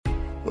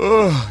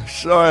Oh,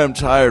 sorry, I'm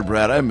tired,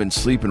 Brad. I haven't been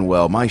sleeping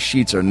well. My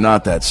sheets are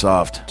not that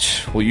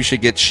soft. Well, you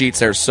should get sheets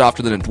that are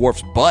softer than a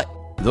dwarf's butt.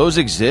 Those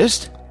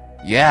exist?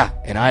 Yeah,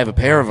 and I have a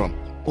pair of them.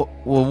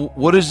 Well,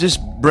 what is this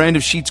brand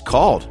of sheets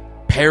called?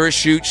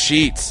 Parachute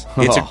Sheets.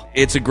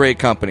 It's a great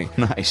company.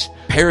 Nice.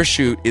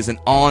 Parachute is an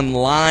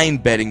online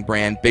bedding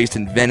brand based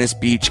in Venice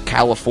Beach,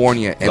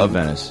 California. Love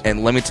Venice.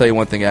 And let me tell you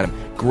one thing, Adam.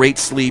 Great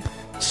sleep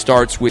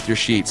starts with your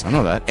sheets. I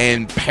know that.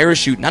 And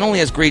Parachute not only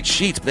has great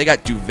sheets, but they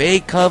got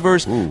duvet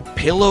covers,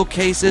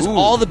 pillowcases,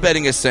 all the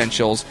bedding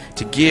essentials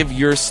to give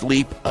your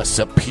sleep a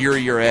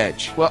superior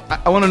edge. Well,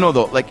 I want to know,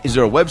 though, like, is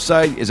there a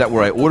website? Is that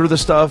where I order the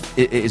stuff?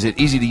 Is it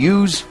easy to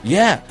use?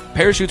 Yeah.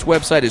 Parachute's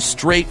website is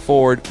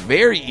straightforward,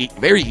 very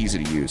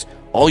easy to use.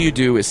 All you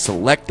do is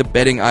select the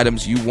bedding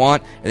items you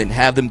want and then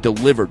have them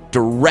delivered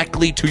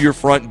directly to your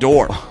front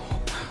door.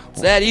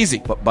 It's that easy.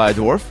 But by a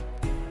dwarf?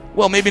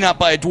 Well, maybe not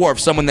by a dwarf,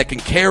 someone that can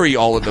carry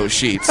all of those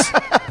sheets.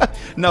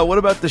 No, what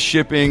about the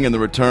shipping and the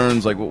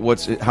returns? Like,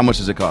 how much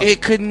does it cost?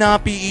 It could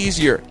not be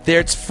easier.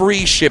 It's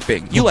free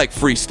shipping. You like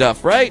free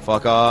stuff, right?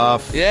 Fuck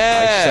off.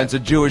 Yeah. I sense a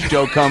Jewish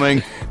joke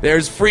coming.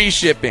 There's free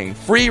shipping,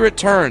 free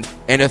returns,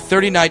 and a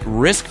 30-night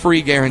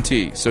risk-free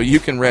guarantee, so you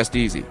can rest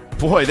easy.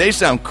 Boy, they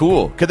sound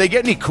cool. Could they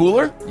get any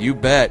cooler? You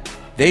bet.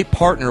 They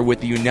partner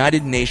with the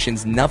United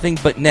Nations Nothing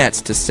But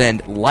Nets to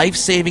send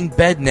life-saving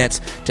bed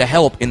nets to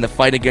help in the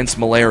fight against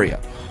malaria.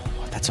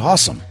 That's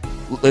awesome.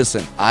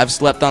 Listen, I've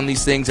slept on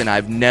these things, and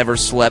I've never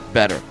slept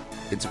better.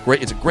 It's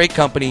a great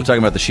company. We're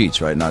talking about the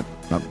sheets, right? Not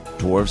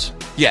dwarves?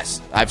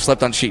 Yes, I've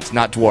slept on sheets,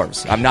 not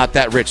dwarves. I'm not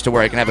that rich to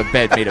where I can have a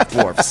bed made of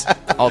dwarves.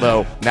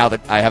 Although, now that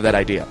I have that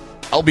idea.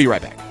 I'll be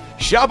right back.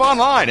 Shop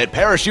online at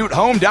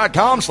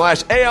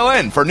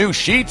parachutehome.com/ALN for new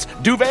sheets,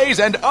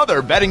 duvets, and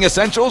other bedding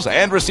essentials,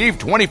 and receive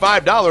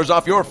 $25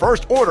 off your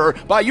first order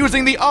by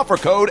using the offer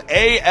code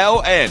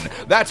ALN.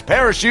 That's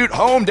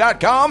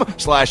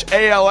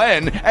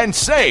parachutehome.com/ALN and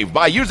save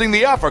by using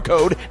the offer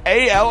code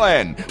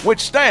ALN,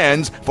 which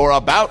stands for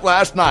About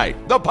Last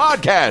Night, the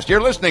podcast you're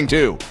listening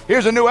to.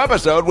 Here's a new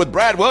episode with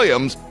Brad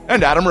Williams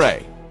and Adam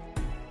Ray.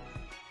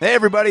 Hey,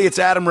 everybody, it's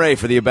Adam Ray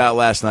for the About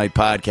Last Night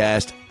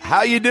podcast.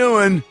 How you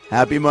doing?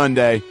 Happy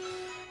Monday.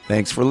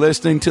 Thanks for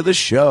listening to the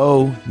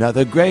show.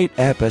 Another great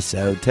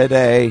episode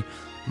today.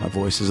 My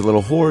voice is a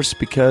little hoarse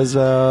because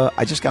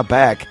I just got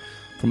back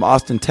from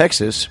Austin,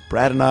 Texas.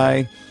 Brad and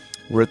I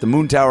were at the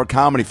Moon Tower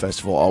Comedy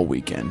Festival all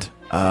weekend,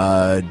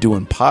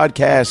 doing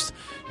podcasts,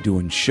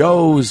 doing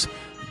shows,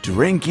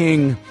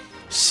 drinking,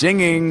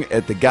 singing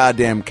at the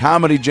goddamn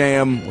Comedy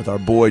Jam with our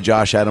boy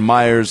Josh Adam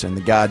Myers and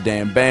the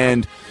goddamn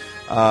band.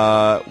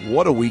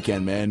 What a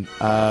weekend, man.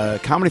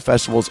 Comedy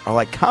festivals are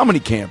like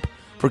comedy camp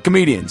for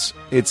comedians.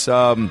 It's,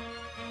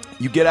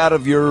 you get out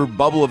of your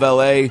bubble of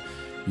LA,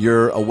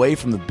 you're away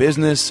from the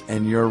business,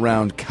 and you're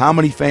around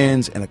comedy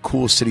fans in a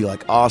cool city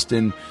like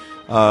Austin.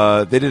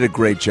 They did a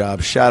great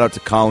job. Shout out to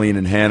Colleen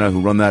and Hannah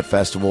who run that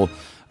festival.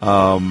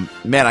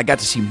 Man, I got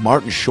to see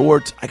Martin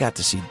Short. I got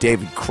to see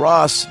David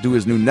Cross do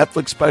his new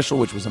Netflix special,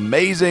 which was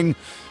amazing.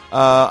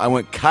 I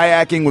went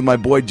kayaking with my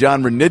boy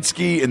John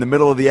Renitsky in the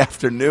middle of the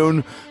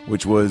afternoon,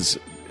 which was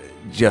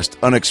just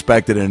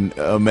unexpected and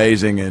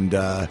amazing, and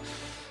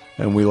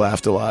we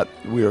laughed a lot.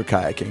 We were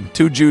kayaking.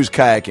 Two Jews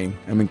kayaking.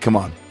 I mean, come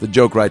on. The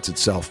joke writes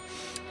itself.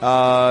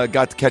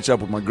 Got to catch up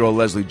with my girl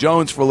Leslie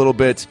Jones for a little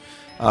bit.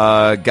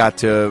 Got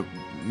to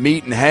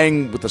meet and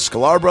hang with the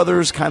Sklar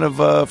brothers kind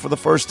of for the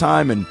first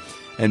time, and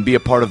be a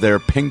part of their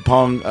ping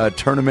pong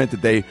tournament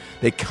that they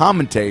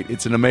commentate.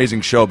 It's an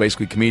amazing show.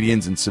 Basically,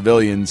 comedians and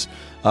civilians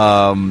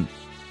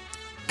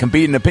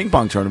compete in a ping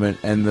pong tournament,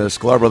 and the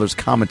Sklar brothers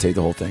commentate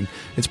the whole thing.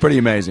 It's pretty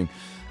amazing.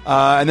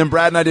 And then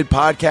Brad and I did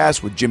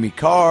podcasts with Jimmy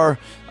Carr,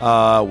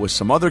 with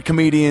some other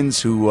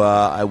comedians who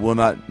I will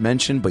not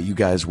mention, but you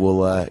guys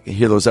will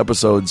hear those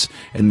episodes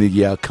in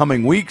the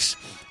coming weeks.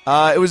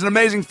 It was an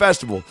amazing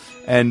festival,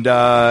 and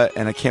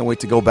I can't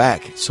wait to go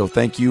back. So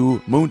thank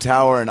you, Moon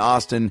Tower and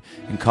Austin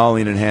and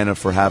Colleen and Hannah,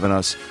 for having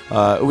us.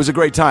 It was a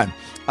great time.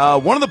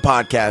 One of the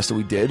podcasts that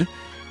we did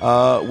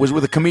was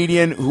with a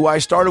comedian who I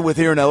started with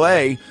here in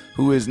L.A.,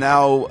 who is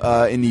now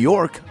in New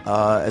York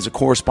as a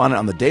correspondent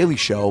on The Daily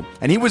Show.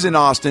 And he was in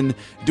Austin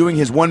doing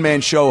his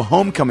one-man show,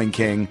 Homecoming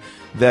King,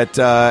 that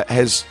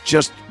has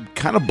just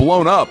kind of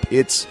blown up.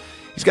 He's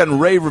gotten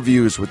rave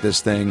reviews with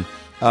this thing.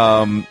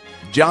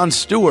 Jon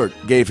Stewart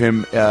gave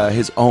him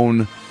his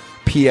own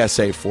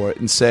PSA for it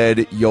and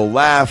said, "You'll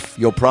laugh,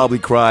 you'll probably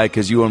cry,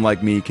 because you,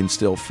 unlike me, can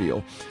still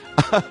feel."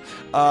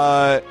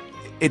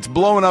 It's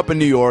blowing up in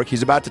New York.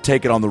 He's about to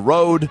take it on the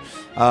road.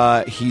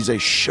 He's a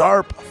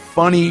sharp,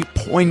 funny,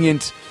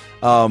 poignant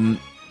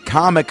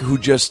comic who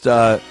just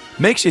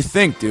makes you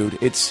think, dude.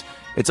 It's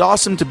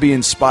awesome to be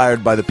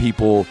inspired by the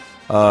people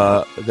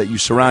that you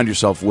surround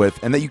yourself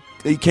with and that you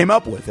came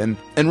up with. And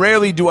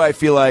rarely do I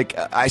feel like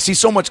I see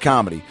so much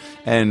comedy,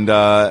 and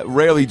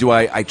rarely do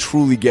I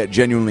truly get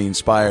genuinely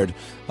inspired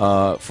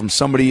from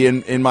somebody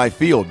in my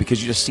field,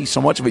 because you just see so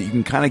much of it. You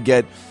can kind of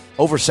get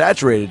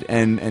oversaturated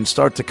and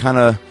start to kind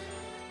of,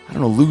 I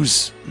don't know,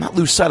 not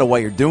lose sight of why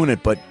you're doing it,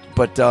 but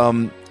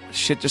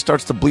shit just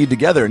starts to bleed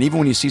together. And even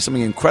when you see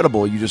something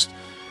incredible,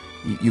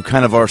 you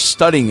kind of are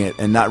studying it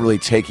and not really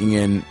taking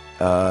in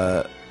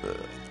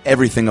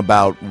everything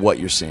about what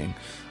you're seeing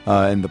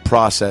and the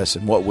process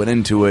and what went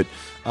into it.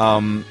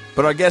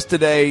 But our guest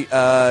today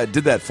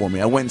did that for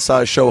me. I went and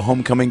saw a show,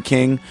 Homecoming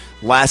King,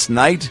 last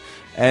night,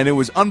 and it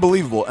was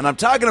unbelievable. And I'm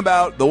talking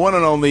about the one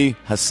and only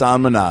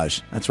Hasan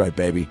Minhaj. That's right,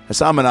 baby.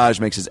 Hasan Minhaj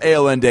makes his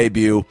ALN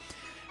debut.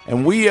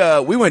 And we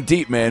went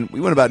deep, man. We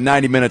went about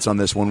 90 minutes on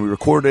this one. We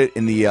recorded it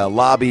in the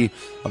lobby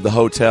of the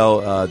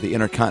hotel, the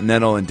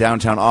Intercontinental in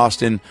downtown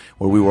Austin,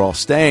 where we were all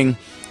staying.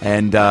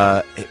 And,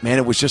 man,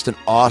 it was just an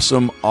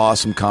awesome,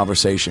 awesome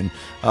conversation.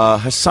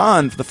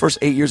 Hasan, for the first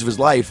 8 years of his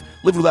life,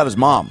 lived without his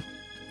mom.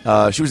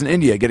 She was in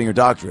India getting her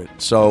doctorate.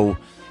 So,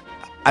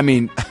 I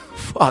mean,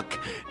 fuck.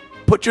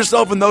 Put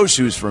yourself in those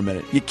shoes for a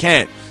minute. You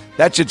can't.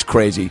 That shit's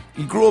crazy.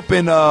 He grew up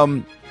in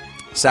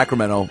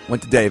Sacramento,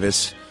 went to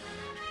Davis.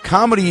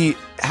 Comedy,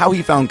 how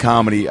he found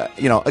comedy,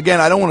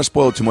 again, I don't want to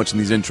spoil too much in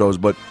these intros,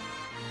 but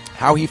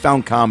how he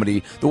found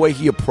comedy, the way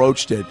he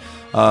approached it,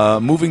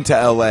 moving to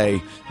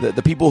L.A.,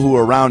 the people who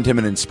were around him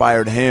and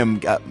inspired him,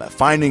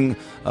 finding,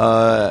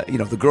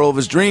 the girl of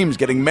his dreams,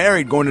 getting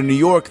married, going to New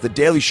York, The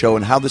Daily Show,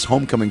 and how this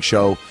Homecoming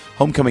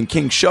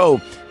King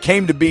show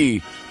came to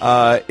be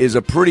is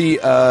a pretty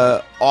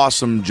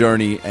awesome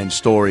journey and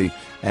story.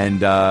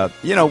 And,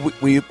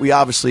 we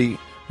obviously...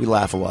 We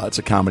laugh a lot. It's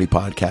a comedy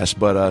podcast,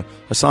 but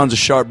Hasan's a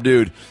sharp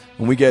dude,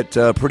 and we get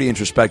pretty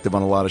introspective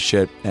on a lot of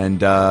shit.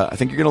 And I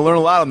think you're going to learn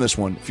a lot on this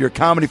one. If you're a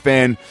comedy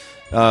fan,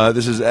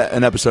 this is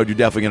an episode you're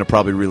definitely going to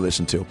probably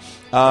re-listen to.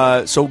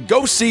 So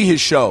go see his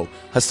show.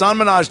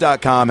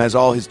 HasanMinhaj.com has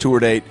all his tour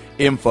date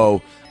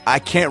info. I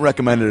can't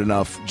recommend it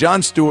enough.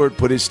 Jon Stewart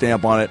put his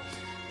stamp on it.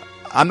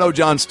 I'm no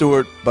Jon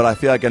Stewart, but I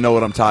feel like I know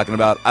what I'm talking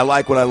about. I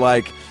like what I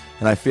like.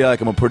 And I feel like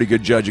I'm a pretty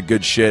good judge of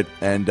good shit.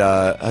 And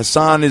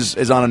Hasan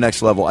is on a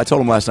next level. I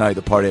told him last night at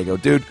the party, I go,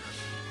 dude,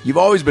 you've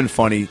always been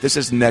funny. This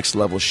is next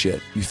level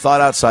shit. You thought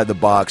outside the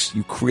box.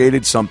 You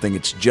created something.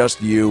 It's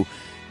just you.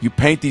 You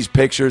paint these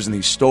pictures and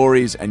these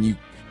stories, and you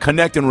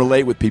connect and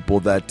relate with people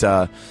that,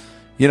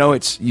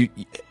 it's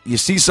you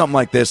see something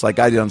like this, like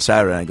I did on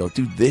Saturday, and I go,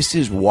 dude, this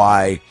is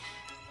why,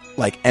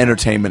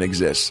 entertainment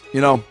exists.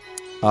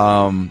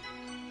 Anyway,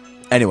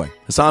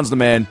 Hasan's the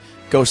man.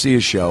 Go see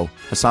his show,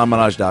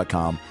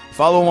 HasanMinhaj.com.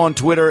 Follow him on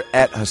Twitter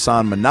at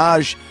Hasan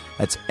Minhaj.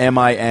 That's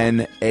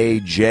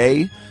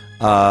Minaj.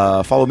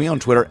 Follow me on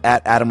Twitter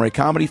at Adam Ray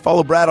Comedy.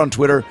 Follow Brad on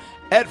Twitter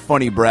at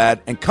Funny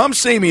Brad. And come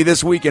see me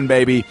this weekend,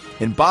 baby,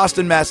 in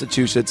Boston,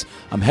 Massachusetts.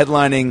 I'm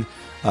headlining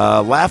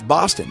Laugh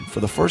Boston for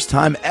the first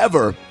time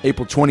ever,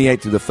 April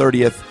 28th through the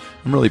 30th.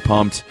 I'm really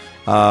pumped.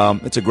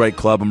 It's a great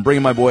club. I'm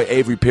bringing my boy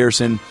Avery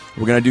Pearson.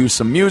 We're going to do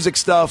some music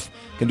stuff.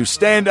 Going to do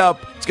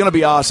stand-up. It's going to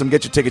be awesome.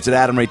 Get your tickets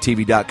at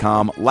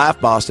AdamRayTV.com. Laugh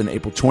Boston,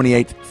 April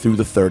 28th through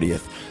the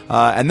 30th.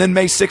 And then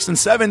May 6th and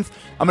 7th,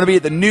 I'm going to be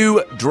at the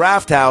new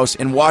Draft House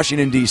in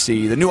Washington,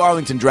 D.C., the new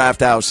Arlington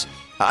Draft House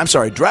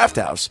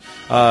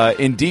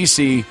in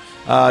D.C.,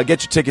 get your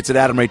tickets at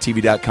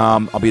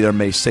AdamRayTV.com. I'll be there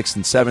May 6th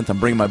and 7th. I'm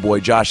bringing my boy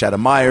Josh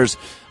Adam Myers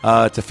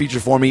to feature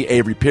for me.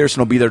 Avery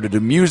Pearson will be there to do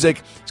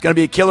music. It's going to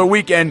be a killer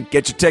weekend.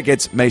 Get your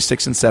tickets May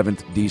 6th and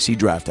 7th, D.C.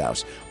 Draft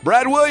House.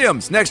 Brad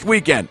Williams this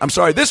weekend,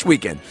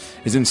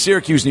 is in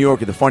Syracuse, New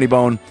York at the Funny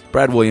Bone.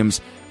 Brad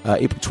Williams,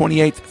 April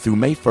 28th through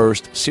May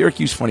 1st,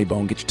 Syracuse Funny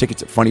Bone. Get your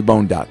tickets at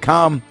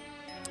funnybone.com.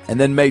 And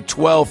then May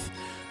 12th,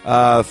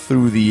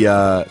 through the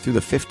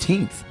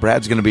 15th,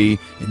 Brad's going to be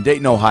in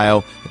Dayton,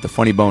 Ohio at the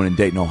Funny Bone in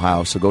Dayton,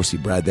 Ohio. So go see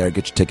Brad there.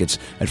 Get your tickets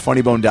at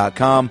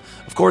funnybone.com.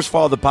 Of course,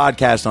 follow the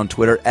podcast on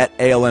Twitter at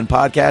ALN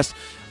Podcast,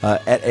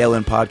 at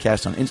ALN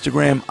Podcast on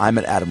Instagram. I'm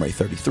at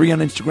AdamRay33 on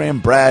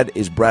Instagram. Brad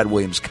is Brad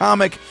Williams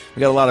Comic. We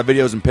got a lot of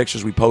videos and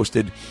pictures we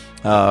posted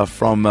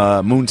from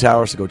Moon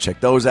Tower, so go check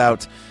those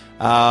out.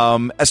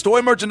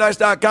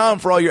 EstoyMerchandise.com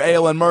for all your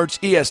ALN merch,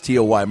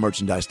 ESTOY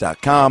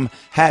merchandise.com,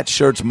 hats,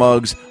 shirts,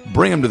 mugs,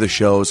 bring them to the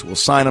shows. We'll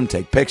sign them,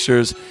 take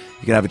pictures.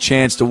 You can have a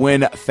chance to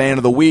win Fan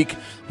of the Week,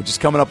 which is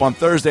coming up on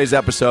Thursday's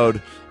episode,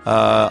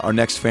 our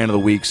next Fan of the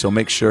Week. So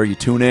make sure you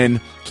tune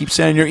in. Keep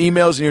sending your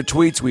emails and your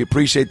tweets. We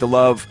appreciate the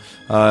love.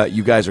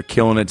 You guys are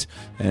killing it,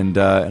 and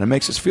it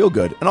makes us feel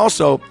good. And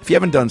also, if you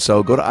haven't done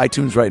so, go to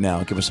iTunes right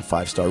now, give us a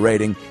 5-star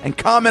rating, and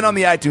comment on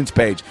the iTunes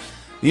page.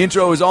 The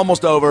intro is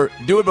almost over.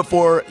 Do it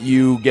before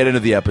you get into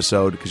the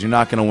episode, because you're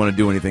not going to want to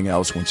do anything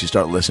else once you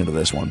start listening to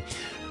this one.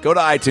 Go to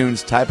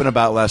iTunes, type in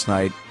About Last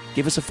Night,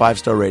 give us a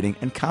 5-star rating,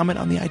 and comment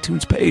on the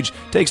iTunes page.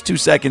 Takes 2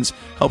 seconds,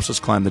 helps us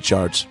climb the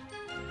charts.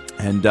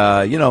 And,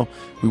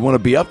 we want to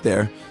be up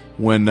there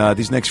when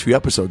these next few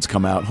episodes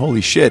come out.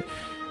 Holy shit.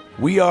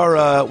 We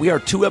are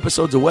 2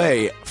 episodes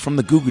away from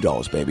the Goo Goo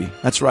Dolls, baby.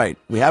 That's right.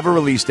 We have a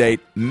release date,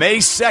 May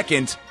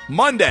 2nd,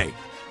 Monday.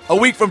 A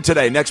week from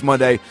today, next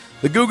Monday,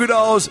 the Goo Goo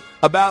Dolls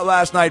About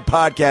Last Night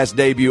podcast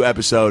debut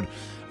episode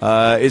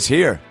is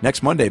here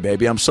next Monday,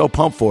 baby. I'm so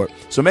pumped for it.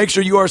 So make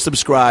sure you are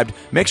subscribed.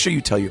 Make sure you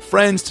tell your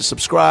friends to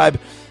subscribe,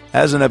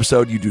 as an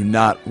episode you do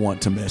not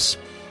want to miss.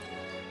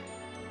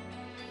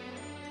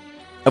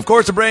 Of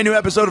course, a brand new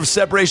episode of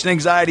Separation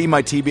Anxiety,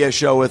 my TBS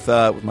show with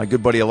my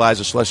good buddy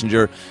Eliza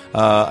Schlesinger.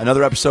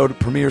 Another episode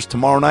premieres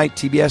tomorrow night,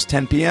 TBS,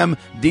 10 p.m.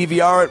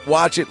 DVR it,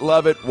 watch it,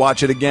 love it,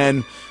 watch it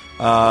again.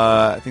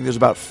 I think there's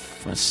about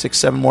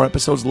 6-7 more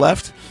episodes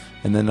left,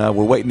 and then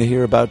we're waiting to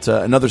hear about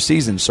another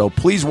season. So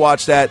please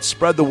watch that,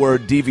 spread the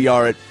word,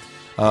 DVR it,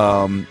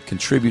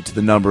 contribute to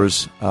the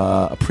numbers.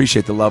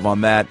 Appreciate the love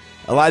on that.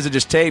 Eliza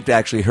just taped,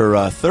 actually,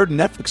 her third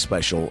Netflix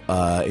special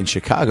in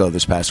Chicago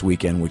this past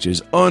weekend, which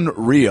is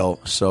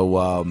unreal.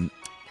 So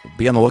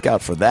be on the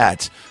lookout for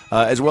that.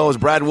 As well as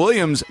Brad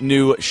Williams'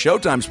 new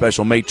Showtime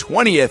special, May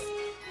 20th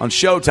on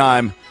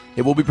Showtime.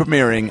 It will be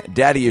premiering,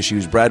 Daddy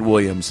Issues, Brad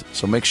Williams.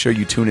 So make sure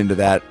you tune into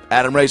that.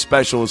 Adam Ray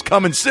special is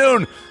coming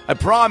soon. I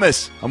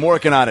promise. I'm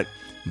working on it.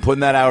 I'm putting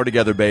that hour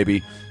together,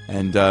 baby,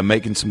 and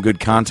making some good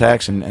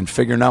contacts and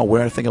figuring out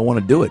where I think I want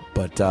to do it.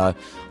 But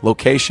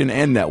location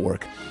and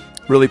network.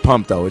 Really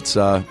pumped, though. It's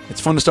fun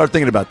to start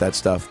thinking about that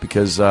stuff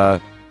because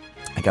I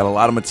got a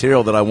lot of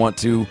material that I want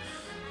to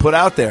put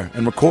out there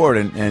and record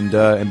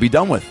and be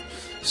done with.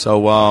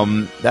 So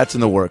that's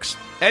in the works.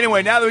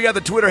 Anyway, now that we got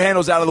the Twitter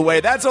handles out of the way,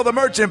 that's all the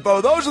merch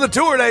info. Those are the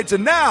tour dates.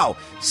 And now,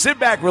 sit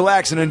back,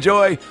 relax, and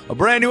enjoy a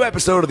brand new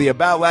episode of the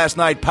About Last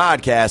Night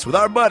podcast with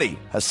our buddy,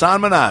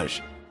 Hassan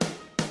Minhaj.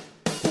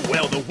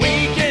 Well, the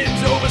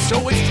weekend's over,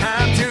 so it's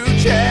time to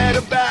chat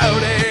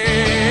about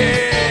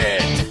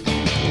it.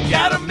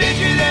 Got a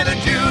midget and a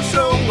Jew,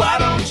 so why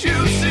don't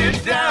you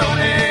sit down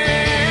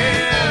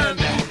and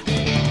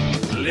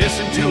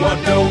listen to our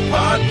dope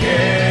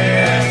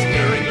podcast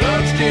during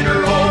lunch, dinner,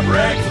 or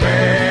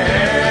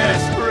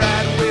breakfast.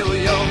 Brad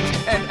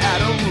Williams and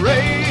Adam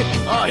Ray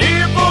are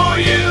here for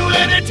you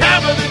any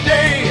time of the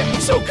day.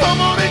 So come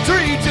on and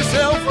treat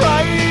yourself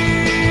right.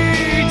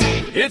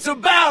 It's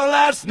About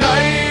Last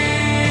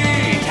Night.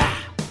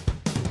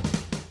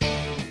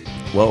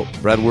 Well,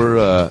 Brad,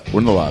 we're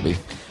in the lobby.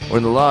 We're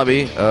in the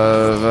lobby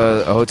of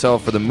a hotel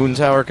for the Moon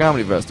Tower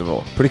Comedy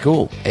Festival. Pretty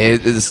cool.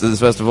 This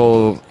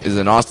festival is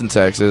in Austin,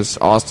 Texas.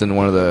 Austin,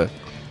 this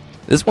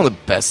is one of the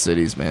best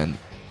cities, man.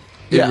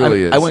 It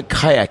really is. I went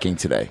kayaking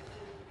today.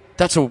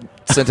 That's a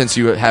sentence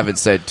you haven't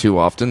said too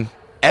often.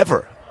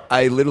 Ever.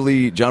 I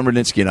literally, John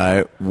Brudzinski and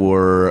I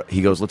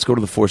he goes, let's go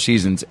to the Four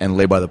Seasons and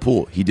lay by the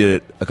pool. He did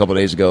it a couple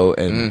of days ago,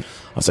 and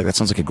I was like, that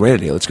sounds like a great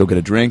idea. Let's go get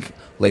a drink,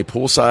 lay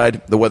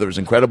poolside. The weather is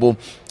incredible.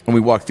 And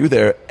we walk through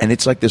there, and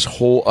it's like this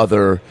whole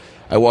other...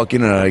 I walk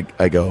in and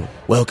I go,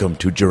 welcome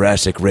to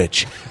Jurassic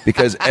Rich.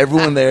 Because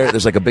everyone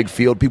there's like a big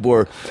field.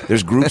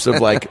 There's groups of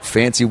like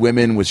fancy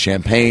women with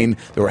champagne.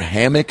 There were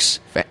hammocks.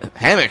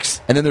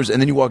 Hammocks? And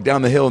then you walk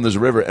down the hill and there's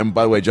a river. And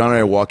by the way, John and I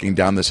are walking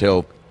down this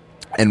hill.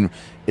 And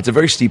it's a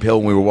very steep hill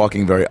and we were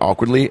walking very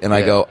awkwardly. And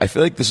I go, I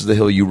feel like this is the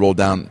hill you roll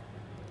down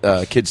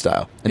kid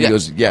style. And he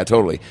goes, yeah,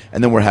 totally.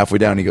 And then we're halfway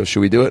down. He goes, should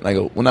we do it? And I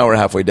go, well, now we're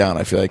halfway down.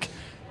 I feel like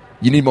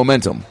you need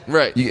momentum.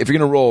 Right. If you're going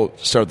to roll,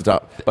 start at the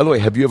top. By the way,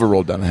 have you ever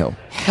rolled down a hill?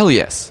 Hell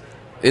yes.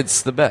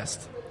 It's the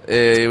best.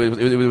 It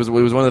was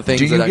one of the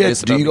things that I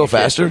missed about Do you go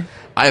faster?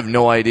 I have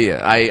no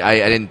idea.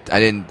 I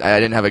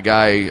didn't have a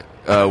guy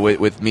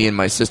with me and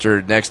my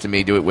sister next to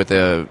me do it with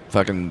a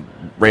fucking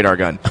radar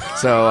gun.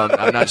 So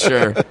I'm not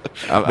sure.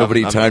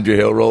 Nobody timed your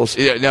hill rolls?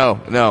 Yeah, no.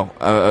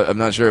 I'm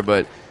not sure,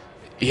 but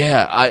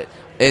yeah.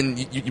 And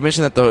you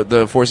mentioned that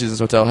the Four Seasons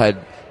Hotel had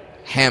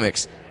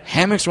hammocks.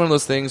 Hammocks are one of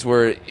those things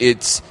where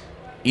it's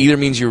either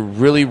means you're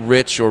really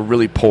rich or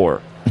really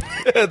poor.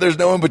 There's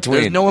no in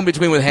between. There's no in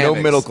between with hammocks.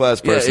 No middle class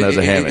person has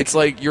a hammock. It's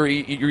like you're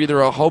either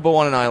a hobo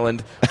on an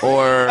island,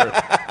 or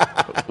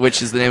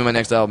which is the name of my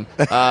next album.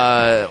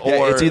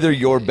 Or it's either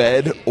your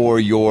bed or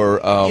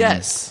your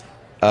yes,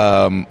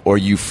 or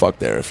you fuck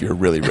there if you're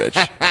really rich.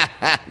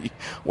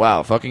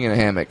 Wow, fucking in a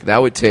hammock,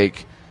 that would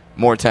take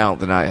more talent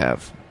than I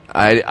have.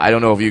 I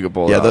don't know if you could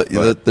pull it off.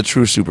 Yeah, the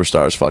true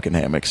superstars fucking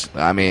hammocks.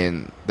 I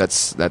mean,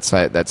 that's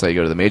how you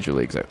go to the major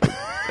leagues.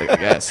 I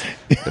guess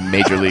the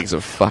major leagues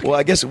of fucking. Well,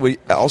 I guess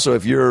also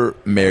if you're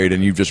married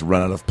and you've just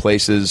run out of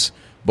places,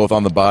 both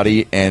on the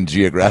body and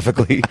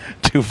geographically,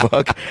 to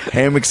fuck,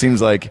 hammock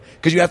seems like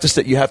because you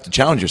have to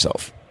challenge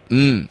yourself. Yeah.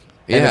 And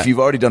if you've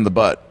already done the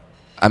butt,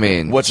 I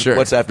mean, what's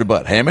after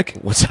butt? Hammock?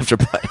 What's after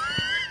butt?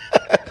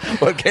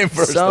 What came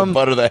first, the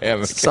butt or the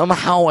hammock?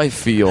 Somehow I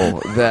feel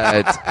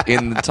that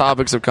in the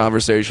topics of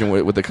conversation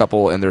with the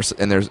couple and their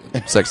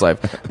sex life,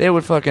 they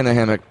would fuck in a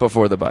hammock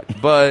before the butt.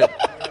 But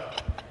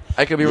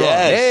I could be wrong.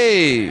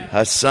 Hey,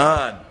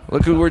 Hassan.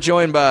 Look who we're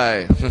joined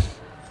by.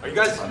 Are you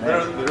guys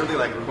literally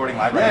like recording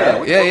live right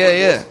now? Yeah.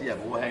 Yeah,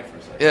 but we'll hang for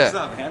a second. Yeah. What's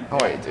up, man? How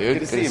are you, dude? Good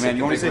to see you, man.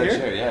 You want to sit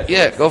here?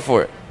 Yeah, go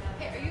for it.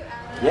 Hey, are you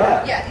Alan?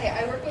 Yeah. Yeah, hey,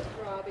 I work with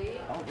Robbie.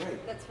 Oh,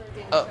 great. That's for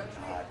being Oh.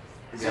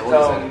 Is Yeah, it,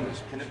 what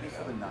is can it be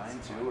for the 9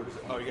 too? Or is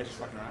it, Oh, you guys just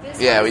fucking around? This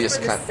Yeah, one's we just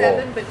for the cut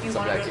 7, full. but if you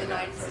Some want to back go to the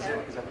here. 9 instead.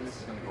 because I think this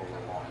is going to go a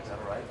little long. Is that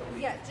all right?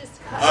 Yeah,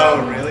 just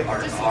Oh, really?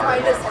 Just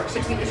find us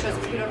between the shows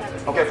because we don't have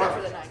to Okay, go fine.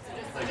 for the 9.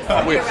 So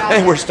just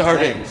Hey, we're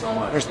starting.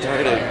 We're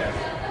starting.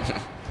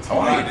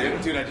 Oh,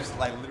 dude, I just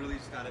like literally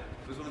just got it.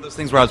 It was one of those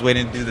things where I was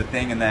waiting to do the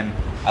thing, and then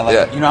I like,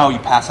 Yeah. you know how you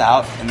pass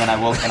out, and then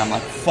I woke, and I'm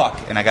like, fuck,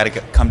 and I got to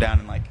come down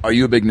and like. Are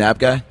you a big nap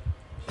guy?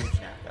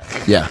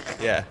 Yeah.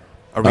 Yeah.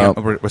 Are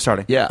we? We're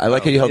starting. Yeah, I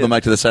like how you held the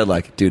mic to the side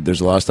like, dude, there's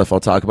a lot of stuff I'll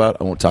talk about.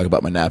 I won't talk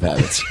about my nap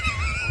habits.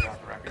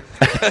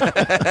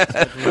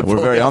 We're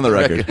very on the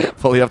record.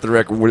 Fully off the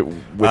record. With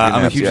your I'm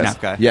a naps, huge yes.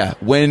 nap guy. Yeah,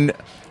 when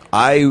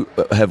I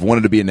have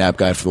wanted to be a nap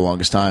guy for the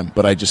longest time,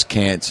 but I just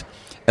can't.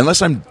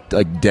 Unless I'm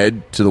like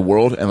dead to the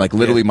world and like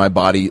literally my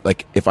body,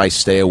 like if I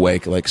stay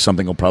awake, like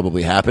something will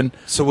probably happen.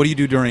 So what do you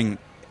do during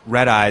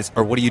red eyes,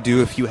 or what do you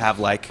do if you have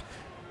like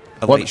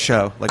a What? late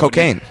show? Like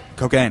Cocaine.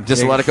 Cocaine.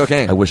 Just a lot of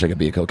cocaine. I wish I could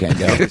be a cocaine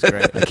guy. That's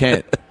great. I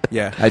can't.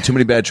 Yeah. I had too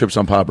many bad trips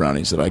on Pop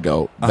Brownies that I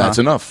go, that's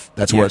enough.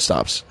 That's where Yeah. it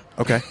stops.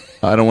 Okay.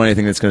 I don't want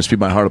anything that's going to speed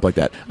my heart up like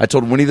that. I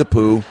told Winnie the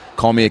Pooh,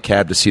 call me a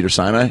cab to Cedar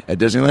Sinai at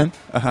Disneyland.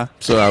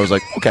 So I was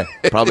like, okay,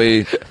 I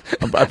probably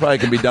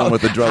can be done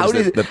with the drugs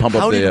that pump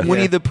up how the... did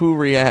Winnie the Pooh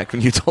react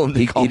when you told him to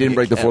He call didn't me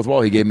break the a fourth wall.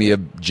 He gave me a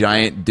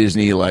giant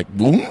Disney, like,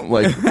 boom,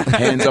 like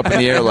hands up in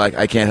the air, like,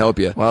 I can't help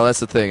you. Well,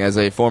 that's the thing. As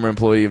a former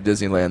employee of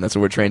Disneyland, that's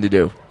what we're trained to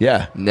do.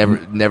 Yeah. Never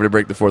to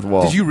break the fourth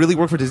wall. Did you really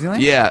work for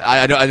Disneyland? Yeah,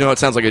 I know it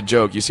sounds like a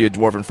joke. You see a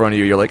dwarf in front of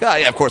you, you're like, oh,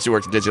 yeah, of course he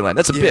works at Disneyland.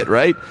 That's a bit,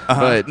 right?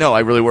 But no, I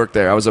really worked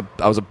there. I was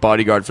a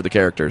bodyguard for the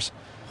characters.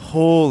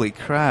 Holy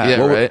crap.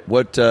 Yeah. Right.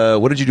 What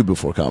did you do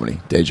before comedy?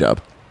 Day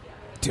job?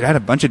 Dude, I had a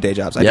bunch of day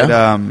jobs. I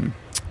Yeah? did,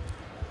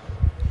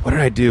 what did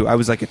I do? I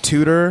was like a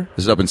tutor.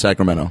 This is up in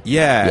Sacramento.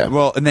 Yeah.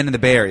 Well, and then in the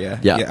Bay Area.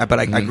 Yeah. But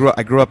I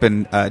grew up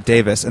in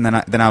Davis, and then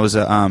I was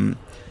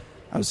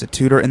a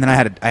tutor, and then I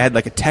had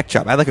like a tech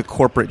job. I had like a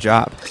corporate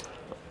job.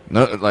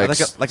 No, Like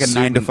a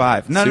 9 to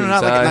 5. No,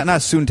 not like not a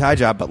suit and tie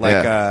job, but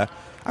like Yeah.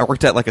 I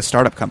worked at like a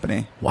startup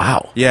company.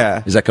 Wow.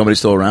 Yeah. Is that company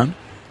still around?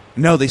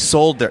 No, they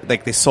sold it,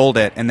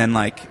 and then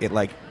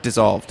it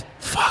dissolved.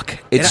 Fuck.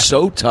 It's And I-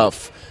 so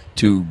tough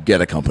to get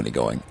a company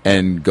going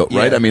and go,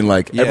 right? Yeah. I mean,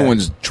 like, Yeah.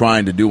 everyone's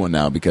trying to do one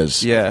now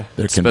because Yeah.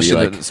 there can especially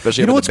be like...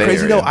 especially You know up in what's the Bay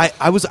crazy Area.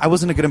 though? I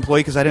wasn't a good employee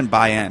because I didn't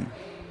buy in.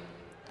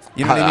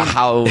 You know what I mean?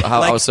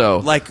 How so?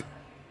 Like,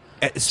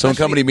 So in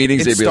company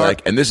meetings, they'd be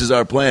like, and this is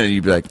our plan. And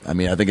you'd be like, I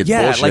mean, I think it's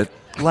bullshit.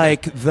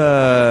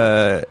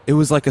 it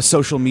was like a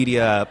social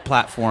media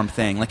platform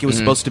thing. Like it was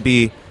supposed to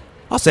be,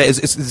 I'll say, it's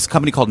this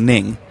company called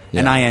Ning,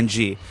 Yeah.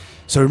 N-I-N-G.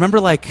 So remember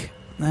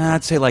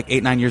I'd say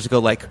 8-9 years ago,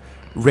 like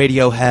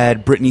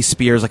Radiohead, Britney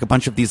Spears, like a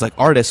bunch of these like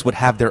artists would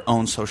have their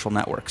own social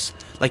networks.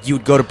 Like you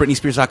would go to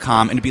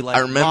BritneySpears.com and it'd be like, I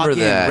remember log in,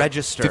 that.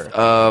 register.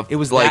 It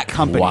was like, that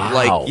company. wow.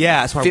 Like,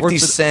 Yeah, so I 50 worked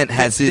for- Cent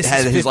has this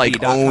his, is his like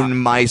 50.com. own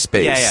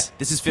MySpace. Yeah.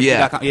 This is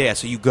 50.com. Yeah.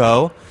 So you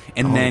go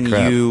and then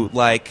crap.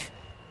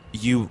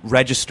 you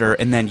register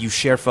and then you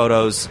share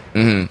photos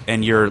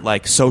and you're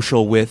like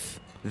social with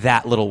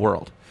that little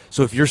world.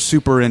 So if you're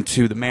super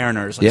into the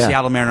Mariners, like Yeah.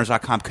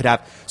 SeattleMariners.com could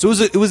have. So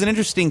it was an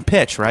interesting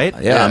pitch, right?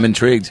 Yeah, I'm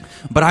intrigued.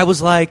 But I was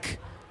like,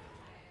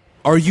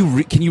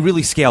 can you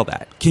really scale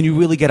that? Can you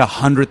really get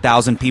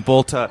 100,000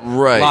 people to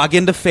Right. log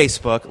into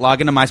Facebook,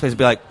 log into MySpace, and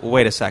be like,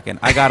 wait a second,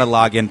 I got to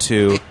log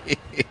into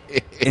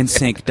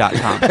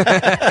InSync.com.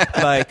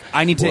 Like,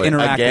 I need to What,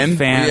 interact again? with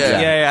fans.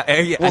 Yeah.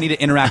 Yeah. I need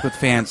to interact with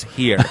fans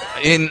here.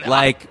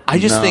 I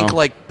just No. think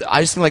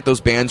like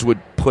those bands would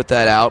put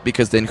that out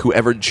because then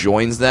whoever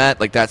joins that,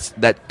 like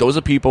those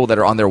are people that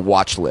are on their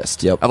watch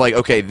list. Yep. I'm like,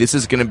 okay, this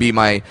is going to be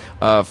my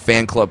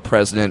fan club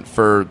president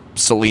for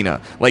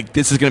Selena. Like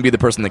this is going to be the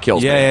person that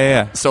kills me.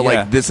 Yeah. So Yeah.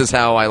 like this is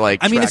how I like.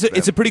 I mean, track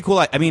it's a them. pretty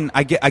cool. I mean,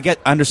 I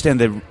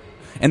understand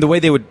and the way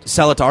they would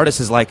sell it to artists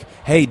is like,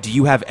 hey, do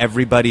you have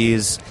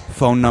everybody's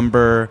phone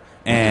number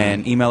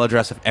and email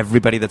address of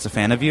everybody that's a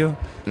fan of you?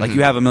 Like,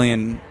 you have 1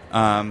 million,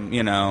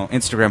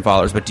 Instagram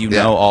followers, but do you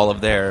Yeah. know all of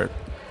their,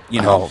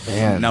 Oh,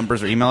 man.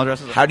 numbers or email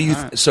addresses? How do you...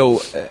 All right.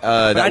 But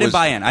But I didn't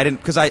buy in. I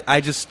didn't because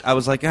I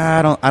was like,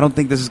 I don't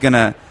think this is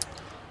gonna.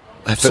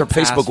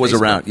 surpass Facebook was Facebook.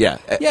 around. Yeah.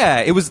 Yeah,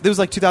 it was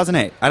like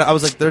 2008. I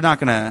was like, they're not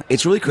gonna.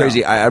 It's really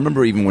crazy. No. I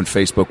remember even when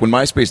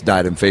MySpace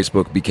died and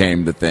Facebook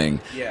became the thing.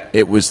 Yeah.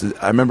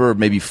 I remember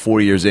maybe 4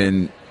 years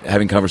in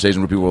having conversations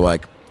where people were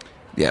like,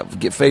 "Yeah,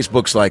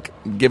 Facebook's like,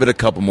 give it a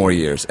couple more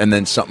years, and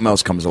then something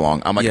else comes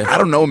along." I'm like, Yeah. I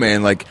don't know,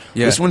 man. Like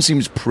Yeah. this one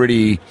seems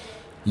pretty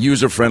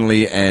user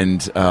friendly,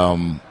 and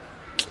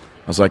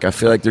I was like, I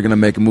feel like they're gonna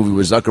make a movie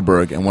with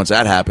Zuckerberg, and once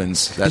that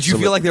happens, that's Did you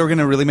feel like they were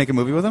gonna really make a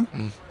movie with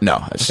him?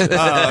 no.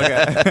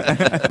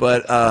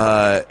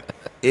 But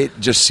it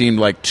just seemed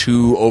like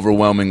too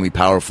overwhelmingly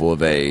powerful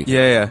of a.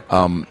 Yeah.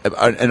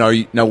 And are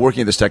you now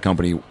working at this tech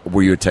company?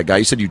 Were you a tech guy?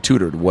 You said you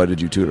tutored. What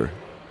did you tutor?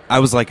 I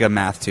was like a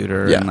math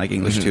tutor Yeah. and like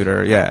English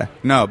tutor. Yeah.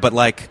 No, but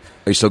like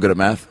Are you still good at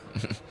math?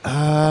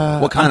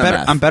 What kind I'm of better,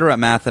 math? I'm better at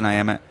math than I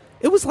am at.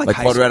 It was like like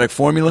high quadratic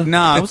formula. School.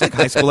 No, it was like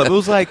high school. It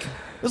was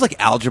like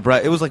algebra.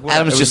 It was like Adam's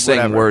it was just saying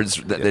whatever. words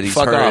that he's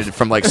Fuck heard off.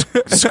 from like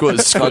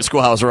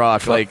Schoolhouse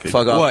Rock. Like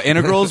Fuck off. What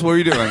integrals? What were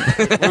you doing?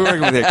 What were you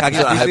working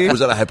with here? Was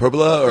that a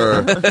hyperbola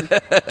or,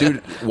 dude?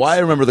 Why I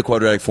remember the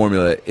quadratic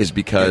formula is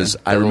because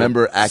I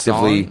remember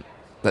actively. Song,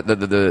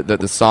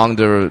 the song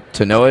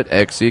to know it,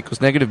 x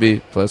equals negative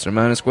b plus or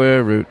minus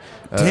square root.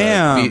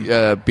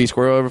 Damn. B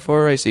square over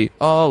 4ac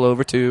all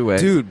over 2a.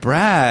 Dude,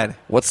 Brad.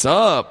 What's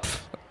up?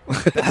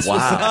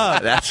 Wow,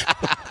 that's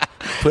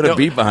put a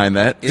beat behind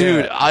that,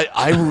 Dude,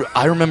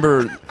 I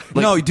remember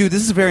No, dude,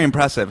 this is very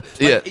impressive.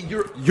 Like,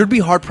 you'd be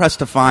hard pressed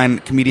to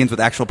find comedians with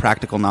actual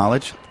practical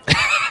knowledge.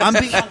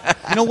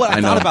 You know what?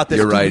 I thought about this.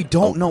 You're Dude, right. We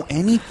don't know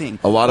anything.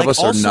 A lot of Like, us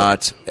are also-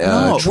 not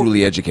No,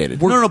 truly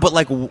educated. No, but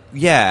like,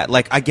 yeah,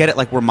 like I get it.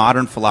 Like we're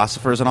modern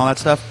philosophers and all that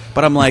stuff.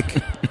 But I'm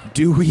like,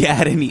 do we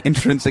add any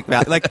intrinsic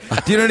value? Like,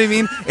 do you know what I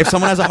mean? If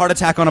someone has a heart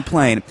attack on a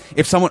plane,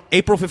 if someone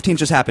April 15th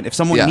just happened, if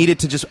someone needed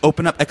to just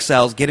open up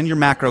Excels, get in your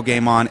macro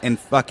game on, and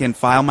fucking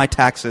file my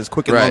taxes,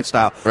 Quicken Loan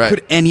style,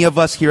 could any of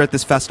us here at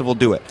this festival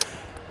do it?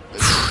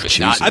 I'd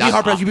be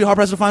hard pressed. You'd be hard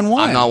pressed to find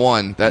one. I'm not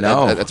one.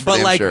 That's for but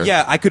damn like, sure.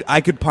 yeah,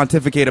 I could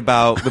pontificate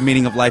about the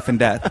meaning of life and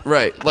death.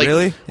 Right. Like,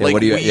 really? Yeah, Like what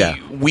do you-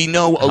 we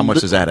know How much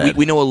does that add?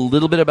 We know a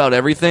little bit about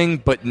everything,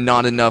 but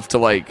not enough to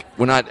like.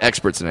 We're not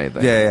experts in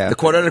anything. Yeah. The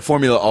quadratic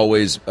formula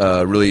always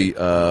really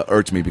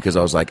irked me because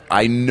I was like,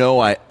 I know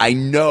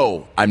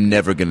I'm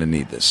never going to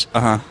need this.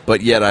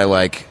 But yet I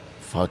like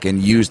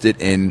fucking used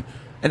it in,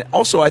 and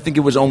also I think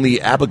it was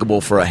only applicable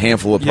for a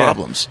handful of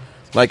problems.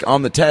 Like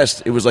on the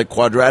test, it was like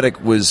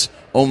quadratic was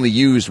only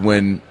used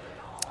when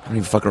I don't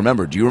even fucking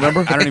remember. Do you remember?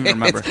 I don't even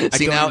remember.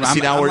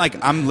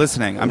 I'm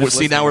listening. I'm just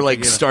now we're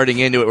like starting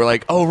into it. We're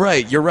like, oh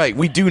right, you're right.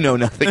 We do know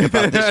nothing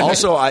about this.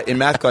 Also, in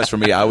math class for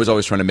me, I was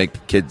always trying to make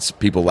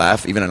people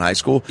laugh, even in high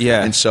school.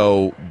 Yeah. And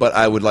so, but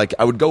I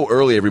would go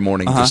early every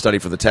morning to study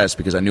for the test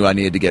because I knew I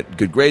needed to get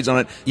good grades on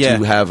it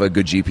to have a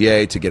good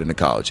GPA to get into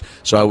college.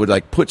 So I would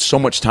like put so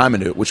much time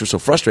into it, which was so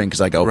frustrating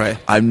because I go,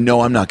 I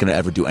know I'm not going to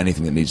ever do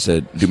anything that needs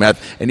to do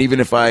math. And even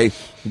if I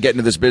get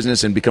into this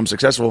business and become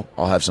successful,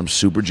 I'll have some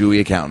super Jewy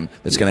accountant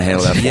that's going to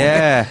handle that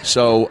for me.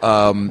 So,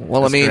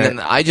 well, I mean,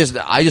 and I just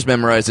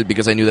memorized it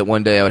because I knew that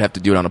one day I would have to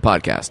do it on a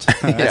podcast.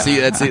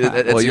 That's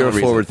well, you're a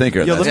forward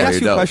thinker. Yo, let me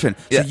ask you a question.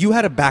 Yeah. So you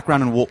had a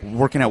background in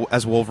working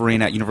as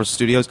Wolverine at Universal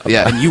Studios,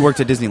 Yeah. and you worked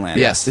at Disneyland.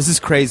 Yes. This is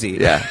crazy.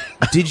 Yeah.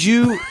 Did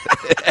you?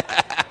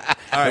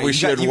 All right, we you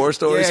shared got- war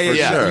stories for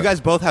sure. You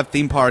guys both have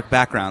theme park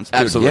backgrounds.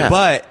 Absolutely. Yeah.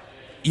 But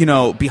you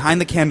know,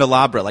 behind the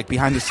candelabra, like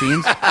behind the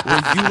scenes,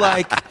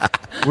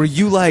 were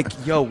you like,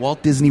 yo,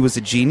 Walt Disney was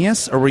a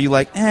genius, or were you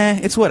like,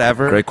 it's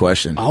whatever? Great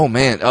question. Oh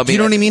man, I mean, Do you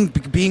know what I mean?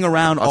 Being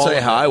around, I'll tell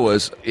you how I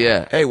was.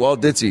 Yeah. Hey,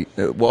 Walt Ditzy.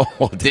 Walt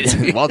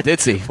Ditzy. Walt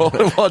Ditzy.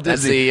 Walt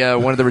That's Ditzy. the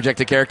one of the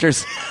rejected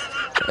characters.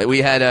 We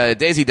had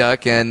Daisy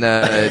Duck and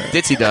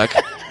Ditzy Duck.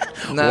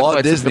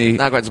 Walt Disney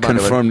not quite so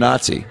popular. confirmed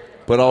Nazi,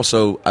 but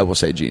also I will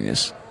say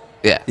genius.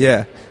 Yeah.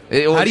 Yeah.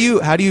 It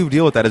was- How do you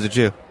deal with that as a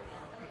Jew?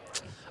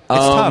 It's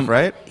tough,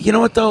 right? You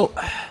know what though?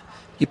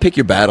 You pick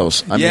your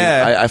battles. I mean,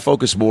 Yeah. I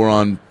focus more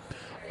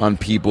on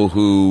people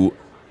who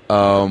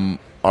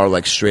are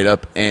like straight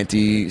up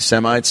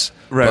anti-Semites,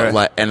 Right.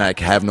 Like, and like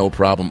have no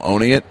problem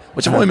owning it.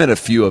 Which I've only met a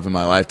few of in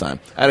my lifetime.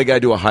 I had a guy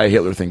do a Heil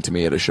Hitler thing to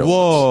me at a show.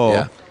 Whoa.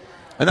 Once. Yeah,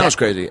 and that was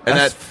crazy. And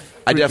that's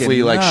I definitely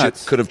freaking like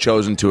nuts. could have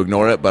chosen to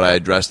ignore it, but I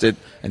addressed it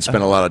and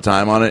spent a lot of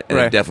time on it, and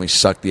Right. it definitely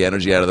sucked the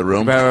energy out of the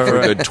room Right, for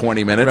right. a good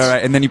 20 minutes.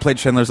 Right. And then you played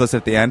Schindler's List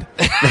at the end.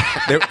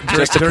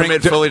 Just to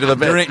commit fully to the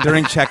bit.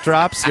 During check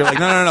drops, you're like,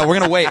 no, we're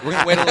gonna wait a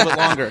little bit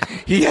longer.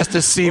 he has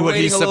to see We're what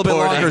waiting he's a little bit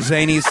supporting. longer,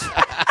 Zanies.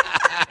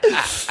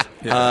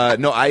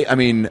 No, I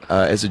mean,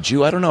 as a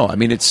Jew, I don't know. I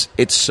mean, it's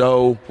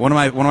so. One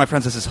of my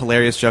friends has this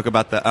hilarious joke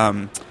about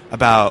the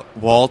about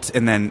Walt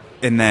and then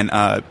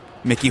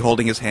Mickey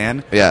holding his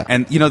hand. Yeah.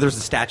 And you know, there's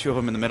a statue of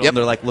him in the middle, Yep.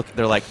 and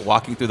they're like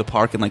walking through the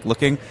park and like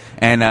looking,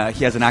 and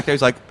he has an actor.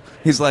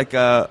 He's like,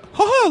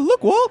 haha,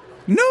 look, Walt.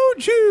 No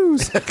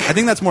Jews. I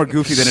think that's more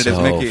goofy than it is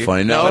So Mickey.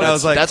 funny. No, but I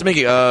was like, that's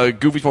making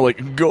Goofy's more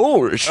like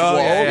gosh. Oh,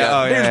 Walt, yeah, yeah.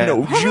 Oh, there's yeah,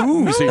 no yeah.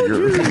 Jews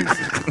here.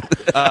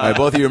 All right,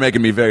 both of you are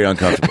making me very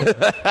uncomfortable.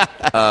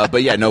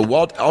 But yeah, no,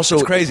 Walt also.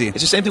 It's crazy.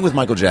 It's the same thing with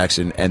Michael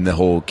Jackson and the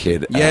whole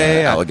kid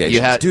Yeah. allegations.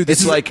 You had- Dude,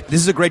 this It's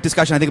is a great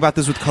discussion. I think about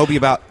this with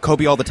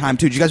Kobe all the time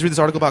too. Did you guys read this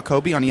article about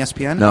Kobe on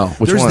ESPN? No.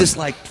 Which There's one? this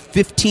like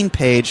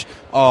 15-page.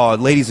 Oh,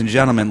 ladies and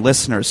gentlemen,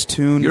 listeners,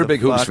 tune. You're a the big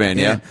Hoops fuck fan,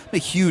 yeah? in. I'm a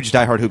huge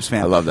diehard Hoops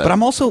fan. I love that. But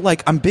I'm also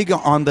like I'm big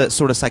on the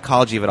sort of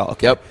psychology of it all.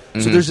 Okay? Yep.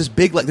 So there's this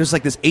big there's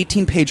this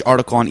 18-page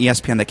article on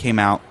ESPN that came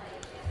out.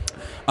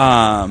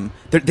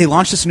 They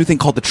launched this new thing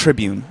called the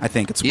Tribune. I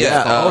think it's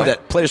Yeah,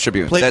 that Players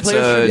Tribune. Players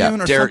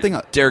Tribune or Derek,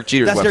 something. Derek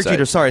Jeter's That's Derek website.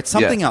 Jeter. Sorry, it's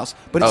something Yeah. else.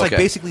 But it's like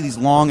Okay. basically these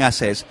long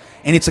essays,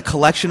 and it's a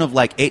collection of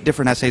like 8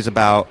 different essays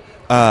about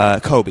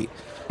Kobe.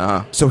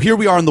 So here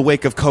we are in the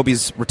wake of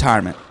Kobe's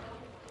retirement.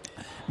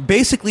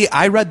 Basically,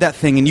 I read that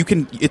thing, and you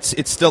can. It's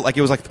still like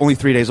it was like only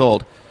 3 days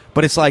old,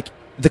 but it's like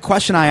the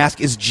question I ask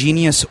is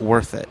genius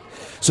worth it?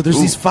 So there's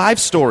these 5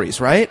 stories,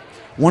 right?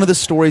 One of the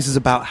stories is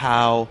about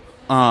how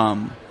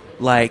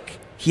like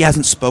he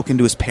hasn't spoken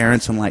to his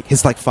parents and like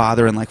his like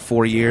father in like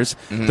 4 years.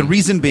 The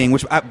reason being,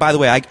 which by the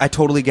way, I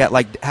totally get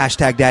like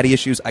hashtag daddy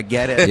issues. I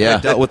get it. Yeah. I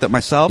dealt with it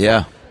myself.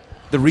 Yeah.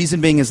 The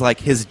reason being is like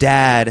his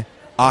dad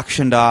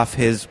auctioned off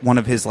one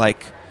of his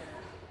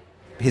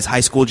high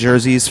school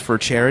jerseys for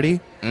charity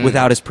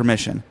without his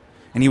permission,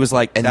 and he was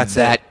like, And "That's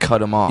that it."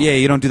 cut him off. Yeah,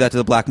 you don't do that to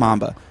the Black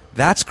Mamba.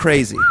 That's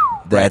crazy.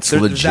 That's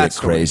There's legit that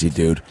story. crazy,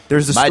 dude.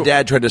 There's the my sto-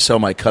 dad tried to sell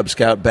my Cub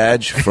Scout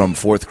badge from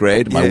 4th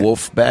grade, my Yeah.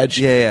 wolf badge.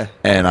 Yeah.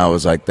 And I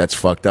was like, that's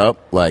fucked up.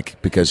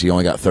 Like, because he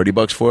only got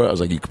 $30 for it. I was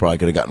like, you probably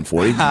could have gotten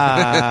 40.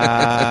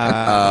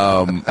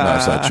 No,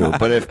 it's not true.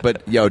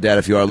 But yo, Dad,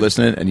 if you are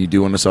listening and you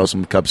do want to sell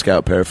some Cub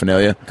Scout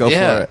paraphernalia, Go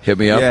Yeah. for it. hit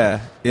me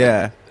up.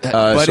 Yeah. But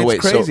so it's wait,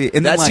 crazy. So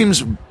And then, that like-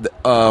 seems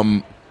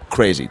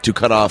crazy to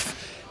cut off.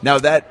 Now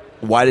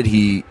why did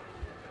he?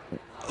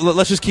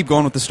 Let's just keep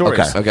going with the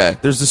stories. Okay.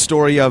 There's the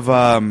story of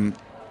what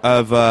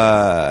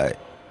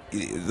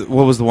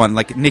was the one,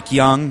 like Nick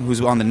Young,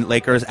 who's on the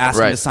Lakers, asked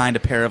him Right. to sign a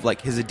pair of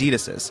like his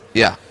Adidases.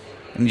 Yeah.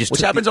 And he just Which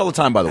took happens all the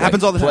time, by the way.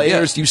 Happens all the time,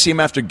 Players, you see them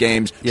after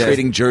games Yeah.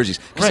 trading jerseys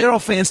because Right. they're all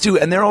fans too,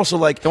 and they're also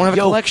like, Don't have a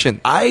yo,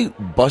 collection. I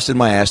busted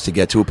my ass to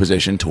get to a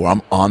position to where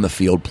I'm on the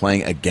field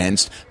playing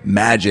against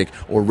Magic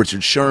or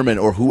Richard Sherman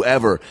or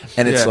whoever,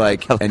 and it's Yeah.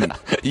 like, and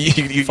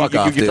You Fuck can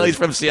off, tell dude. he's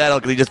from Seattle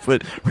because he just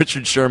put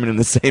Richard Sherman in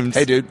the same.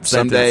 hey, dude, sentence.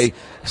 someday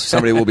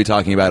somebody will be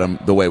talking about him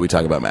the way we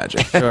talk about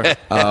Magic. Sure.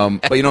 But you know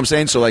what I'm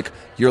saying? So like,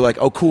 you're like,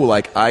 oh, cool.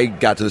 Like, I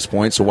got to this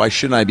point, so why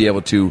shouldn't I be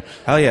able to?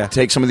 Hell yeah.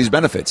 Take some of these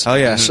benefits. Hell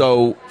yeah.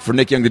 So for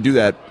Nick Young to do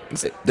that,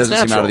 it doesn't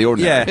seem out of the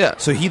ordinary. Yeah. Yeah.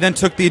 So he then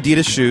took the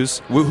Adidas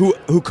shoes, who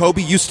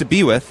Kobe used to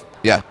be with,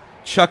 Yeah.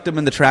 chucked them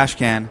in the trash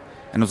can,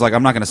 and was like,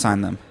 I'm not going to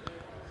sign them.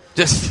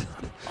 Just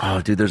Oh,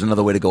 dude, there's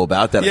another way to go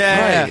about that.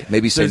 Yeah.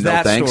 Maybe say There's no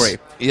that thanks. story.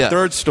 Yeah.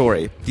 Third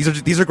story.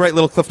 These are great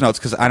little cliff notes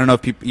because I don't know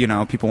if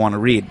people want to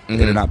read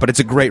it or not, but it's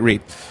a great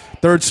read.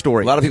 Third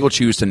story. A lot of people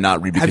choose to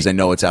not read because they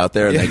know it's out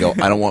there, and they go,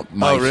 "I don't want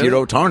my Oh, really?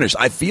 hero tarnished."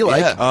 I feel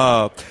like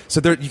Yeah. it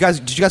So there, did you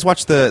guys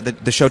watch the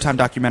Showtime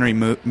documentary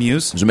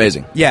Muse? was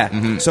amazing.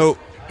 Yeah. So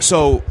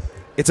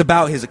it's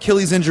about his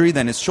Achilles injury,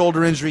 then his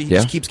shoulder injury. He Yeah.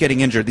 just keeps getting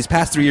injured. These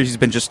past 3 years, he's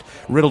been just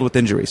riddled with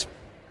injuries.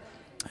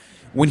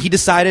 When he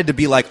decided to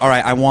be like, all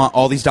right, I want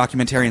all these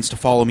documentarians to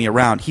follow me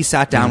around, he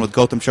sat down with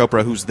Gautam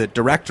Chopra, who's the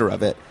director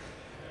of it,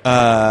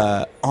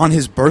 on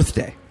his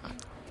birthday.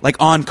 Like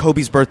on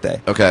Kobe's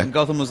birthday. Okay. And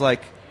Gautam was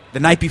like, the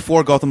night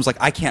before, Gautam was like,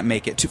 I can't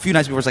make it. A few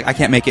nights before, he was like, I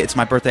can't make it. It's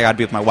my birthday. I got to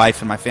be with my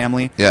wife and my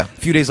family. Yeah. A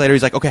few days later,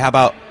 he's like, okay, how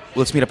about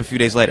let's meet up a few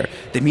days later.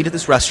 They meet at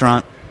this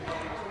restaurant,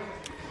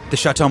 the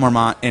Chateau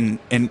Marmont, and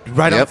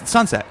right Yep. on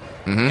Sunset.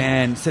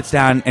 And sits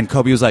down, and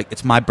Kobe was like,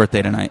 it's my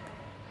birthday tonight.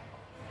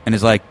 And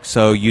is like,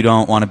 so you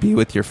don't want to be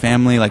with your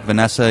family, like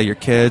Vanessa, your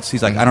kids?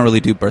 He's like, I don't really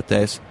do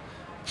birthdays.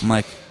 I'm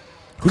like,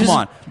 come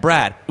on,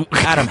 Brad,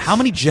 Adam, how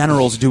many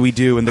generals do we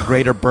do in the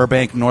greater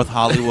Burbank, North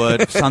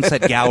Hollywood,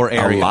 Sunset Gower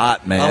area?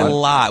 lot, man. A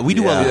lot. We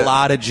do Yeah. a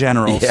lot of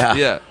generals. Yeah.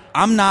 yeah.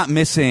 I'm not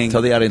missing.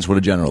 Tell the audience what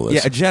a general is.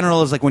 Yeah, a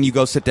general is like when you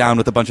go sit down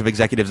with a bunch of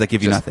executives that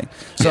give you nothing.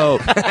 So,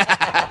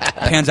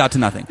 pans out to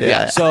nothing.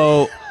 Yeah.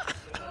 So,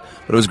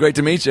 But it was great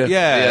to meet you.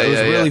 yeah, it was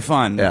yeah, really yeah.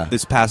 fun Yeah.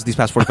 these past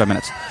 45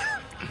 minutes.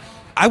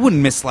 I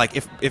wouldn't miss, like,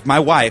 if my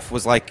wife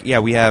was like, yeah,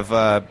 we have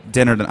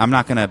dinner, I'm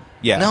not going to,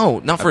 No,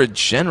 not for a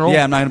general.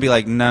 Yeah, I'm not going to be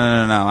like, no,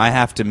 I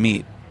have to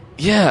meet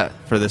Yeah.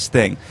 for this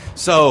thing.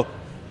 So,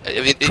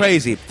 I mean,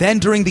 crazy. Then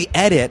during the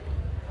edit,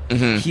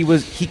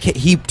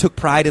 he took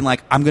pride in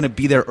like, I'm going to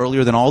be there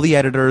earlier than all the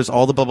editors,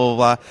 all the blah blah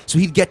blah blah. So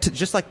he'd get to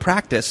just like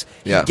practice.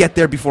 He'd Yeah. get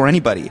there before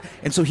anybody.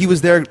 And so he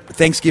was there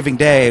Thanksgiving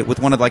Day with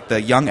one of like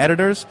the young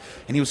editors,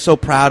 and he was so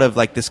proud of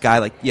like this guy.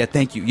 Like, yeah,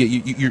 thank you.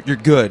 You're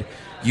good.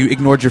 You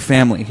ignored your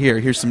family.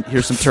 Here's some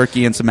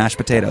turkey and some mashed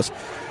potatoes.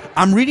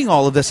 I'm reading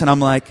all of this, and I'm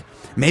like,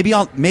 maybe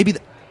I'm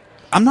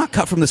not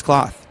cut from this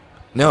cloth.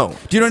 No.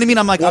 Do you know what I mean?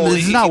 I'm like, Well,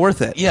 this is not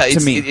worth it. Yeah, to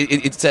it's, me.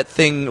 it's that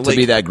thing. To Like,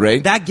 be that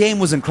great. That game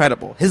was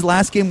incredible. His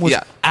last game was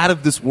Yeah. out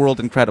of this world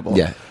incredible.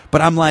 Yeah.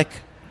 But I'm like,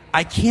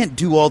 I can't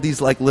do all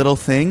these like little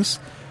things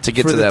To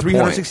get for to the that point.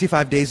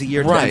 365 days a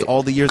year Right. times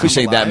all the years. We I'm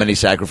say that alive. many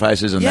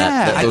sacrifices and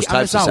Yeah, those I-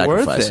 types it's of not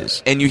worth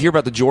sacrifices. And you hear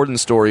about the Jordan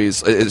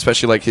stories,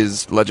 especially like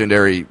his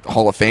legendary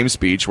Hall of Fame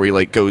speech, where he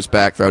like goes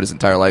back throughout his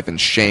entire life and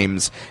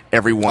shames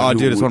everyone. Oh, who,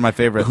 dude, it's one of my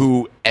favorites.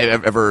 Who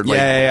ever like,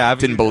 I've-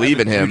 didn't believe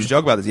in I've him. huge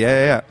joke about this.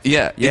 Yeah.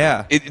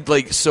 Yeah.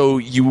 Like, so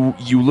you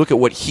look at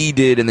what he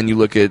did, and then you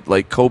look at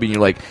like Kobe, and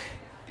you're like,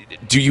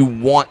 do you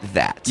want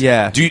that?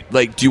 Yeah. Do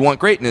you want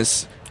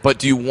greatness? But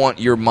do you want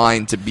your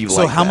mind to be like?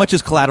 So how that? much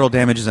is collateral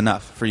damage is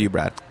enough for you,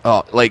 Brad?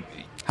 Oh, like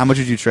How much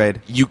would you trade?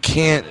 you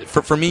can't.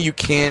 For me, you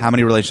can't. How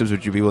many relationships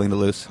would you be willing to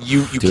lose?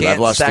 You Dude, can't I've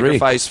lost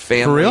sacrifice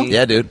family. real?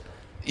 Yeah, dude.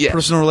 Yeah.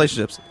 Personal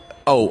relationships.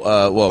 Oh,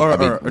 well, Or- I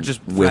mean, or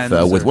just with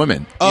friends with or-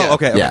 women. Oh, Yeah.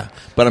 okay. Yeah,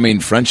 but I mean,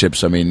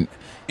 friendships. I mean,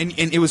 And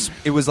it was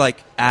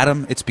like,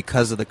 Adam, it's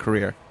because of the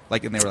career.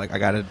 Like, and they were like, I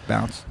got to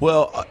bounce.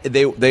 well,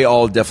 they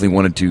all definitely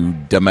wanted to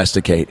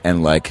domesticate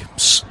and like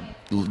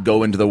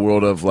go into the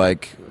world of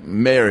like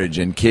marriage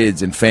and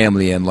kids and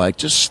family and like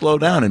just slow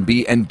down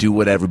and do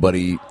what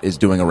everybody is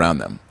doing around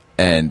them.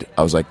 And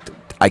I was like,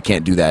 I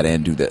can't do that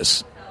and do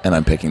this, and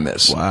I'm picking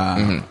this.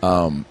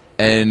 Wow.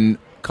 And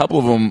a couple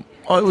of them,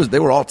 they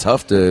were all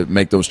tough to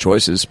make those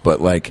choices,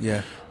 but like,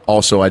 Yeah.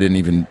 also I didn't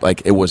even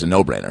like it was a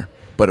no brainer,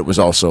 but it was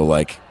also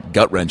like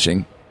gut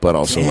wrenching, but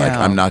also like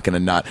Damn. I'm not gonna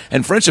not.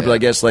 And friendship, I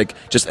guess, like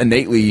just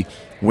innately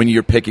when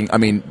you're picking. I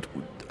mean,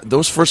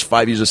 those first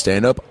 5 years of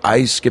stand up,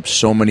 I skipped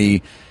so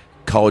many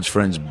college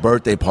friends'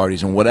 birthday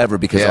parties and whatever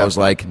because Yeah. I was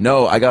like,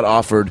 no, I got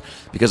offered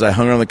because I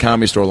hung around the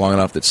Comedy Store long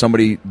enough that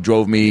somebody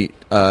drove me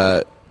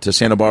to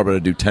Santa Barbara to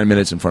do 10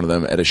 minutes in front of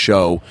them at a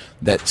show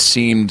that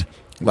seemed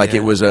like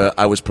it was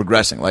I was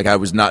progressing, like I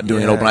was not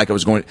doing an open mic. I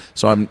was going,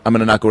 so I'm going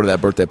to not go to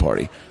that birthday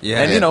party.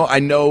 Yeah. And I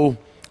know.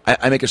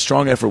 I make a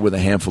strong effort with a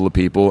handful of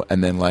people,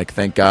 and then like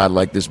thank God,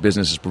 like this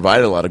business has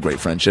provided a lot of great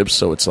friendships.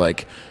 So it's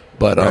like,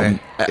 but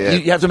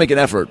you have to make an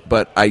effort.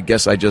 But I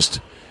guess I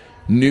just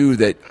knew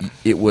that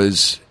it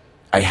was.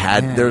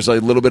 There's a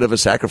little bit of a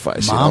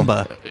sacrifice.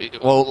 Mamba.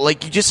 Well,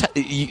 like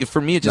for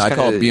me, it just I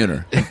call it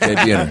kinda- Buhner. Okay,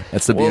 Buhner.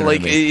 That's the Buhner. Well, like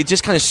to me. it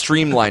just kind of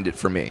streamlined it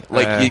for me.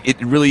 Like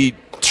it really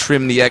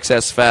trimmed the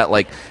excess fat.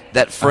 Like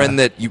that friend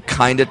that you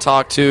kind of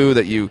talk to,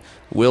 that you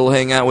will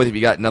hang out with if you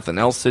got nothing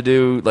else to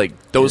do. Like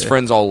those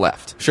friends all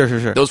left. Sure.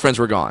 Those friends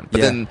were gone. But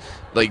Yeah. then,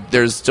 like,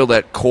 there's still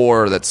that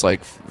core that's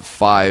like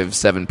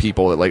 5-7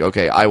 people that like,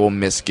 okay, I will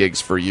miss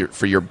gigs for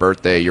your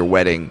birthday, your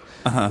wedding,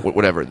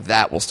 whatever.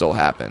 That will still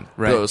happen.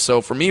 Right. So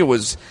for me, it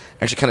was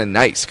actually kind of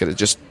nice because it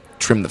just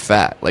trimmed the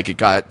fat. Like it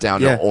got down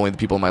to only the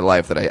people in my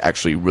life that I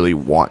actually really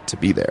want to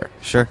be there.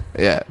 Sure.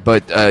 Yeah,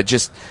 but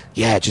just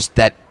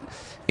that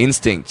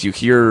instinct. You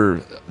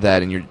hear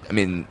that,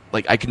 and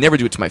like I could never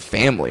do it to my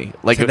family.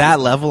 Like To that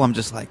level, I'm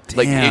just like,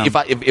 damn.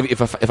 like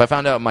if I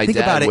found out my think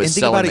dad about it. was And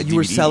think selling about it. my You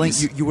were DVDs,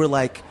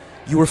 selling.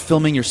 You were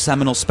filming your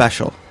seminal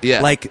special.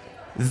 Yeah. Like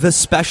the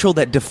special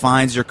that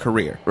defines your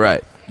career.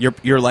 right?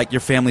 You're like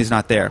your family's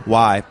not there.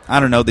 Why? I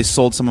don't know. They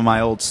sold some of my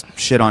old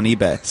shit on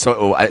eBay.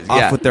 So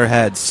Off with their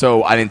heads.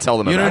 So I didn't tell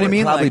them. You know about what I it.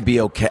 mean? Probably like-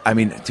 be okay. I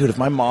mean, dude, if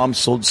my mom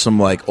sold some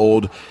like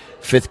old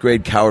 5th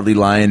grade Cowardly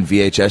Lion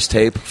VHS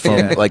tape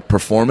from like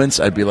Performance,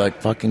 I'd be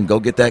like, fucking go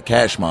get that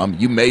cash, Mom.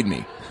 You made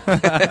me.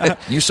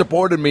 You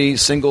supported me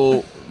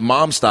single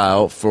mom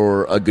style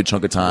for a good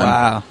chunk of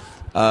time.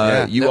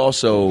 Wow. You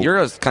also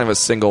You're kind of a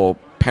single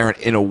parent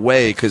in a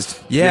way because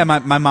Yeah, my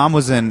mom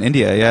was in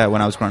India. Yeah,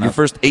 when I was growing your up.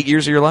 first 8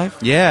 years of your life.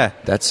 Yeah,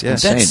 that's yeah.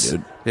 insane,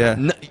 dude.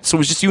 Yeah. So it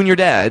was just you and your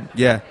dad.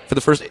 Yeah. For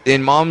the first,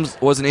 and mom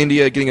was in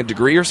India getting a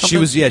degree or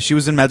something. She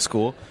was in med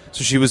school,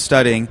 so she was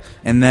studying,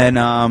 and then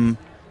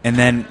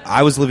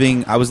I was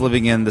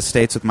living in the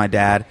States with my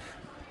dad,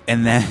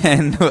 and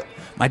then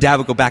my dad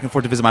would go back and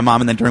forth to visit my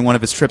mom, and then during one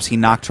of his trips he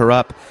knocked her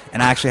up,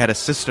 and I actually had a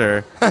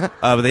sister,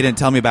 but they didn't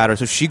tell me about her,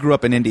 so she grew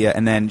up in India,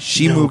 and then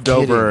she moved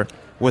over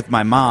with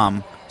my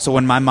mom. So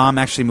when my mom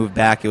actually moved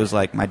back, it was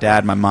like my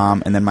dad, my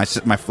mom, and then my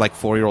like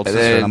 4-year-old And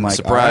sister. then, And I'm like,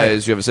 surprise, all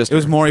right. you have a sister. It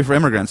was Maury for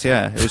Immigrants.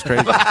 Yeah, it was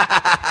crazy.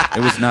 It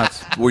was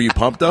nuts. Were you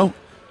pumped though?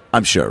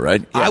 I'm sure,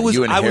 right? Yeah,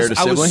 you inherit a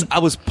sibling. I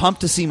was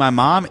pumped to see my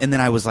mom, and then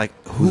I was like,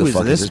 the "Who is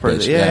fuck is this this person?"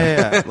 bitch?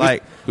 Yeah.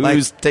 Like,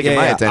 Who's taking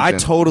my attention? I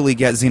totally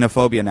get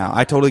xenophobia now.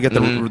 I totally get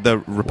the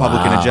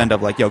Republican agenda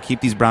of like, "Yo, keep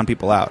these brown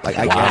people out." Like,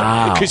 I get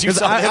it. Because you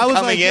saw them was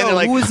coming in "Yo, and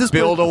like who is this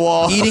build a person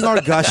wall. eating our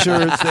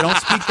gushers? They don't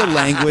speak the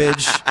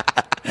language.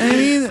 I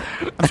mean,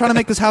 I'm trying to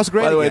make this house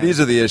great. By the way, again.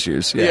 these are the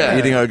issues. Yeah, Yeah.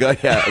 eating our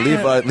gut. Yeah,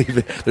 leave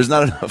it. There's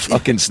not enough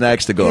fucking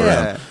snacks to go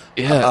around.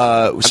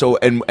 Yeah. So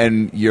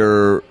and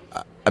you're,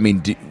 I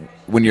mean,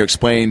 when you're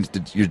explained,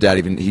 did your dad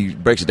even he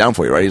breaks it down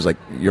for you, right? He's like,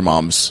 your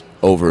mom's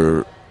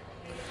over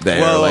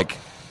there,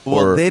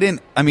 Well, they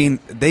didn't. I mean,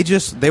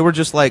 they were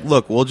just like,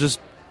 look, we'll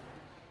just.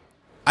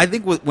 I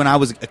think when I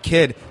was a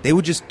kid, they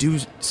would just do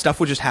stuff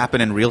would just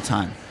happen in real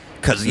time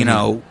because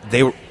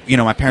they were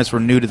my parents were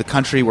new to the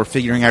country, were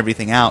figuring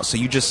everything out, so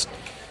you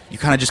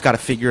kind of just got to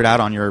figure it out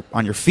on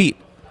your feet.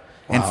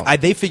 Wow.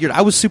 And they figured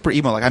I was super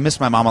emo. Like I missed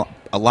my mom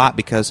a lot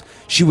because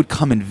she would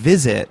come and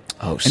visit,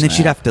 Oh, and then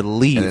she'd snap. have to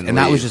leave, and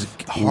that was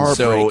just heartbreaking.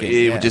 So it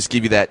Yeah. would just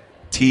give you that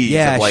tease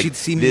Yeah, of like, she'd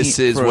see me this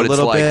is for a what it's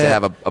little like bit. to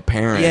have a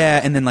parent.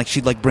 Yeah, and then like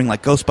she'd like bring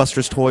like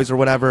Ghostbusters toys or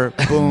whatever.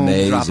 Boom, drop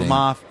Amazing. them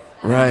off.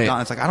 Right.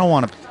 Gone. It's like I don't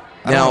want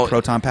Now, a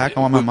proton pack. I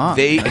want my mom.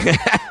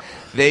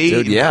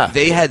 Dude, yeah.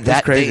 they had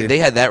that. crazy. They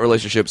had that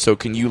relationship. So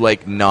can you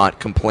like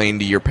not complain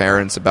to your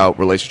parents about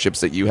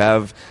relationships that you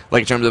have,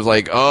 like in terms of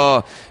like,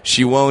 oh,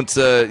 she won't,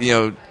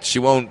 she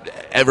won't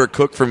ever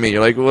cook for me.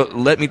 You're like, well,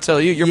 let me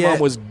tell you, your Yeah. mom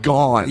was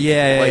gone.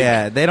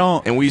 yeah. Like, They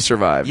don't. and we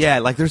survived. Yeah,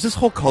 like there's this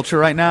whole culture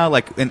right now,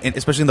 like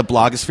especially in the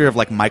blogosphere of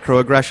like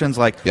microaggressions.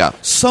 Like, Yeah.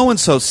 so and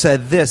so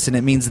said this, and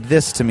it means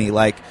this to me.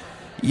 Like,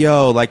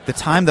 yo, like the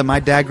time that my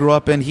dad grew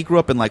up in, he grew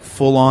up in like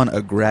full on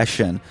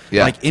aggression.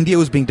 Yeah. Like India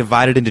was being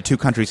divided into two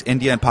countries,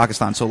 India and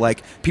Pakistan. So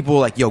like people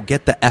were like, yo,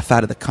 get the F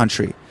out of the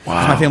country.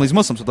 Wow. My family's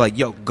Muslim, so they're like,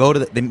 yo, go to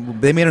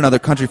they made another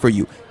country for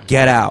you.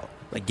 Get out.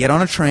 Like get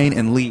on a train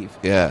and leave.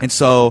 Yeah. And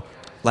so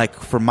like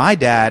for my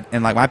dad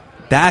and like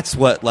that's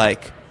what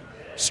like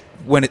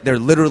when they're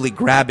literally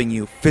grabbing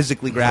you,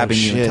 physically grabbing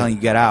you and shit. telling you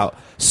get out.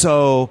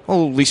 So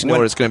Well, at least you know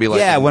when- what it's going to be like.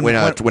 yeah,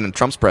 when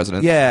Trump's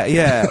president.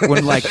 yeah,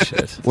 when like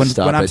when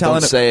Stop I'm it.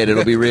 telling Don't say it.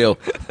 It'll be real.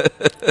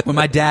 when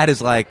my dad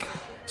is like,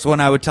 so when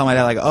I would tell my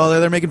dad like, oh,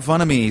 they're making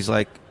fun of me, he's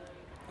like,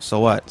 so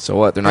what? So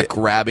what? They're not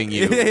grabbing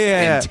you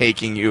Yeah. and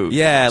taking you.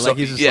 Yeah, So, like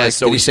he's just yeah. like-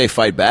 so Did he say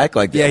fight back?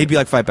 Like Yeah, he'd be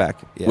like, fight back.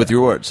 Yeah. with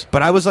your words.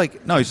 But I was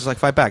like, no, he's just like,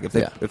 fight back. If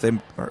they Yeah.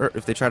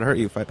 if they try to hurt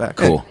you, fight back.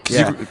 Cool.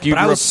 Yeah. Yeah. You But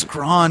I grew was up-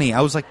 scrawny.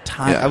 I was like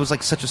tiny. Yeah. I was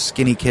like such a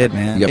skinny kid,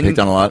 man. You got picked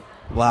on a lot.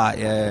 A lot,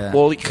 yeah.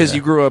 Well, because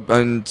you grew up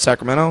in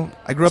Sacramento,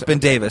 I grew up in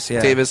Davis,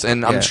 yeah. Davis,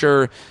 and Yeah. I'm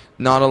sure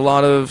not a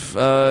lot of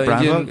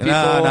Indian folk? people.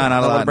 No, not a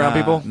lot lot. of brown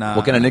people. No.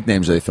 What kind of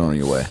nicknames are they throwing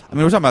your way? I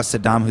mean, we're talking about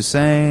Saddam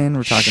Hussein.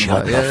 We're talking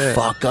Shut about the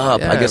fuck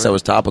up. I Yeah, guess that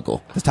was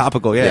topical. It's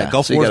topical, yeah.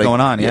 Gulf so you War's gotta- going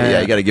on,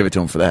 yeah. you got to give it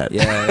to him for that.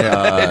 Yeah.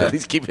 At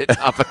least keep it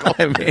topical.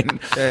 I mean,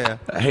 Yeah.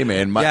 hey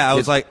man, I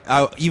was like,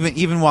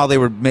 even while they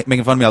were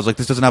making fun of me, I was like,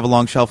 this doesn't have a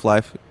long shelf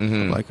life.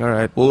 I'm like, all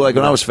right. well, like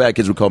when I was fat,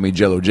 kids would call me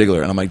Jello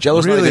Jiggler, and I'm like,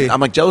 Jello's not Really? even.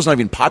 I'm like, Jello's not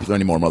even popular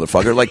anymore,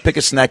 motherfucker. Like, pick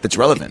a snack that's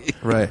relevant.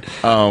 Right.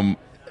 Well,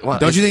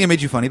 Don't you think it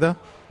made you funny, though?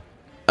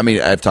 I mean,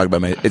 I've talked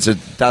about it's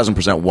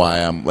 1,000% why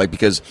I'm like,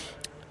 because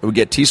I would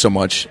get teased so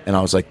much, and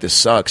I was like, this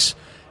sucks.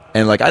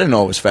 And like, I didn't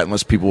know I was fat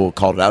unless people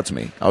called it out to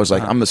me. I was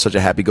like, I'm such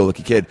a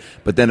happy-go-lucky kid.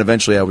 But then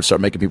eventually I would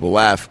start making people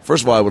laugh.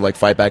 First of all, I would like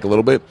fight back a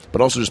little bit, but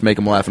also just make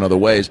them laugh in other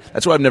ways.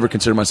 That's why I've never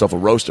considered myself a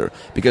roaster,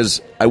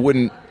 because I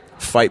wouldn't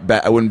fight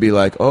back. I wouldn't be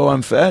like, oh,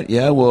 I'm fat?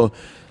 Yeah, well,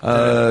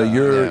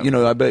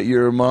 I bet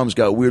your mom's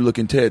got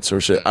weird-looking tits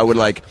or shit. I would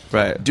like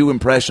Right. do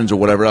impressions or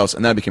whatever else,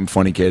 and that became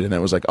funny kid. And then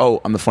it was like,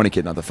 oh, I'm the funny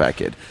kid, not the fat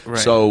kid. Right.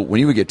 So when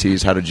you would get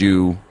teased, how did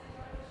you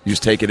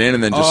just take it in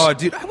and then just Oh,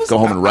 dude, go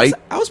home and write?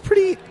 I was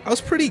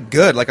pretty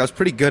good. Like, I was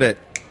pretty good at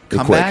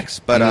You're quick.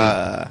 comebacks, but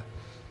I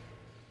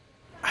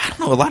don't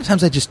know. A lot of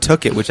times I just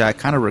took it, which I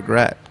kind of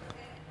regret.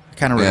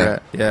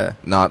 Yeah.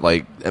 not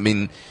like. I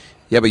mean,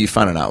 Yeah, but you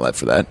found an outlet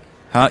for that.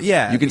 Huh?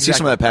 Yeah. You can see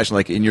some of that passion,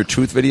 like in your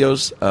truth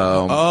videos.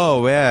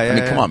 Oh, yeah. I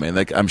mean, come on, man.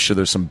 Like, I'm sure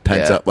there's some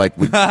pent Yeah. up. Like,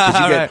 'cause you get,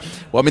 Right.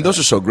 well, I mean, those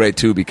are so great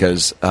too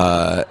because,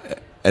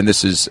 and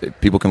this is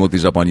people can look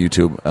these up on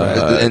YouTube.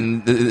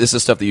 and this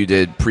is stuff that you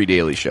did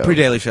pre-Daily Show.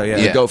 Pre-Daily Show, yeah.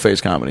 Yeah. Go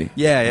Face Comedy.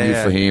 Yeah. You,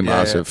 Fahim,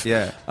 yeah, Asif.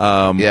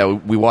 Yeah. Yeah,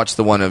 we watched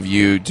the one of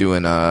you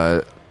doing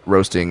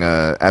roasting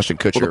Ashton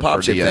Kutcher Well, the pop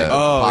for chip the thing.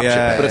 Oh, pop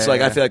yeah. chip But it's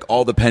like I feel like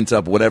all the pent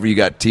up, whatever you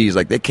got teased,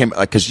 like they came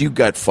because you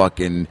got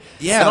fucking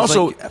Yeah. And I was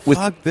also like, with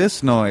fuck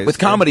this noise. with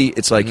comedy,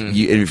 it's like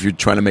you, and if you're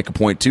trying to make a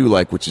point too,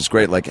 like which is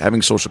great, like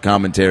having social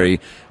commentary,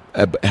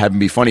 having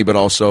be funny, but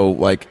also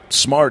like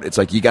smart. It's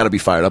like you got to be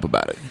fired up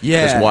about it.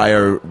 Yeah. Because why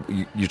are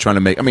you trying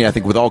to make? I mean, I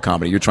think with all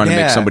comedy, you're trying to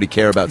make somebody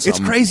care about something.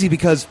 It's crazy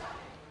because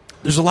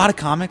there's a lot of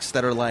comics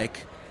that are like,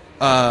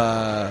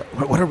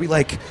 what are we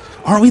like?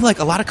 Aren't we like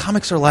a lot of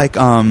comics are like,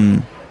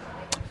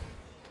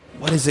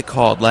 what is it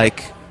called?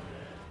 Like,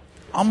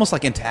 almost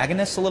like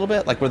antagonists a little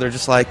bit, like where they're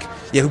just like,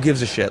 yeah, who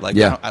gives a shit? Like,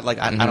 Yeah. I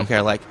don't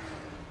care. Like,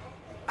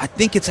 I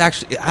think it's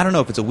actually, I don't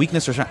know if it's a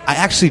weakness or something. I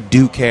actually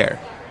do care.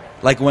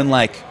 Like when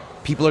like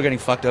people are getting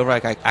fucked over,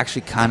 like I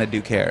actually kind of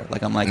do care.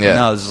 Like I'm like, Yeah.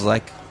 no, this is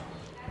like.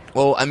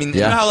 Well, I mean,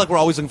 You know how like we're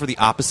always looking for the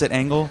opposite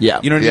angle? Yeah.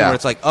 You know what I mean? Yeah. Where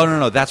it's like, oh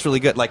no, that's really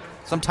good. Like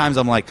sometimes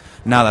I'm like,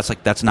 no,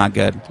 that's not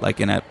good. Like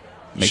and it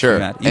makes sure. me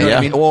mad. You know what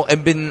I mean? Well,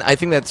 and I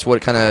think that's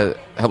what kind of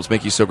helps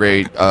make you so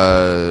great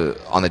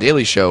on the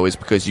Daily Show is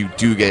because you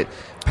do get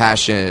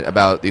passionate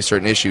about these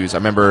certain issues. I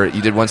remember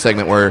you did one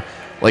segment where,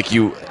 like,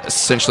 you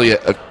essentially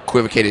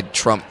equivocated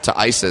Trump to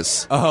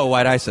ISIS. Oh,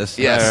 White ISIS.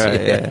 Yes,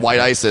 Right, yeah. White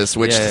ISIS,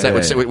 which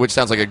which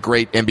sounds like a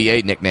great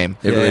NBA nickname.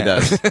 It really Yeah.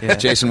 does. Yeah.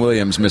 Jason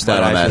Williams missed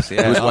out White on that. ISIS,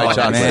 yeah. It was white Oh,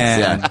 chocolate. man.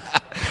 Yeah.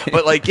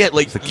 But like, yeah,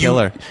 like a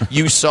killer.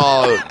 You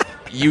saw.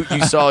 You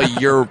saw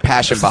your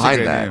passion behind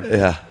great that. name.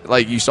 Yeah.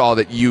 Like you saw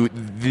that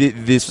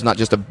this was not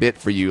just a bit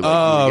for you. Like,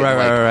 Oh, you were getting,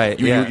 right, like, right.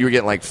 You, Yeah. you were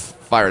getting like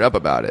fired up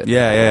about it.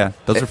 Yeah.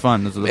 Those are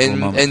fun. Those are the cool and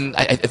moments. and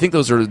I think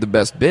those are the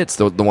best bits.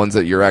 The ones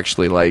that you're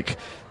actually like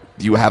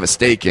you have a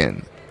stake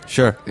in.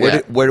 Sure. Yeah.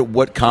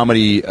 What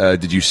comedy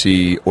did you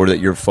see, or that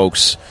your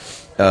folks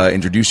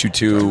introduced you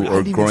to,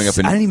 or growing up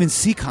in? I didn't even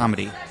see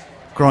comedy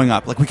growing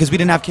up, like because we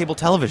didn't have cable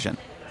television.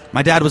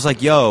 My dad was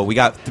like, "Yo, we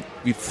got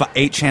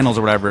 8 channels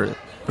or whatever.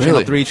 Channel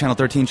Really? 3, Channel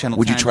 13, Channel 10.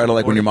 Would you try to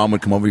like when your mom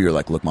would come over? You're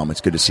like, "Look, mom, it's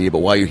good to see you, but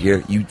while you're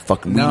here, we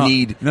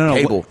need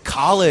cable."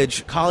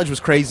 College was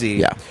crazy.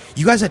 Yeah.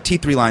 You guys had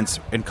T3 lines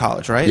in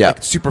college, right? Yeah.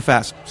 Like, super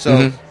fast.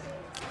 So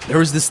there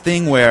was this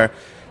thing where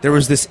there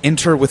was this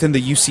within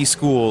the UC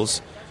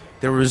schools.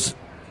 There was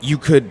you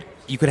could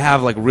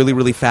have like really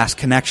really fast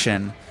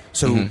connection.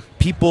 So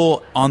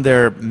people on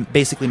their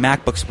basically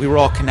MacBooks, we were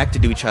all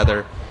connected to each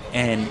other,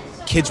 and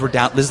kids were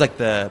down. This is like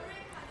the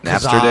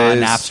Napster Kazaa,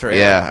 days. Napster. Yeah,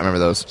 era. I remember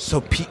those.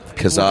 So people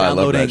Kazaa, were I love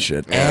that downloading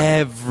shit. Yeah.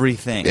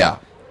 everything. Yeah.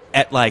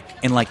 At like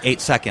in like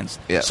 8 seconds.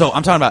 Yeah. So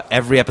I'm talking about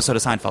every episode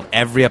of Seinfeld,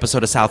 every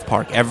episode of South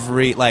Park,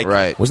 every like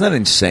Right. Wasn't that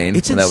insane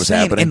It's when that was insane.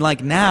 happening? And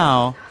like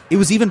now, it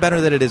was even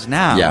better than it is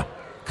now. Yeah.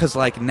 Because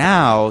like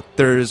now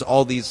there's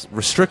all these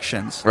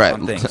restrictions Right.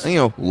 on things. You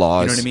know,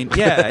 laws. You know what I mean?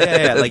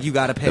 Yeah. Like you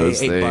got to pay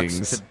Those $8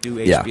 things. to do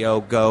Yeah. HBO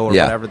Go or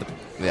Yeah. whatever the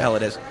hell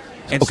it is.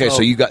 And Okay,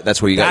 so you got-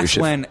 that's where you got your that's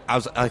shit. when I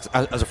was as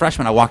a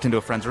freshman, I walked into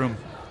a friend's room.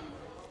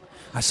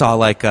 I saw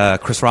like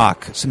Chris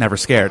Rock, so Never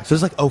Scared. So it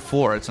was like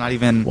 2004. It's not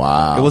even.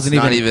 Wow. It wasn't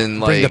It's not even even,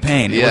 Bring like- the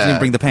Pain. It yeah. wasn't even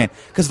Bring the Pain.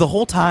 Because the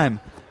whole time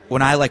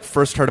when I like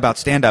first heard about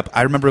stand up,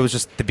 I remember it was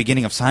just the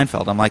beginning of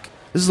Seinfeld. I'm like,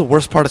 this is the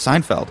worst part of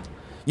Seinfeld.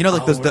 You know,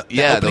 like the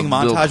yeah, opening the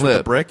little montage with the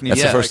clip. brick. And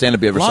That's the first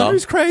stand-up you ever saw?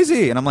 Laundry's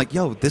crazy, and I'm like,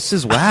 yo, this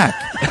is whack.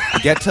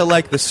 Get to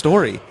like the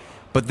story.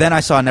 But then I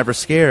saw Never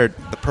Scared,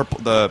 the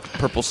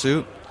purple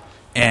suit,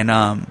 and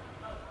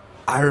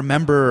I I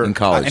remember In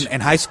college.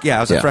 in high school. Yeah,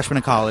 I was a Yeah. freshman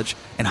in college.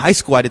 In high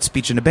school, I did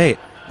speech and debate,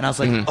 and I was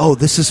like, "Oh,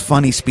 this is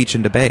funny speech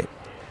and debate."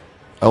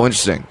 Oh,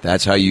 interesting.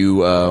 That's how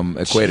you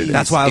equated it.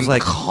 That's why I was in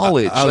like,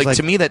 college. I was like,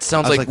 to me, that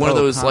sounds I was like one of oh,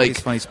 those comedy's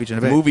like funny speech and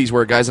debate. movies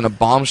where a guy's in a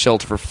bomb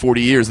shelter for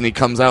 40 years and he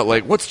comes out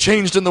like, "What's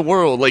changed in the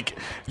world?" Like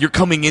you're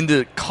coming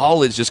into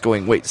college just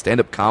going, "Wait,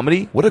 stand-up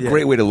comedy?" What a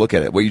great way to look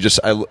at it. What you just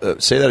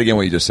say that again.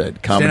 What you just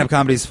said. Comedy, Stand-up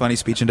comedy is funny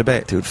speech and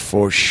debate. dude,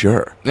 for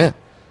sure. Yeah,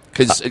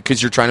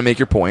 because you're trying to make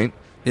your point,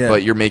 Yeah.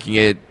 but you're making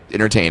it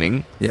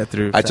entertaining. Yeah,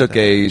 through. I took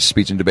a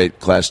speech and debate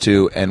class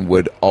too, and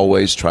would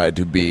always try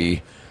to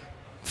be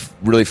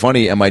really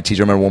funny. And my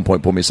teacher, I remember, one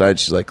point pulled me aside.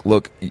 She's like,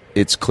 "Look,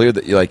 it's clear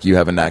that you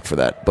have a knack for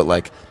that, but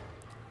like,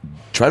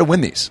 try to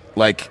win these.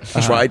 Like,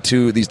 try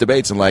to these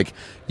debates, and like,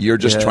 you're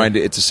just Yeah. trying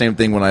to. It's the same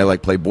thing when I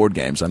like play board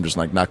games. I'm just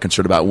like not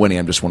concerned about winning.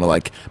 I just want to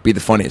like be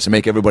the funniest and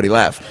make everybody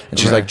laugh." And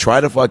she's like,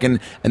 "Try to fucking,"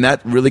 and that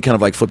really kind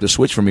of like flipped a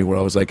switch for me, where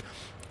I was like,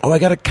 "Oh, I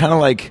got to kind of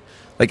like."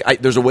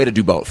 There's a way to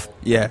do both.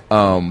 Yeah.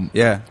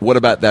 Yeah. What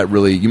about that?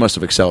 Really, you must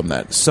have excelled in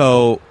that.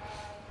 So,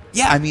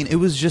 yeah, I mean, it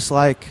was just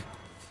like,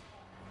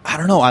 I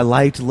don't know. I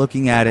liked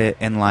looking at it,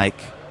 and like,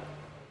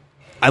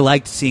 I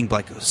liked seeing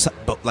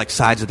like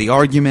sides of the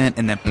argument,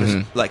 and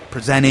then like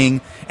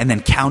presenting, and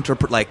then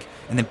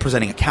and then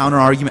presenting a counter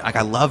argument. Like,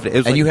 I loved it. It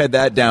was And like you had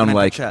that down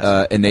mental like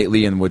chess.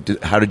 innately. And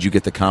how did you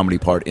get the comedy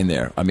part in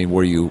there? I mean,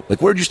 were you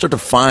like, where did you start to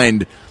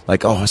find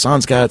like, oh,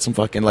 Hassan's got some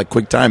fucking like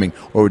quick timing,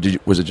 or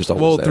was it just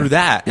always well there? through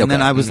that, and Okay.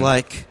 then I was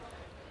like,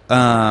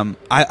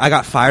 I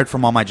got fired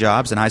from all my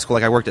jobs in high school.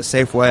 Like, I worked at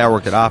Safeway, I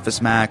worked at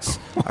Office Max,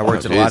 I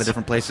worked at a lot of Jeez.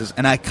 different places,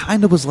 and I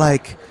kind of was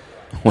like,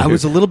 I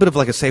was a little bit of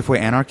like a Safeway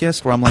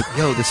anarchist, where I'm like,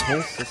 yo, this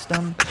whole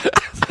system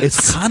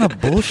is kind of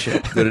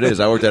bullshit. that it is.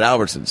 I worked at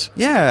Albertsons.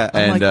 Yeah, I'm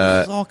And like,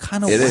 this is all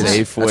kind of it is. whack.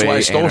 Safeway That's why I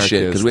stole shit,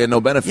 anarchist. because we had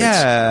no benefits.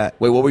 Yeah.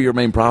 Wait, what were your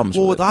main problems?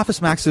 Well, with with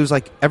Office Max, it was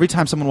like every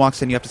time someone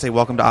walks in, you have to say,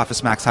 "Welcome to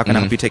Office Max. How can I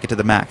help you take it to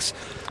the max?"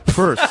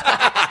 First,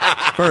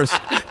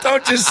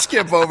 Don't just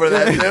skip over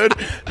that,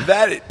 dude.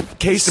 That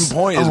case in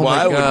point is Oh why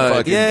my I would God.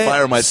 fucking Yeah,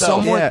 fire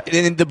myself. Someone, Yeah.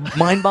 and the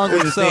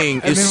mind-boggling So-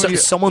 thing and is then when you-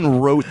 someone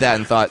wrote that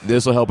and thought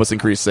this will help us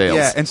increase sales.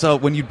 yeah, and so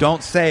when you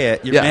don't say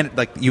it, your Yeah.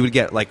 like you would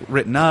get like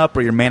written up,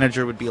 or your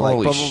manager would be like,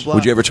 Holy blah blah sh- blah.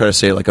 Would you ever try to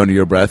say it like under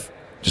your breath,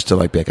 just to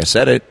like be like, I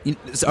said it?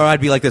 Or I'd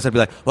be like this. I'd be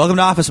like, "Welcome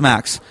to Office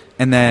Max,"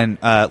 and then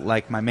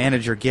like my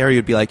manager Gary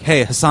would be like,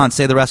 "Hey, Hassan,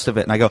 say the rest of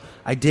it." And I go,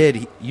 "I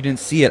did. You didn't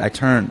see it. I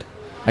turned.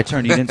 You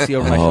didn't see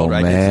over my Oh, shoulder.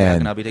 I did see it. man.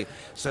 And I'll be taking-"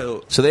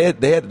 So So they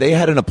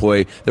had an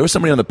employee. There was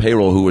somebody on the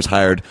payroll who was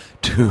hired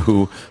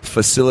to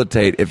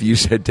facilitate if you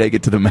said take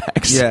it to the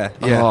max. yeah.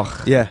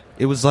 Yeah.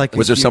 It was like,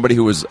 Was there somebody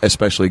who was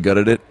especially good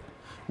at it?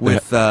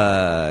 with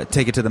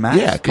take it to the max?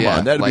 Yeah, come Yeah,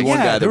 on. That'd like- be one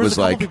Yeah, guy that there was a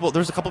couple like, people, there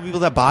was a couple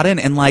people that bought in,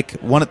 and like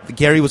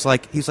Gary was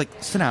like, he's like,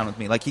 "Sit down with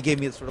me." Like, he gave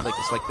me sort of like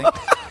this like thing,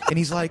 and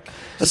he's like,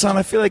 Hassan,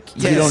 I feel like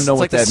Yes, you don't know it's what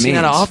like the that scene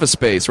means. out of Office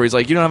Space where he's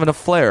like, "You don't have enough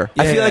flair."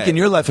 I feel Yeah. like in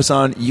your life,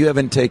 Hassan, you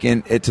haven't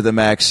taken it to the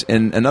max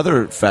in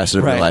another facet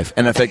of your Right. life,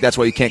 and I think that's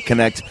why you can't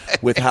connect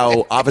with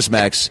how Office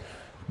Max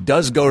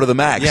does go to the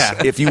max. Yeah.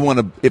 If you want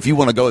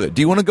to go there,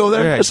 do you want to go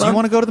there? "Do Hassan? you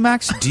want to go to the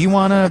max? Do you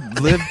want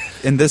to live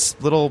in this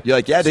little?" You're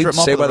like, yeah, dude. strip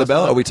mall Say for by the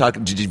bell. rest of Are we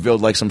talking? Did you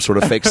build like some sort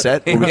of fake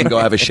set where we can go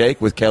have a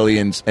shake with Kelly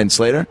and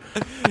Slater?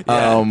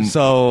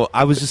 So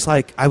I was just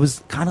like, I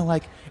was kind of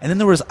like, and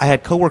then I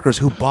had coworkers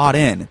who bought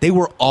in. They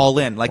were all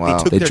in. Like, Wow.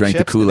 they took They their drank the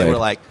chips and they Kool-Aid. were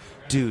like,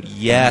 "Dude,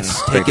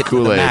 yes, take it to the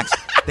Kool-Aid. max."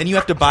 Then you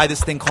have to buy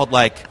this thing called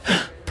like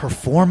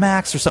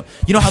Performax or something.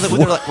 You know how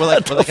we're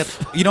like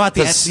you know at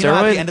the The end, you know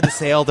at steroid? the end of the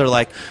sale they're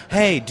like,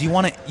 "Hey, do you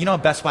want to? You know,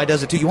 Best Buy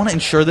does it too. You want to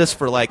insure this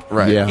for like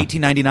Right. Yeah.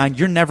 $18.99?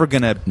 You're never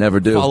gonna Never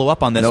do. follow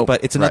up on this, Nope.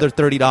 but it's another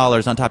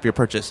 $30 on top of your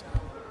purchase."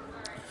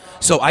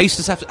 So I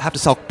used to have to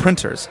sell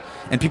printers,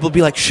 and people would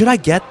be like, "Should I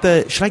get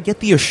the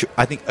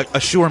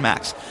Assure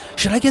Max?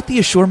 Should I get the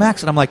Assure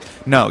Max?" And I'm like,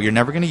 "No, you're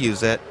never going to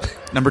use it."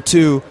 Number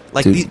two,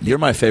 like Dude, you're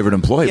my favorite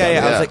employee. by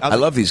the way. I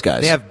love these guys.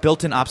 They have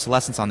built-in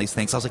obsolescence on these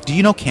things. I was like, "Do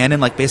you know Canon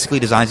like basically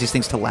designs these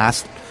things to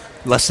last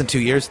less than 2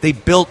 years? They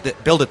build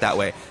it that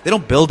way. They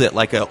don't build it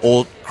like an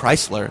old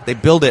Chrysler. They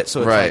build it so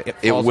it's Right. like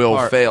It falls will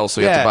apart. fail,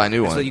 so you have to buy a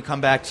new So one. you come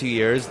back 2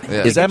 years.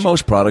 Yeah. Is that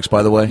most products,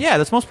 by the way? Yeah,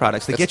 that's most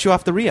products. They get you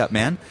off the re-up,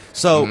 man.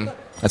 So.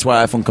 That's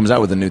why iPhone comes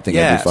out with a new thing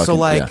every fucking. So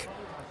like,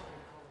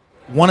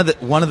 one of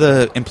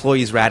the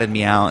employees ratted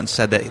me out and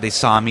said that they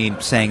saw me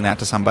saying that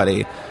to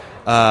somebody.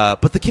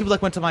 But the kid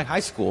like went to my high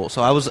school,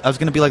 so I was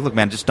gonna be like, "Look,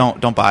 man, just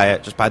don't buy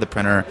it. Just buy the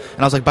printer." And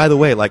I was like, "By the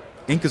way, like,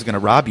 ink is gonna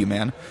rob you,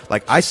 man.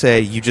 Like, I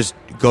say you just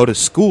go to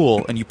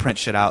school and you print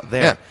shit out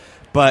there." Yeah.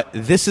 But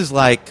this is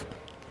like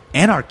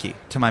anarchy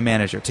to my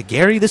manager. To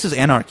Gary, this is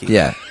anarchy.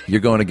 yeah,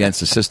 you're going against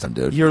the system,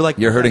 dude. You're like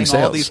you're hurting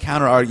presenting all sales. these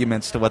counter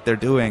arguments to what they're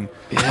doing.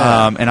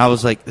 And I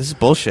was like, "This is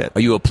bullshit."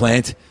 Are you a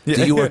plant?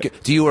 Do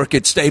you work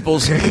at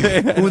Staples?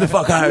 Who the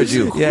fuck hired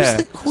you?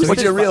 Yeah.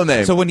 What's your real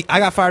name? So when I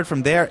got fired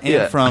from there and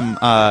Yeah. from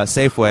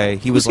Safeway,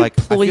 he was Who's like,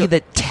 the employee I feel-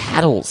 that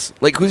tattles?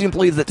 Like, who's the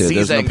employee that Dude, sees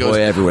there's that an and goes,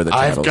 employee everywhere that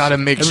 "I've tattles." got to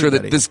make sure that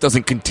Everybody. this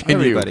doesn't continue."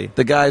 everybody.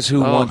 the guys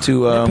who want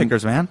to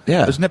Nitpickers, man.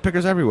 Yeah. There's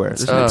nitpickers everywhere.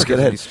 There's Let's nitpickers get in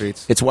ahead. these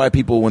streets. It's why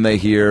people, when they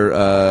hear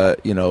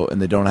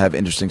and they don't have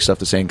interesting stuff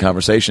to say in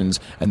conversations,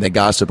 and they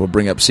gossip or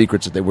bring up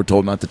secrets that they were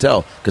told not to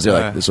tell because they're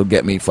like, this will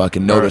get me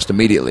fucking noticed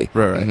immediately.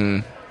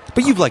 Right.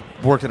 But you've like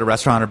worked at a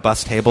restaurant or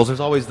bus tables. There's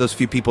always those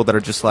few people that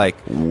are just like,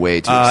 Way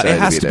too excited it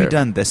has to be to there. be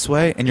done this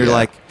way, and you're Yeah.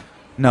 like,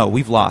 no,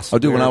 we've lost. Oh,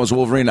 dude, when I was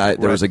Wolverine, there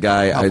was a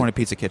guy. California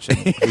Pizza Kitchen.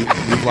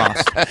 We've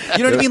lost.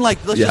 You know what I mean?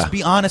 Like, let's Yeah. just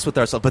be honest with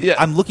ourselves. But Yeah.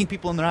 I'm looking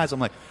people in their eyes. I'm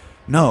like,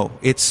 no,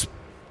 it's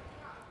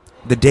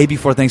the day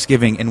before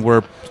Thanksgiving, and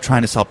we're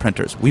trying to sell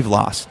printers. We've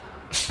lost.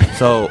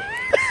 So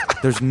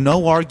there's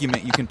no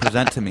argument you can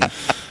present to me,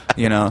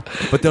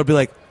 But they'll be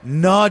like,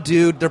 no,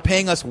 dude, they're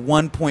paying us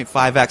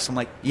 1.5x. I'm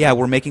like, yeah,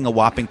 we're making a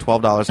whopping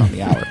 $12 on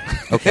the hour.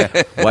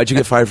 Okay. Why'd you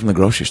get fired from the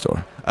grocery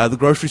store? The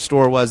grocery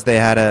store they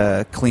had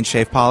a clean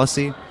shave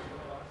policy.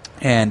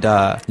 And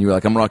You were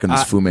like, I'm rocking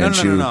this Fu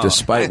Manchu, no.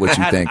 despite what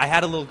you think. I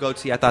had a little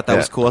goatee. I thought that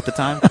was cool at the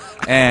time.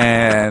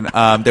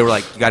 And they were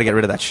like, you got to get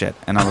rid of that shit.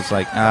 And I was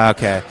like,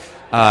 okay.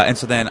 And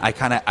so then I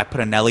put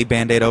a Nelly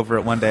Band-Aid over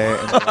it one day.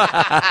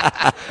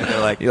 And they're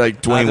like, You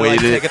like Dwayne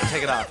Wade it?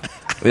 Take it off.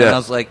 Yeah. And I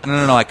was like,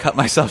 no. I cut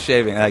myself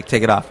shaving. I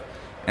take it off.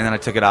 And then I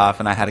took it off,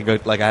 and I had to go.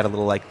 I had a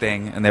little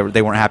thing, and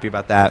they weren't happy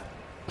about that.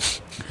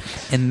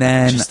 And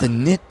then Just the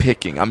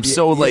nitpicking. I'm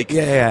so like,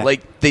 yeah.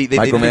 like they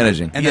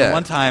Micromanaging. And then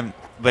one time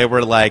they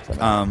were like,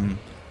 I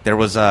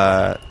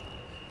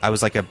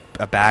was like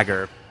a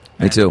bagger.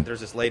 Me And too. There's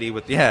this lady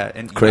with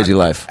and Crazy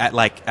life.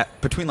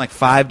 At between like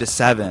 5 to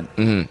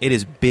 7, it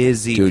is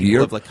busy. Dude, People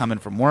you're- have, like coming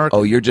from work.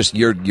 Oh, you're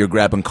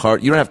grabbing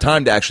cart. You don't have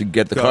time to actually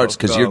get the carts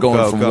because you're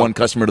going from one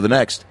customer to the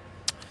next.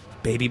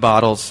 Baby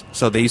bottles.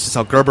 So they used to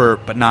sell Gerber,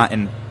 but not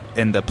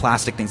in the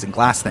plastic things and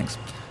glass things.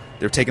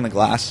 They were taking the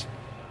glass.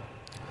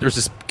 There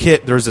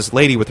was this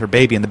lady with her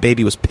baby, and the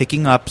baby was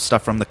picking up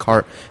stuff from the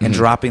cart and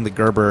dropping the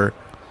Gerber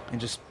and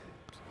just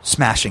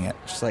smashing it,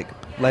 just like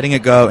letting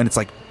it go, and it's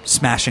like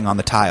smashing on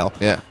the tile.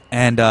 Yeah.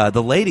 And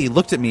the lady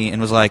looked at me and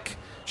was like,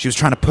 she was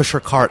trying to push her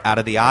cart out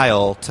of the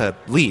aisle to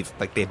leave,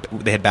 like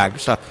they had bagged her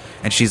stuff,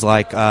 and she's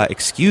like,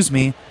 "Excuse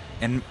me."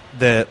 And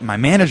my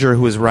manager,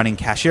 who was running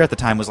cashier at the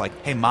time, was like,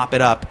 "Hey, mop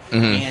it up,"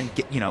 and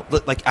get,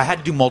 like I had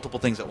to do multiple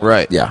things at once.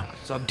 Right. Yeah.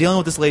 So I'm dealing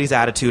with this lady's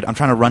attitude. I'm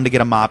trying to run to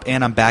get a mop,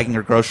 and I'm bagging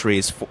her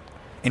groceries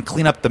and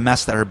clean up the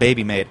mess that her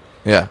baby made.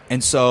 Yeah.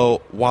 And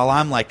so while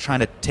I'm like trying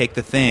to take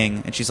the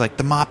thing, and she's like,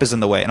 "The mop is in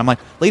the way," and I'm like,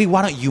 "Lady,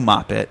 why don't you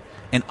mop it?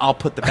 And I'll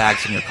put the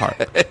bags in your cart."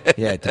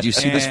 Yeah. Did you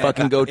see this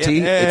fucking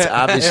goatee? Yeah, It's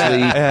obviously.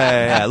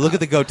 yeah. Look at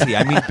the goatee.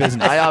 I mean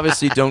business. I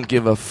obviously don't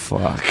give a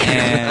fuck.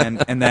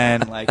 and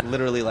then like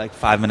literally like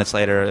 5 minutes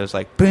later, it was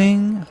like,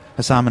 "Bing,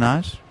 Hassan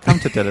Minaj, come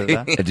to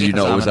da-da-da." Did you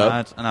know it was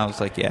up? And I was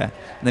like, "Yeah." And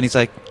then he's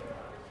like,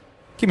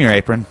 "Give me your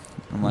apron."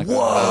 I'm like, Whoa.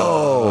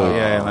 Oh,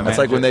 yeah. My That's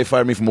like when manager- they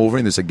fired me from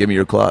Wolverine. They said, "Give me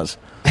your claws."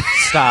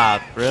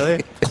 Stop.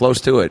 Really?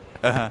 Close to it.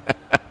 That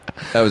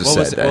was a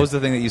sad day. What was the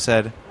thing that you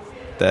said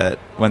that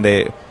when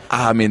they?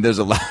 I mean, there's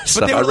a lot of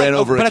stuff. they I were ran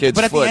like, over but a at- kid's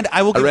but at the foot. end,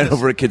 I will give ran this-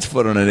 over a kid's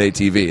foot on an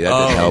ATV.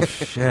 That didn't help.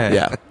 Shit.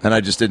 Yeah, and I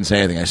just didn't say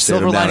anything. I stared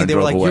Silver him down lining, and they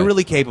were drove like, away. "You're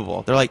really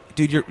capable." They're like,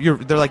 "Dude,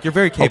 they're like, you're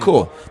very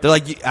capable." cool. They're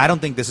like, "I don't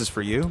think this is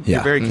for you. Yeah.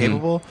 You're very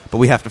capable, but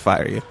we have to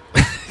fire you."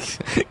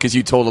 Because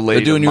you told a lady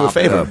They're doing to you a mop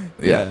it favor. up.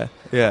 Yeah.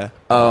 Yeah.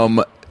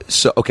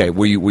 So okay,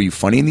 were you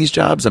funny in these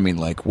jobs? I mean,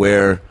 like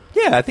where?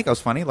 Yeah, I think I was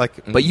funny.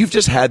 Like, But you've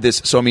just had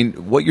this. So I mean,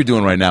 what you're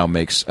doing right now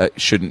makes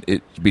shouldn't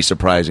it be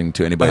surprising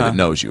to anybody that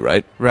knows you,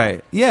 right?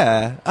 right?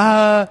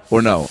 Yeah.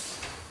 Or no?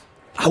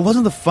 I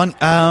wasn't the fun.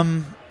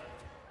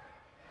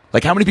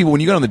 Like how many people when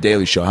you got on the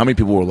Daily Show? How many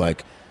people were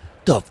like,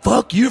 "The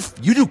fuck you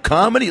do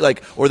comedy?"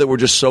 Like, or that were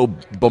just so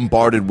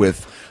bombarded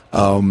with,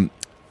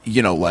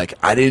 like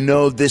I didn't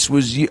know this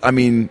was you. I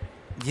mean,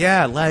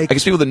 Yeah, like I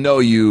guess people that know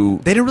you.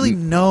 they didn't really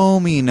know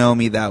me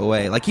that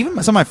way. Like even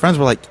some of my friends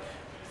were like,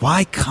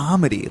 "Why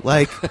comedy?"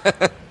 Like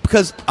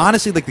because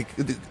honestly, like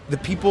the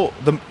people,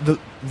 the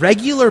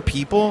regular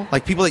people,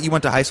 like people that you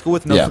went to high school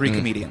with, know Yeah. 3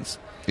 comedians.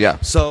 Yeah.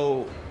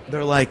 So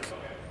they're like,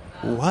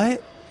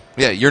 "What?"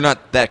 Yeah, you're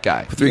not that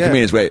guy. 3 Yeah.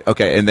 comedians. Wait,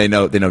 okay, and they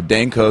know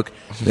Dane Cook,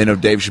 they know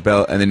Dave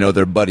Chappelle, and they know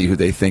their buddy who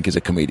they think is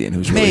a comedian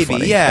who's really Maybe,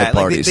 funny yeah. at Like they,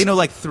 parties. they know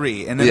like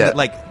 3, and then Yeah.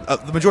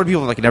 the majority of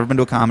people have like never been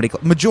to a comedy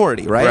club.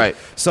 Majority, right? Right.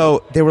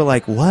 So they were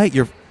like, "What?"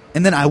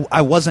 And then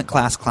I wasn't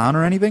class clown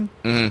or anything,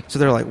 so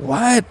they're like,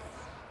 "What?"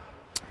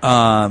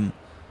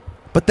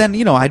 But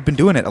then I'd been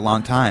doing it a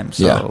long time,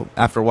 so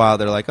Yeah. after a while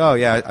they're like, "Oh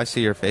yeah, I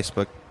see your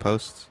Facebook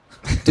posts."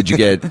 Did you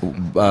get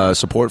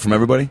support from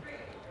everybody?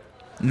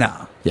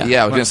 No.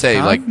 Yeah, I was gonna say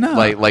Huh? like No.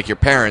 like your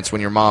parents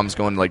when your mom's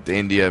going like to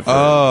India. For,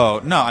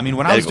 Oh no! I mean,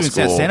 when I was medical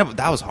doing school. stand up,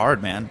 that was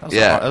hard, man. That was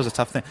Yeah. that was a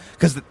tough thing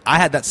because I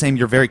had that same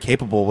 "you're very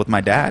capable" with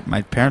my dad.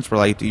 My parents were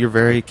like, "Dude, you're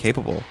very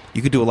capable.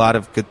 You could do a lot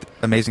of good,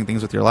 amazing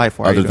things with your life."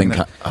 Why are Other you doing than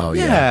that?" oh,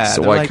 yeah.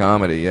 So they're why like-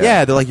 comedy? Yeah.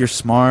 Yeah, they're like, "You're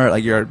smart.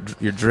 Like you're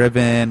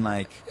driven.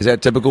 Like Is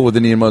that typical with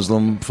Indian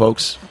Muslim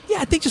folks? yeah."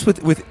 I think just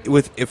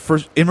with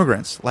first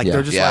immigrants, like Yeah.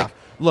 they're just Yeah. like,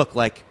 look,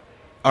 like,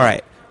 all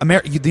right.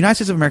 The United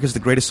States of America is the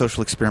greatest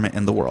social experiment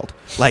in the world.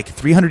 Like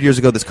 300 years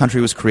ago, this country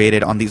was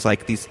created on these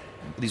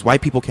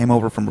white people came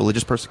over from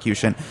religious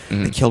persecution.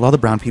 They killed all the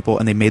brown people,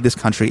 and they made this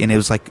country, and it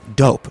was like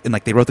dope. And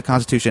like they wrote the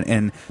Constitution,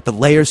 and the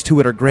layers to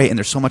it are great, and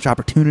there's so much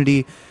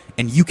opportunity.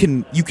 and you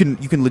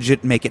can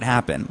legit make it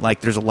happen. Like,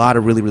 there's a lot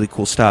of really, really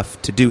cool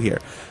stuff to do here.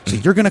 So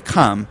you're gonna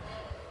come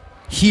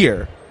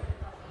here,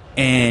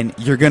 and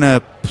you're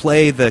gonna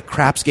play the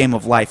craps game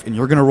of life, and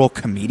you're gonna roll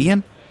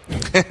comedian.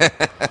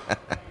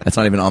 That's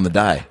not even on the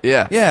die.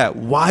 Yeah. Yeah,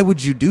 why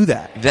would you do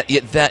that?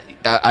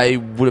 I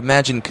would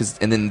imagine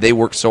and then they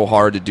work so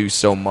hard to do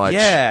so much.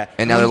 Yeah.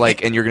 And now they're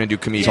like, and you're going to do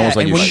comedian. Yeah, almost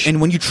like and, you when, sh- and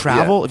when you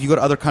travel, if you go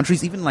to other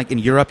countries, even like in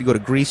Europe, you go to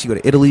Greece, you go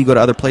to Italy, you go to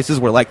other places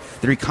where like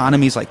their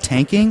economy's like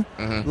tanking.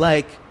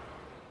 Like,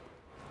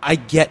 I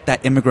get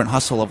that immigrant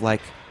hustle of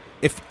like,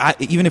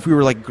 even if we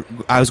were like,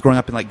 I was growing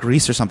up in like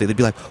Greece or something, they'd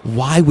be like,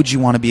 why would you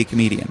want to be a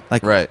comedian?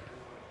 Like, Right.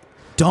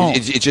 don't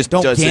It just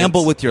don't doesn't-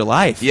 gamble with your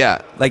life.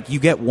 Yeah. like you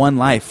get one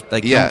life.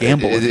 Like, Yeah, don't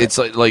gamble with it's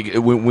it. like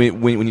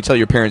when you tell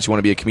your parents you want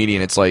to be a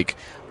comedian, it's like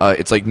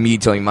me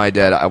telling my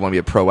dad I want to be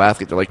a pro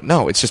athlete. They're like,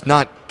 no, it's just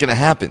not gonna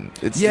happen.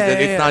 It's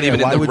not even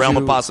Why in the would realm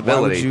of you-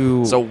 possibility. why would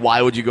you- So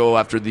why would you go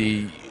after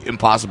the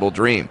impossible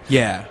dream?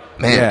 Yeah,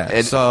 Man, Yeah.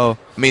 and- So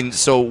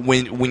So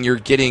when you're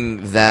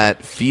getting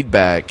that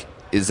feedback,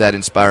 is that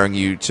inspiring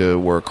you to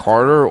work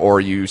harder, or are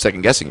you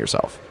second guessing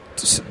yourself?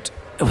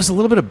 it was a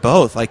little bit of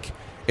both. Like,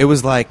 it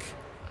was like,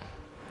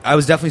 I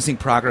was definitely seeing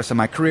progress in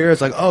my career.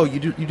 It's like, oh, you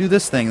do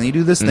this thing, then you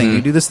do this thing,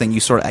 you do this thing. You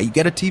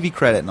get a TV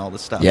credit and all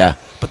this stuff. Yeah.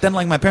 But then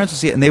like my parents would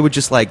see it and they would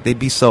just like, they'd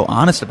be so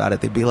honest about it.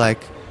 They'd be like,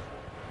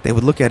 they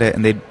would look at it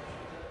and they'd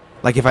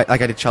like, if I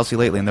did Chelsea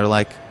lately, and they're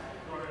like,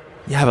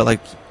 yeah, but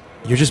like,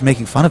 you're just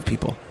making fun of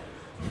people.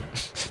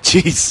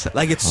 Jeez,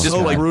 Like, it's Just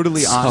so like-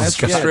 brutally honest.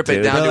 Strip it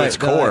dude. down They're to like- its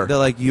they're like- core. They're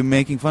like, you're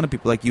making fun of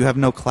people. Like, you have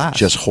no class.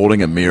 Just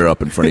holding a mirror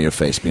up in front of your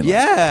face, being like,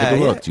 Yeah, take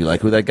a look. yeah. Do you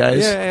like who that guy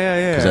is?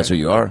 Yeah. Because that's who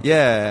you are.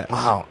 Yeah.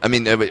 Wow. I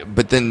mean,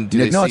 but then do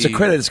You're they like, no, it's a see-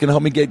 credit. It's going to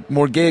help me get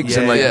more gigs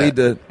and like Yeah. lead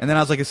to. And then I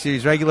was like a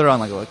series regular on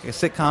like a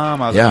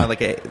sitcom. I was Yeah. on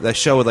like a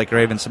show with like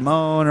Raven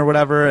Simone or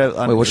whatever.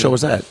 Wait, what show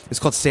was that? It's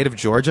called State of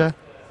Georgia.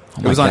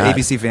 It my was on God.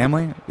 ABC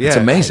Family. Yeah, It's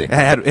amazing. It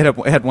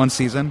had one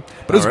season,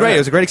 but it was All great. right. It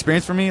was a great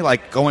experience for me.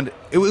 Like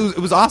it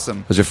was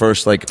awesome. Was your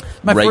first like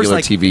My regular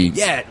first, like, TV?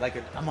 Yeah, like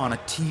I'm on a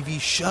TV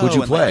show. Who'd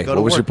you and, like, I play? go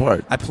to What was your work.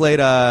 part?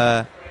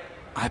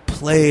 I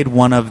played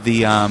one of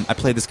the. I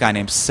played this guy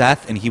named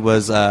Seth, and he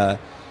was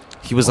like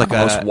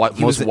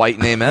most white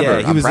name ever. Yeah,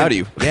 he I'm was proud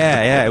in- of you.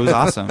 Yeah, it was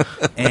awesome.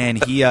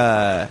 And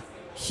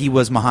he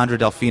was Mahandra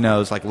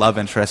Delfino's like love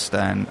interest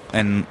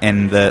in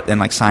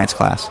like science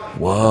class.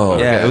 Whoa.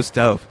 Yeah, Okay. it was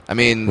dope. I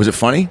mean, Was it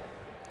funny?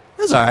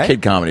 It was alright.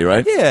 Kid comedy,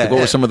 right? Yeah. Like, what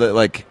were some of the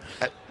like?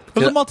 It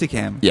was a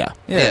multicam. Yeah.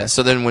 yeah.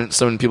 So then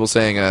when people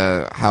saying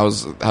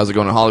how's it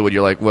going in Hollywood,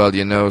 you're like, well, do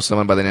you know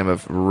someone by the name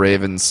of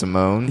Raven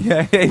Simone?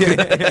 Yeah.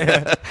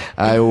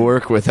 I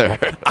work with her.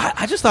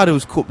 I just thought it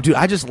was cool, dude.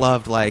 I just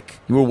loved like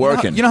You were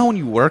working. You know how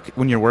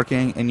when you're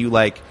working and you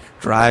like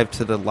drive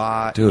to the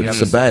lot, Dude, you it's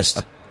have the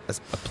best.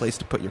 a place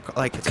to put your car.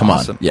 Like, it's Come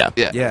awesome. on. Yeah.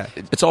 Yeah.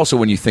 It's also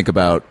when you think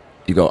about,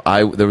 you go,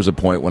 there was a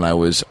point when I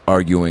was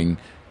arguing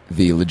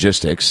the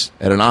logistics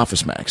at an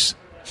Office Max,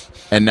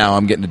 and now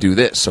I'm getting to do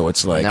this. So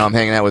it's like, Now I'm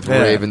hanging out with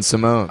Yeah. Raven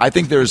Simone. I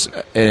think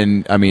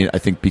I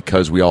think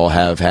because we all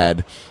have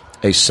had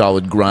a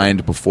solid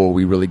grind before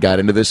we really got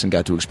into this and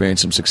got to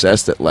experience some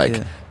success, that like,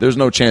 Yeah. there's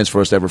no chance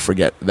for us to ever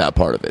forget that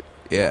part of it.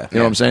 Yeah. You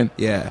know what I'm saying?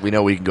 Yeah. we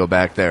know we can go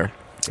back there.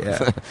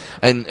 Yeah.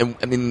 And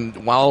I mean,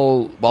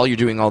 while you're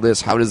doing all this,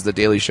 how does the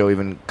Daily Show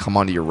even come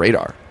onto your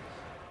radar?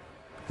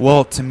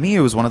 Well, to me,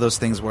 it was one of those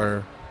things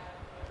where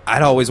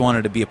I'd always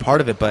wanted to be a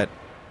part of it, but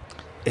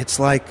it's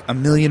like a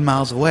million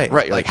miles away.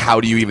 Right. Like,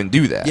 how do you even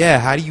do that? Yeah.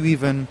 How do you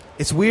even?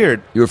 It's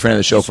weird. You were a fan of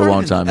the show You for a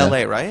long started time, in yeah?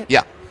 L.A., right?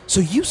 Yeah. So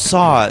you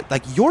saw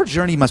like your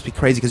journey must be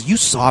crazy because you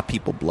saw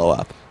people blow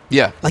up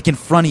Yeah. like in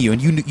front of you,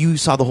 and you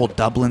saw the whole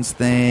Dublin's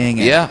thing.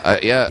 And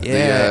Yeah, and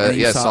then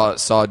you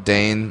saw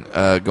Dane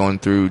going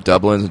through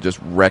Dublin and just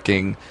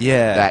wrecking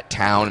Yeah. that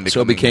town. And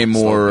So it became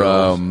more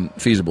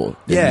feasible.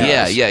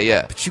 Yeah.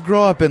 yeah. But you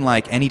grow up in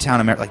like any town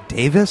in America, like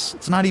Davis.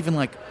 It's not even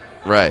like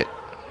Right.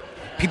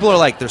 people are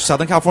like there's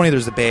Southern California,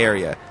 there's the Bay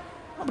Area.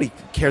 Nobody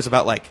cares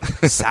about like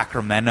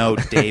Sacramento,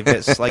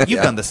 Davis. Like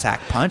you've done the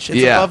Sac Punch. It's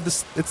Yeah.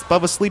 it's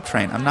above a sleep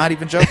train. I'm not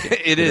even joking.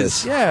 It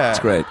is. Yeah, It's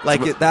great.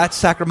 Like that's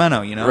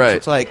Sacramento, you know. Right. So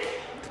it's like,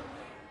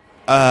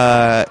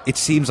 it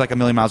seems like a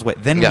million miles away.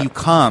 Then Yeah. when you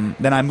come,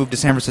 then I moved to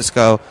San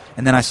Francisco,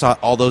 and then I saw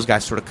all those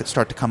guys sort of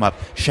start to come up.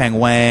 Shang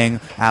Wang,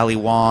 Ali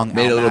Wong,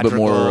 Made it Al a little bit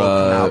more,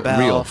 Madrigal, Kamau Bell.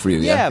 real for you,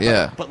 yeah.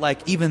 Yeah. But like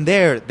even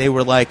there, they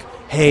were like,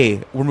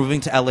 "Hey, we're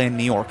moving to LA and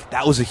New York."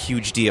 That was a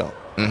huge deal.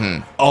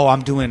 Mm-hmm. Oh,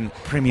 I'm doing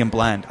Premium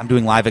Blend. I'm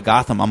doing Live at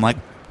Gotham. I'm like,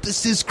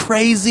 this is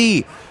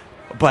crazy.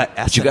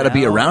 But you got to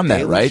be around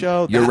that, right?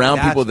 You're around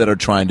people that are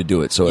trying to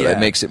do it, so Yeah. that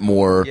makes it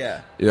more. Yeah.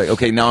 You're like,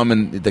 okay, now I'm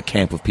in the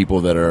camp of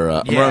people that are.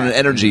 I'm Yeah. around an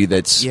energy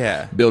that's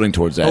Yeah. building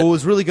towards that. What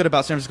was really good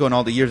about San Francisco and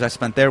all the years I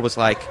spent there was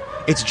like,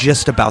 it's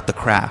just about the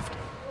craft.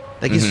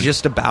 Like, it's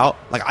just about,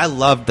 like, I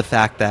loved the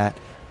fact that,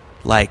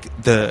 like,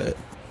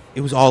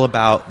 it was all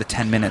about the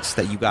 10 minutes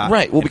that you got.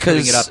 Right. Well, and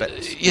putting because it up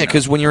at,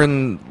 because when you're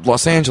in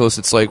Los Angeles,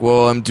 it's like,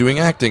 well, I'm doing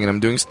acting and I'm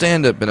doing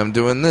stand up and I'm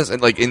doing this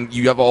and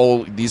you have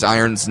all these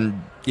irons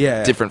and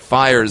different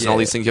fires and all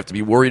these things you have to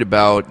be worried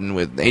about, and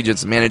with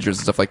agents and managers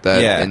and stuff like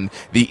that, and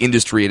the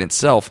industry in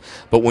itself.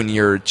 But when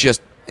you're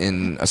just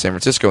in San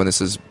Francisco, and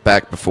this is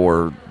back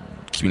before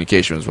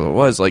communication was what it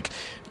was, like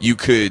you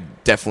could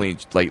definitely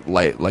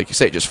like you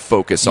say, just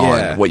focus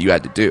on what you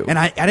had to do. And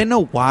I didn't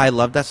know why I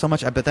loved that so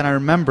much, but then I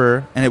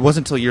remember, and it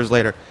wasn't until years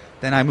later,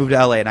 then I moved to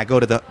LA and I go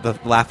to the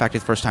Laugh Factory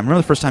the first time.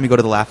 Remember the first time you go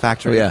to the Laugh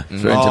Factory? Oh, yeah.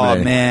 It's very Oh,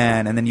 intimidating.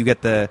 man. And then you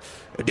get the,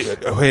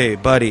 hey,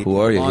 buddy. Who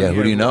are you? Yeah,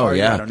 who do you know? I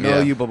Yeah. don't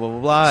know you, blah, blah, blah,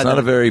 blah. It's not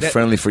a very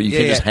friendly you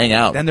can't just hang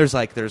out. Then there's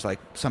like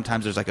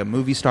sometimes there's like a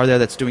movie star there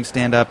that's doing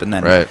stand-up, and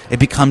then Right. it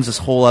becomes this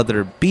whole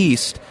other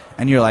beast,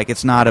 and you're like,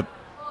 it's not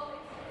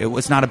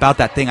about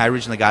that thing I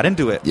originally got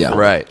into it. Yeah.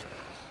 Right.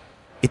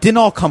 It didn't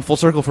all come full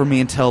circle for me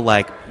until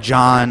like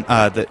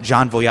the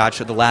John Voyage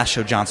show, the last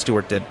show Jon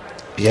Stewart did.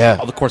 Yeah.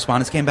 All the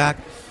correspondents came back.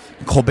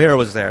 And Colbert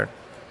was there.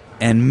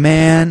 And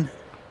man,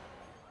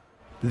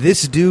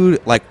 this dude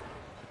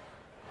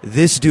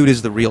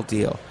is the real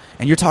deal.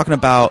 And you're talking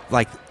about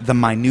like the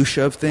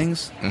minutia of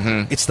things.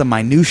 Mm-hmm. It's the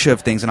minutia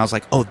of things. And I was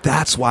like, oh,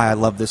 that's why I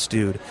love this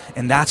dude.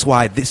 And that's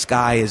why this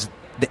guy is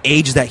the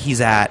age that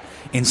he's at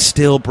and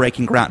still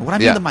breaking ground. What I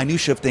mean the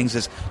minutia of things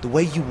is the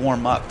way you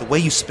warm up, the way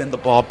you spin the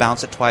ball,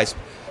 bounce it twice,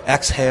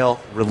 exhale,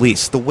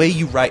 release. The way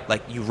you write,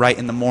 like you write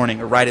in the morning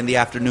or write in the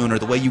afternoon, or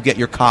the way you get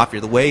your coffee, or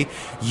the way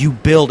you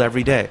build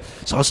every day.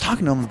 So I was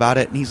talking to him about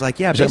it, and he's like,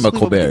 yeah, You're talking about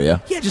basically what we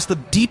Colbert, do- Yeah, just the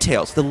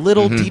details, the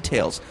little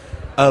details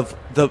of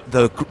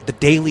the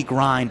daily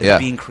grind of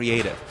being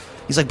creative.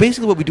 He's like,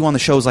 basically what we do on the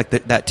show is like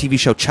that TV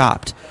show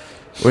Chopped,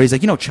 where he's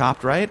like, you know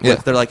Chopped, right? Yeah.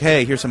 Where they're like,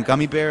 hey, here's some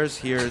gummy bears,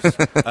 here's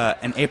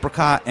an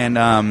apricot, and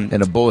And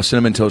a bowl of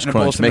Cinnamon Toast and a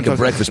bowl Crunch. of Make a cinnamon toast,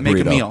 breakfast make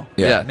burrito. a meal.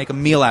 Yeah. Make a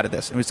meal out of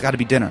this, and it's got to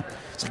be dinner.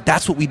 It's like,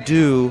 that's what we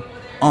do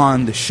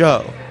on the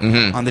show,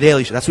 on the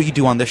Daily Show. That's what you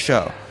do on this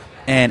show.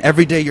 And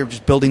every day you're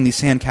just building these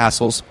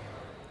sandcastles,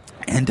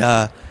 and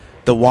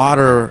the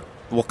water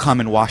will come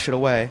and wash it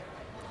away.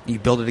 And you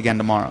build it again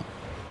tomorrow.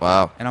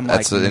 Wow. And I'm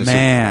that's like, an interesting-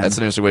 man. that's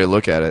an interesting way to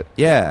look at it.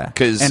 Yeah,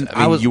 Because and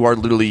I mean, you are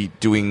literally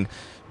doing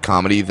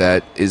comedy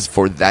that is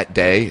for that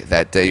day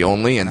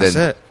only, and That's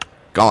then it.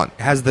 gone.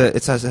 It has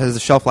the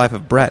shelf life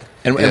of bread.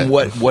 And Yeah.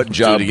 what Do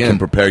job it again. can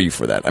prepare you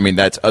for that? I mean,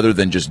 that's other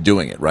than just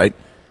doing it, right?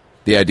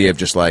 The idea of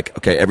just like,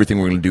 okay, everything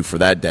we're going to do for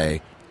that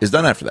day is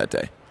done after that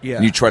day. Yeah.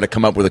 And you try to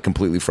come up with a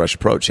completely fresh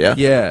approach, yeah?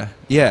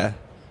 Yeah.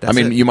 I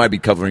mean, you might be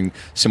covering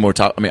similar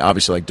topics. I mean,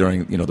 obviously, like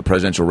during the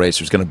presidential race,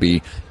 there's going to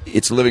be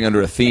it's living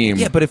under a theme.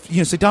 Yeah, but if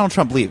say Donald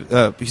Trump leaves,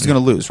 he's going to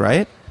lose,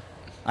 right?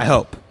 I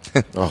hope.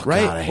 Oh,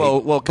 Right? God, I hate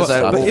Well, because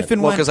But- I, but if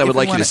and when- because I if would and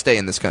like you when to it- stay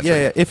in this country.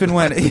 Yeah. If and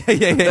when,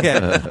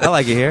 yeah. I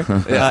like it here.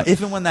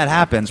 If and when that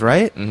happens,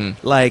 right?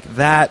 Mm-hmm. Like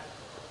that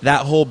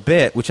whole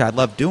bit, which I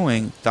love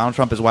doing, Donald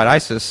Trump is white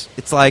ISIS.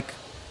 It's like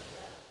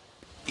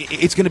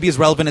it's going to be as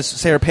relevant as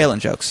Sarah Palin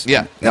jokes.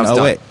 Yeah, In now it's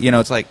done. 08.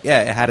 It's like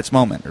it had its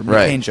moment, or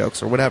Right. McCain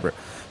jokes, or whatever.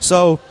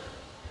 So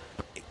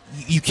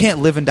you can't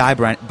live and die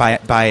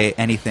by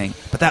anything,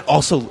 but that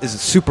also is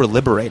super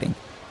liberating.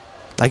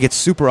 Like it's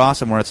super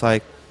awesome, where it's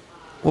like.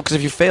 Well, because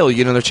if you fail, you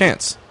get another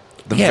chance.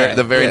 The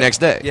very next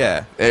day. Yeah.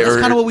 Or- That's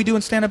kind of what we do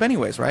in stand-up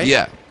anyways, right?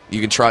 Yeah. You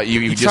can try.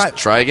 You just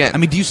try again. I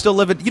mean, do you still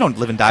live it? You don't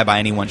live and die by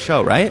any one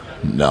show, right?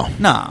 No.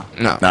 Nah.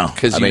 no, No.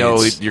 because I you mean, know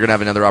it's- you're gonna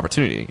have another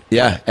opportunity.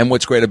 Yeah, and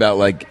what's great about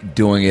like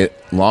doing it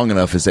long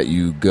enough is that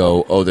you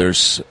go,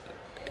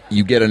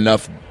 you get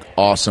enough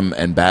awesome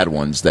and bad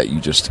ones that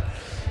you just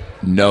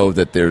know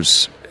that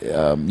there's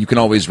you can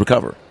always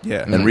recover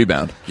and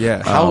rebound.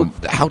 Yeah. How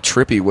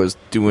trippy was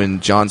doing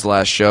John's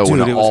last show Dude,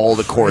 when it was all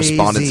the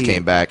correspondents crazy.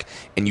 came back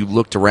and you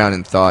looked around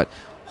and thought,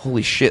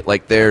 holy shit,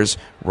 like there's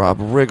Rob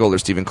Riggle,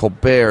 there's Stephen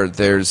Colbert,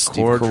 there's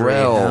Steve Cordray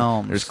Carell,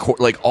 Helms. there's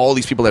like all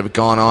these people that have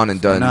gone on and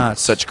done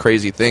Nuts. such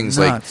crazy things.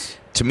 Nuts.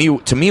 Like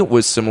to me it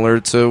was similar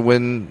to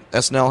when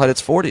SNL had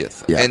its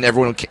 40th. Yeah. And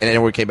everyone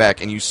came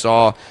back and you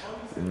saw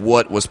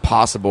what was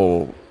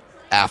possible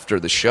after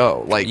the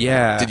show. Like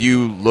Yeah. did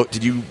you look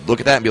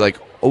at that and be like,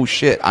 oh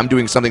shit, I'm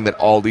doing something that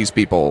all these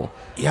people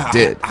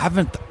did. I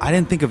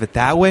didn't think of it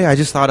that way. I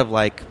just thought of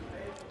like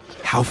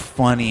how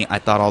funny I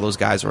thought all those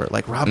guys were.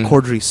 Like Rob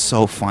Corddry's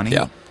so funny.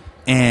 Yeah.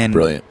 And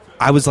Brilliant.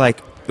 I was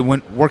like,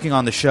 when working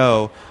on the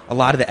show, a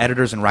lot of the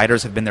editors and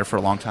writers have been there for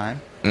a long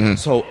time.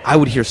 So I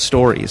would hear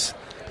stories.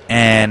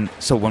 And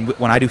so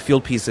when I do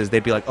field pieces,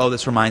 they'd be like, oh,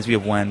 this reminds me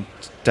of when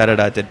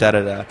da-da-da,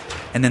 da-da-da.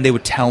 And then they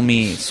would tell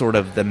me sort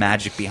of the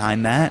magic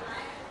behind that.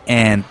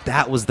 And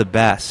that was the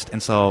best.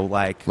 And so,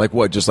 like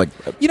What? Just like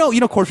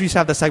Corddry used to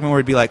have the segment where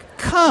he'd be like,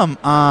 come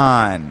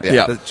on.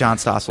 Yeah. The John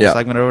Stossel Yeah.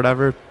 segment or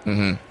whatever.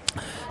 Mm-hmm.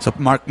 So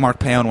Mark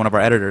Payon, one of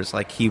our editors,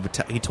 like he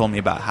told me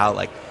about how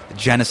like the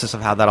genesis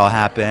of how that all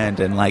happened,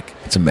 and like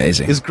It's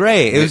amazing. it was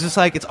great. It was just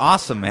like it's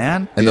awesome,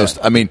 man. And those,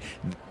 I mean,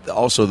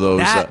 also those.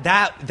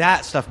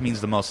 That stuff means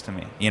the most to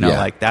me. You know, Yeah.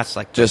 like that's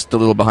like Just the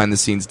little behind the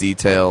scenes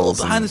details.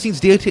 behind the scenes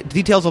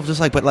details of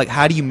just like, but like,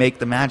 how do you make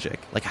the magic?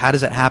 Like, how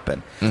does that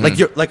happen? Like,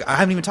 you're like, I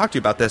haven't even talked to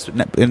you about this,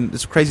 and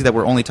it's crazy that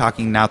we're only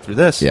talking now through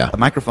this Yeah. a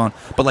microphone.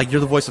 But like,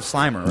 you're the voice of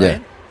Slimer, right? Yeah.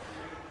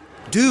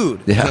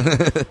 Dude.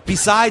 Yeah.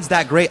 Besides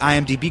that great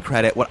IMDb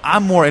credit, what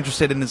I'm more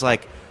interested in is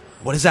like,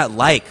 what is that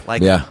like?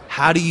 Like, Yeah.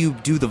 how do you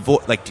do the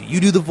voice? Like, do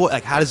you do the voice?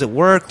 Like, how does it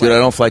work? Dude, Like, I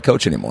don't fly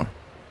coach anymore.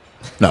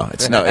 No,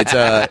 it's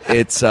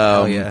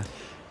oh yeah. Do you know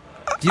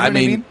what I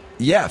mean?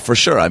 Yeah, for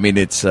sure. I mean,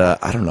 it's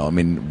I don't know. I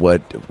mean,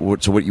 what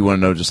so what you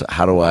want to know? Just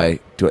how do I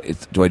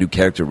do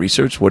character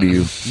research? What do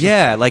you?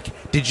 Yeah,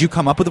 like, did you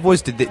come up with the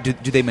voice? Did they,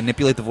 do they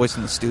manipulate the voice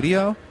in the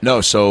studio? No,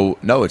 it's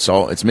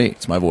me.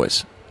 It's my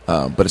voice.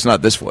 But it's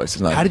not this voice.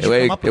 It's not. How did you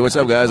hey, come up with hey, what's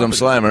it? up, guys? I'm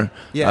Slimer.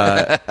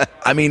 Yeah.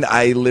 I mean,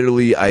 I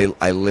literally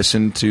I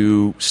listened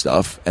to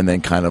stuff and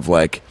then kind of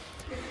like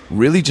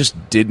really just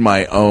did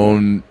my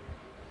own.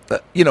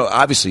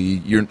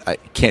 Obviously, I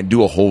can't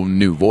do a whole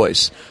new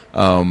voice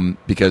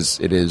because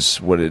it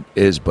is what it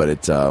is. But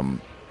it's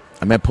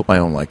I put my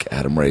own like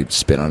Adam Ray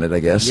spin on it,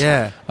 I guess.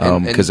 Yeah.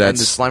 And because does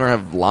that's Slimer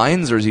have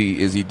lines, or is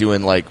he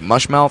doing like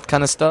mushmouth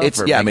kind of stuff? It's-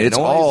 or yeah, I mean, making it's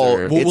noise, all-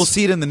 or- We'll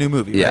see it in the new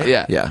movie. yeah,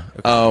 Right? Yeah.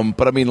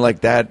 But I mean,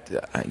 like that.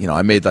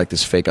 I made like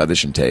this fake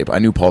audition tape. I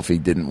knew Paul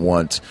Feig didn't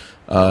want,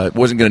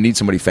 wasn't going to need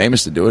somebody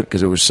famous to do it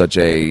because it was such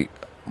a.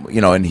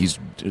 And he's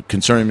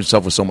concerning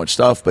himself with so much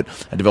stuff, but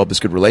I developed this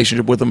good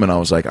relationship with him, and I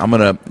was like, I'm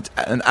going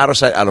to, an out of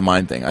sight, out of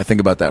mind thing. I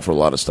think about that for a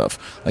lot of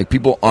stuff. Like,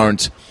 people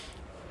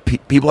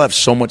have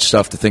so much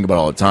stuff to think about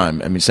all the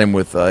time. I mean, same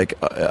with, like,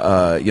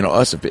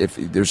 us. If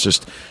there's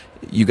just,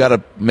 you got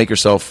to make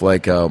yourself,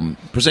 like,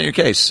 present your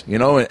case, and, You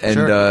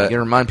gotta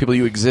remind people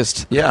you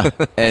exist. yeah,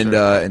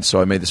 and so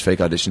I made this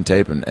fake audition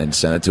tape and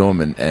sent it to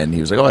him, and he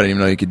was like, "Oh, I didn't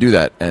even know you could do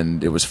that,"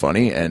 and it was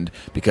funny, and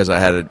because I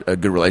had a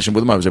good relation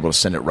with him, I was able to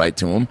send it right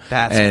to him.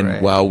 That's and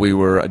great.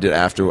 while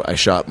after I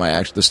shot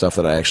the stuff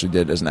that I actually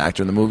did as an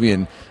actor in the movie,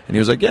 and he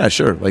was like, "Yeah,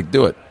 sure, like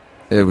do it."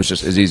 It was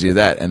just as easy as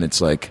that, and it's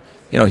like,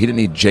 he didn't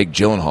need Jake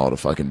Gyllenhaal to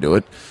fucking do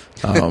it.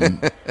 Although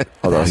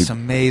That's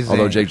amazing.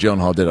 Although Jake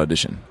Gyllenhaal did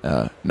audition,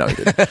 no, he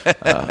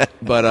didn't.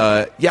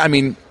 I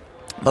mean,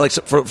 like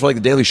for like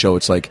the Daily Show,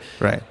 it's like,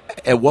 Right.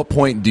 At what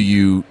point do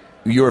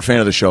you're a fan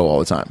of the show all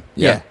the time?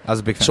 Yeah, I was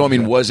a big fan So I of the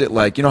mean, show. was it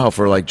like how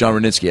for like John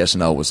Rudnitsky,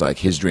 SNL was like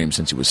his dream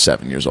since he was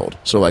 7 years old?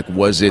 So like,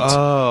 was it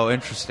Oh,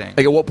 interesting.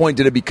 like at what point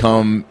did it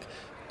become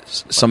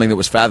something that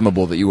was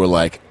fathomable that you were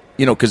like?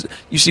 Because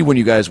you see when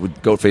you guys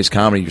with Goat Face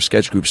Comedy, your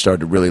sketch group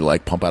started to really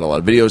like pump out a lot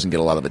of videos and get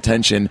a lot of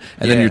attention,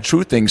 and then Yeah. your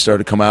True thing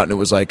started to come out, and it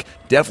was like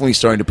definitely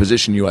starting to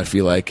position you. I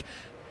feel like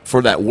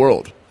for that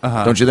world,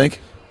 don't you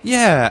think?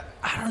 Yeah,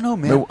 I don't know,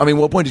 man. I mean,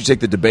 what point did you take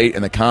the debate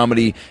and the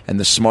comedy and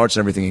the smarts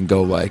and everything and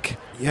go like,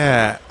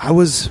 Yeah, I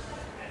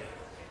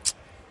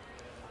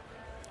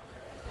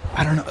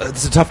don't know.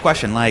 It's a tough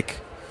question. Like,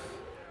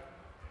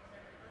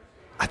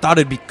 I thought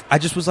I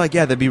just was like,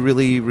 yeah, that'd be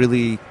really,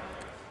 really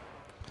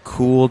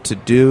cool to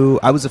do.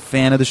 I was a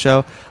fan of the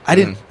show. I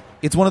didn't,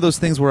 it's one of those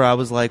things where I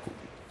was like,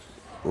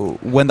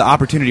 when the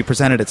opportunity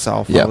presented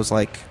itself, Yeah. I was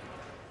like,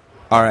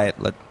 all right,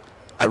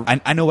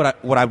 I know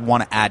what I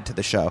want to add to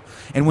the show.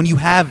 And when you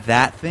have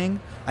that thing,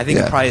 I think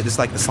Yeah. it probably it's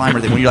like the Slimer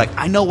thing when you're like,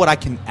 I know what I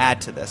can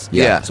add to this.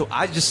 Yeah. So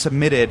I just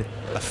submitted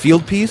a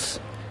field piece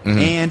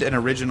and an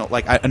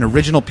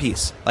original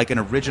piece, like an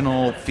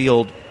original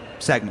field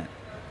segment.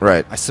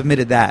 Right. I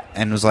submitted that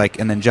and was like,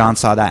 and then John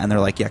saw that and they're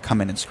like, yeah,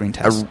 come in and screen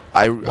test.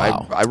 I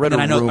read and a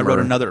then rumor. I wrote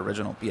another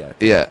original. Yeah.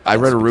 Yeah, I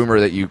read a rumor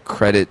that you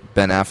credit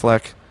Ben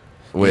Affleck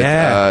with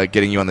Yeah.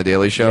 getting you on the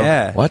Daily Show.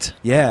 Yeah. What?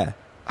 Yeah.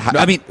 No,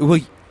 I mean, well,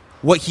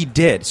 what he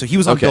did. So he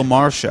was on Okay. Bill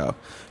Maher's show,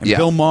 and Yeah.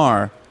 Bill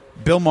Maher,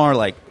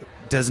 like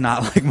does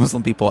not like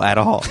Muslim people at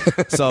all.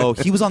 So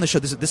he was on the show.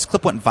 This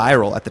clip went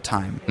viral at the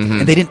time,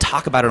 and they didn't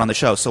talk about it on the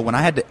show. So when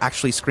I had to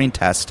actually screen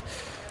test,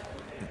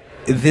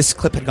 this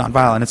clip had gone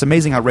viral, and it's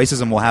amazing how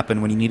racism will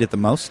happen when you need it the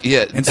most.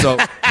 Yeah. And so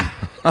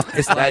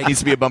it's That like needs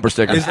to be a bumper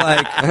sticker. it's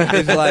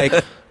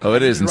like Oh,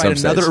 it is in I some had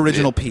to write another states.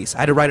 original piece. I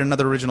had to write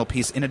another original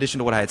piece in addition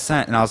to what I had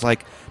sent, and I was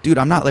like, "Dude,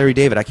 I'm not Larry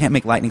David. I can't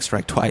make lightning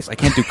strike twice. I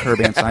can't do curb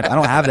inside. I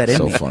don't have that in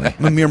So me. funny.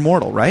 I'm a mere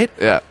mortal, right?"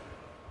 Yeah.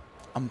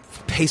 I'm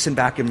pacing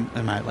back and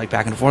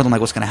back and forth. I'm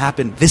like, "What's going to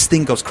happen?" This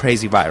thing goes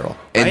crazy viral.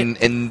 Right?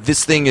 And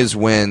this thing is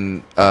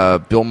when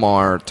Bill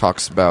Maher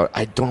talks about,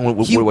 I don't know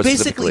what it was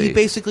specifically. He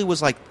basically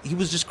was like, he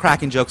was just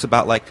cracking jokes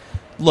about like,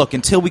 look,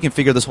 until we can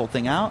figure this whole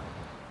thing out,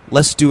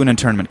 let's do an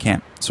internment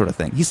camp sort of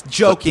thing. He's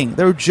joking.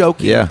 They were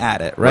joking Yeah.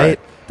 at it, right?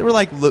 They were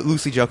like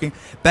loosely joking.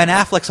 Ben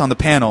Affleck's on the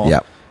panel,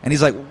 Yeah. and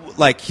he's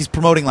like he's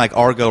promoting like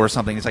Argo or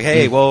something. He's like,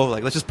 hey, whoa,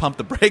 like let's just pump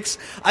the brakes.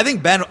 I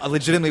think Ben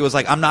legitimately was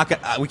like, I'm not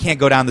gonna, we can't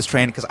go down this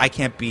train because I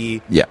can't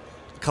be Yeah.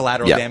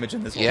 collateral Yeah. damage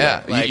in this whole Yeah,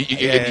 thing. Like,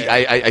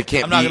 I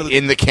can't I'm not be gonna-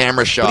 in the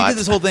camera shot. But he did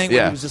this whole thing where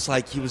Yeah. he was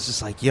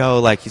just like, yo,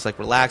 like, he's like,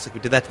 relax. Like, we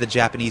did that to the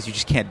Japanese. You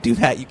just can't do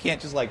that. You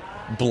can't just, like,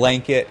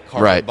 blanket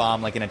carpet Right.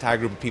 bomb, like, an entire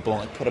group of people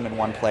and, like, put them in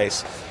one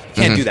place.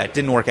 You can't do that. It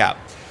didn't work out.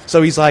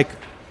 So he's like,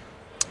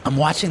 I'm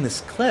watching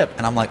this clip,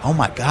 and I'm like, oh,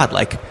 my God,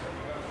 like,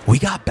 we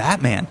got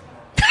Batman.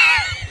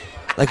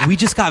 Like, we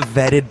just got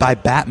vetted by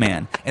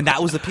Batman. And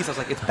that was the piece. I was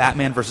like, it's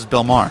Batman versus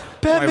Bill Maher.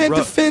 Batman So I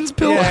defends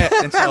Bill Yeah,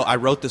 and so I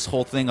wrote this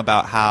whole thing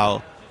about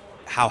how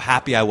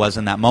happy I was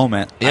in that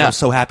moment. I Yeah. was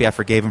so happy I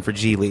forgave him for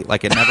Geely.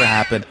 Like, it never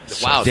happened.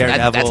 Wow,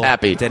 Daredevil, that's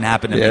happy. Didn't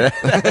happen to Yeah. me.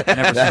 I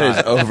never That saw is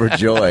it.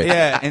 overjoyed.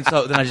 Yeah, and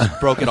so then I just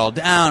broke it all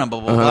down and blah,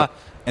 blah, blah.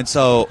 And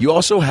so... You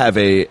also have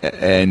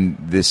and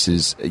this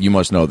is, you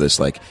must know this,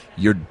 like,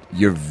 you're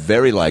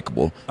very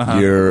likable.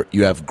 You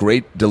have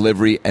great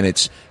delivery, and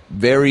it's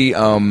very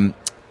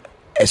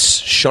as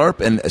sharp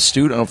and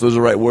astute. I don't know if those are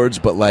the right words,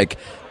 but like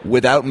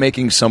without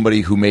making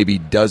somebody who maybe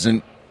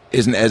isn't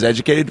as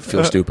educated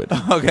feel stupid.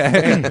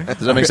 Okay. Does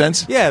that make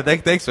sense? Yeah,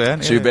 thanks,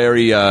 man. So you're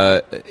very.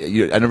 I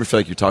never feel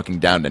like you're talking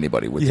down to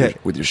anybody with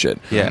your shit.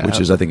 Yeah. which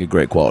is I think a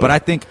great quality. But I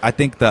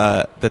think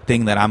the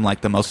thing that I'm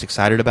like the most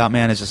excited about,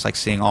 man, is just like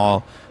seeing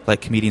all like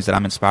comedians that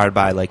I'm inspired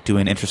by like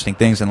doing interesting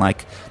things, and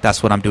like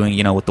that's what I'm doing,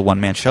 you know, with the one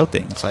man show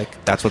thing. It's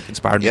like that's what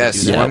inspired me Yes,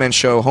 to do that. one man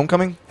show,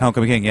 Homecoming.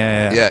 Homecoming King,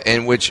 yeah. Yeah,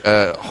 in which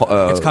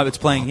It's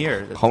playing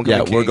here.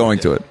 Homecoming yeah, we're King. going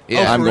to it.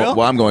 Yeah. I'm for real?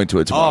 Well, I'm going to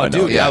it tomorrow. Oh, I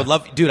know. dude, yeah. I would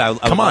love, dude. I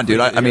would Come on, love dude.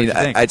 for you I to mean, hear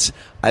what you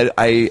think.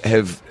 I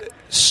have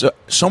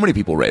so many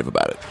people rave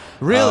about it.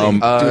 Really?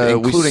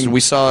 Dude, including we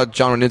saw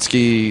John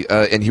Ronitzky,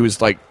 and he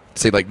was like,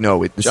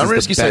 no, this John is the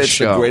Ronitzky best said it's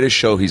show. the greatest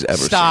show he's ever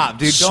Stop, seen.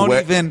 dude. Don't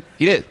Swear- even.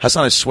 He did.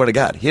 Hassan, I swear to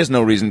God, he has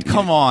no reason.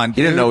 Come on, he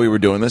didn't dude. know we were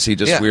doing this. He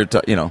just Yeah. we were,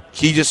 you know,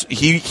 He just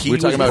he We're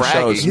talking was about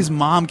bragging. shows. His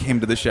mom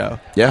came to the show.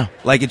 yeah.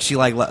 Like, and she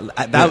like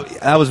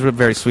that was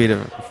very sweet of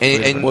her.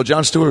 And Well,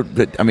 Jon Stewart,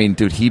 I mean,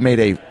 dude, he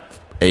made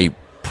a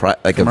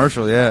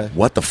Commercial, yeah.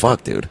 What the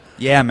fuck, dude?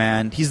 Yeah,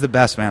 man, he's the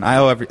best, man. I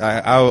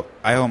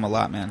owe him a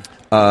lot, man.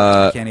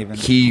 I can't even.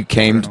 He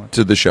came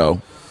to the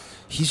show.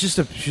 He's just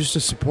a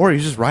supporter.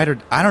 He's just writer.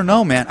 I don't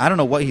know, man. I don't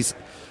know what he's.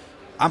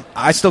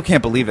 I still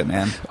can't believe it,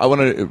 man. I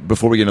want to,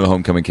 before we get into the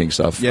Homecoming King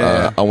stuff,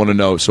 Yeah. I want to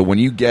know, so when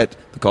you get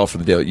the call for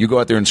the deal, you go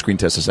out there and screen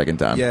test a second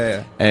time.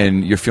 Yeah.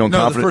 And you're feeling No,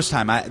 confident? the first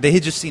time they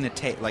had just seen a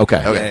tape. Like,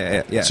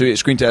 Okay. Yeah. So you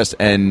screen test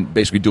and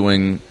basically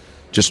doing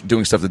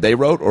stuff that they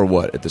wrote, or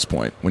what at this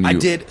point? When I you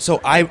did. So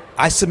I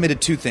submitted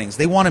two things.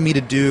 They wanted me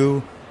to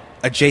do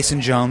a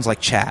Jason Jones like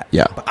chat.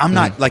 Yeah. But I'm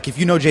not like, if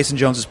you know Jason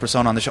Jones's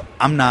persona on the show,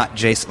 I'm not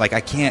Jason. Like,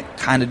 I can't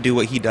kind of do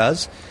what he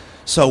does.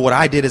 So what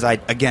I did is I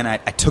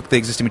took the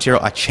existing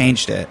material, I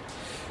changed it,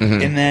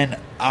 and then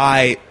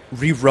I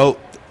rewrote.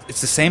 It's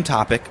the same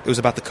topic. It was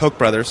about the Koch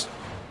brothers,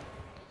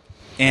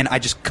 and I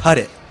just cut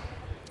it.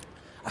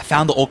 I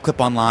found the old clip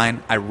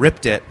online. I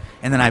ripped it,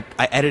 and then I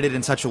edited it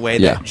in such a way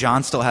Yeah. that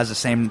John still has the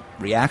same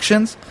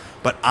reactions,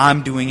 but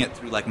I'm doing it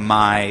through like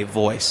my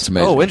voice. It's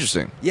amazing. oh,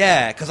 interesting.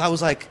 Yeah, because I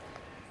was like,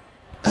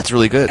 That's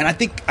really good. and I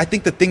think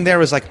the thing there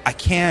was like I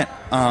can't.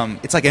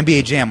 It's like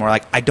NBA Jam where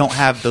like I don't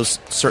have those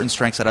certain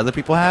strengths that other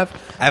people have.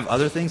 I have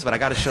other things, but I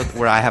got to show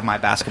where I have my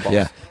basketball.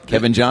 Yeah.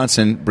 Kevin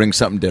Johnson brings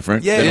something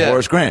different Yeah, than yeah.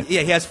 Horace Grant.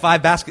 Yeah, he has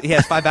five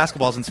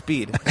basketballs in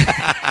speed.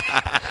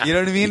 You know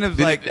what I mean? It's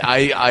like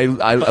I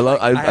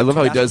love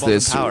how he does basketballs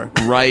this and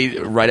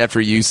power. right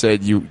after you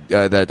said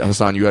that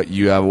Hassan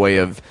you have a way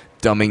of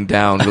dumbing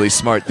down really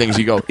smart things.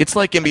 You go, it's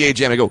like NBA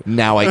Jam. I go,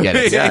 now I get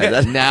it. Yeah, now I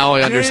You know what I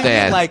mean?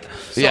 understand. Like,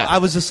 so yeah. I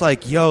was just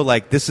like, yo,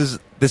 like this is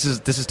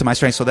to my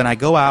strength. So then I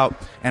go out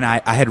and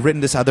I had written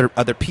this other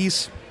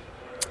piece,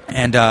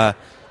 and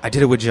I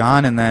did it with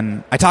John, and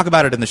then I talk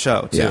about it in the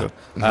show too.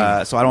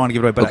 Yeah. So I don't want to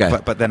give it away, Okay.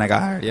 but then I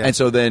got hired. Yeah. And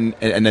so then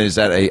is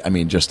that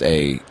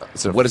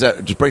what is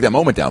that? Just break that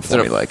moment down for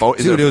me. Like,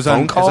 is Dude, it it a was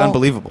phone call?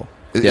 unbelievable.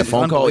 yeah, It was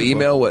phone call,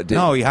 unbelievable. email, what?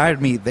 No, he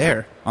hired me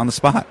there on the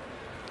spot.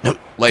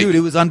 Like, Dude,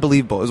 it was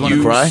unbelievable. It was one you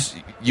of cry?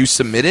 you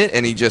submit it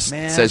and he just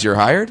Man. says you're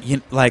hired.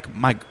 like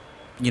my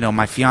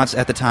fiance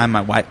at the time,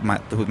 my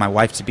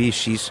wife to be,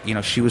 she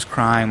was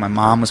crying. My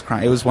mom was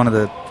crying. It was one of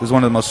the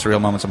most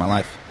surreal moments of my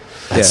life.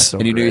 That's yeah. so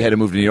and you knew you had to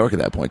move to New York at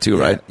that point too,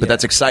 right? But yeah.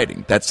 that's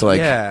exciting. That's like,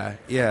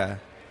 yeah.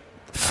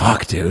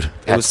 fuck, dude.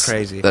 It was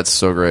crazy. That's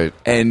so great.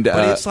 And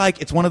But it's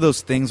like it's one of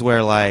those things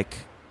where like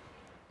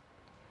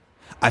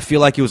I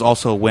feel like it was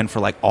also a win for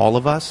like all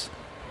of us.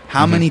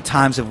 How many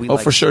times have we? oh,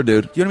 like, for sure,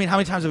 dude. You know what I mean? How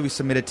many times have we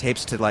submitted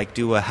tapes to like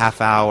do a half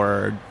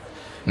hour,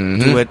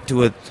 do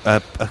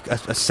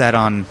a set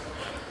on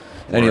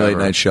Any late Wherever.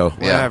 night show.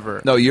 Yeah.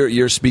 wherever? No,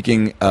 you're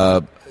speaking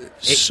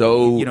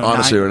so You know,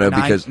 honestly right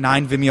now because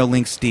nine Vimeo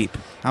links deep.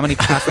 How many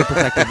password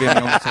protected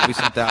Vimeo links have we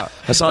sent out?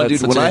 Hassan, That's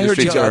dude, when such an I heard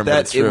you industry got term, but that,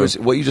 it's it true. was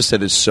what you just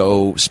said is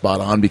so spot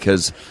on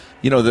because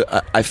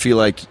I feel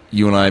like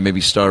you and I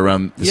maybe start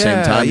around the same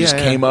Yeah, time. yeah, Just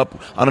yeah. came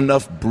up on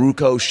enough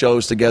Bruco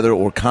shows together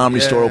or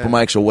comedy Yeah, store yeah. open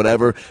mics or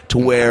whatever to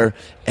where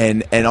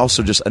and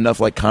also just enough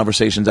like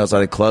conversations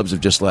outside of clubs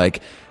of just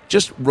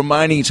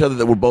reminding each other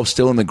that we're both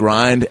still in the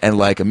grind and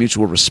like a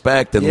mutual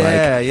respect and Yeah,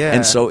 like yeah.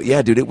 and so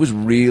yeah, dude, it was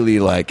really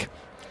like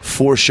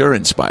for sure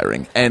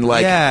inspiring and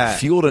like Yeah.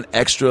 fueled an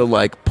extra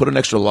like put an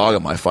extra log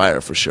on my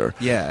fire for sure.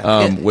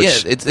 Yeah.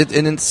 Which it's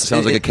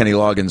sounds like a Kenny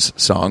Loggins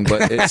song,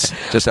 but it's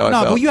just how I No,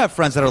 felt. well, you have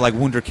friends that are like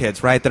Wunder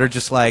kids, right? That are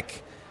just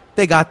like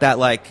they got that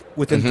like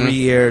within 3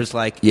 years,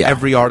 like Yeah.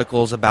 every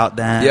article's about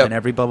them Yep. and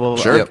every blah blah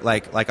blah. Sure.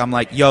 Like I'm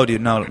like, yo, dude,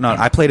 no,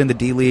 I played in the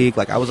D League,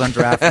 like I was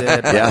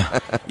undrafted. Yeah.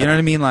 You know what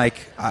I mean? Like,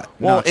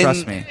 no,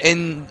 trust and, me.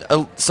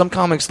 And some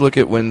comics look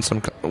at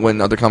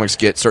when other comics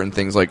get certain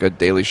things like a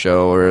Daily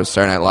Show or a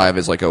Saturday Night Live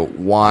as like a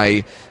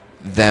why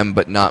them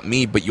but not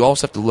me. But you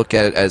also have to look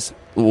at it as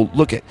well.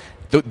 Look at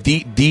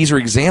these are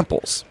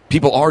examples.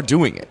 People are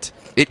doing it.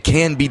 It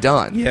can be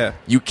done. Yeah.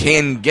 You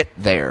can get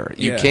there.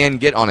 You Yeah. can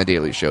get on a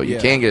Daily Show. You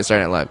Yeah. can get a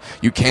Saturday Night Live.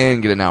 You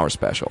can get an hour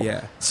special.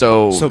 Yeah.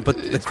 So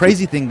But the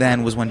crazy thing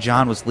then was when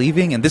John was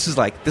leaving, and this was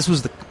the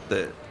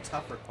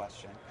tougher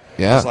question.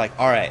 Yeah. It was like,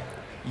 all right,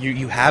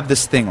 you have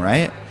this thing,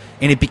 right?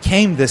 And it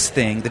became this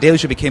thing. The Daily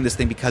Show became this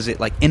thing because it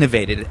like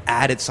innovated, it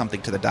added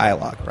something to the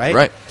dialogue, right?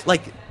 Right.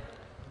 Like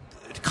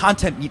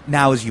content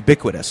now is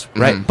ubiquitous,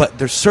 right? Mm-hmm. But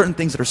there's certain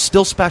things that are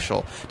still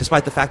special,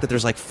 despite the fact that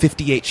there's like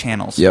 58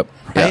 channels. Yep.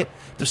 Right? Yeah.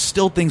 There's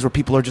still things where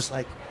people are just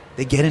like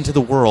they get into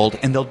the world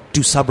and they'll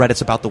do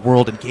subreddits about the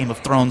world and Game of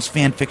Thrones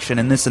fan fiction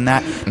and this and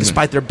that,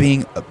 despite there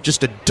being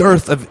just a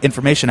dearth of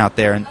information out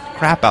there and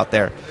crap out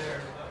there,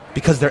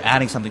 because they're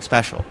adding something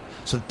special.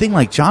 So the thing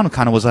like John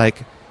kind of was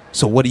like,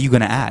 so what are you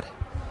going to add?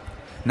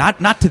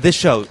 Not to this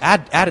show.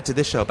 Add it to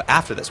this show, but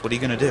after this, what are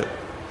you going to do?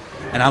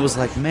 And I was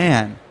like,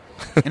 man.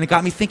 And it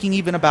got me thinking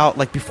even about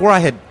like before I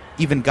had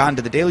even gotten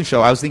to the Daily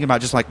Show, I was thinking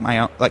about just like my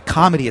own, like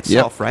comedy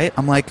itself, right?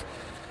 I'm like,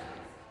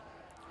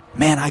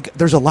 man,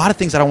 there's a lot of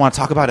things that I want to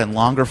talk about in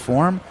longer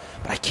form,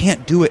 but I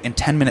can't do it in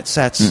 10-minute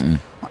sets on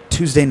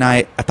Tuesday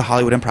night at the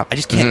Hollywood Improv. I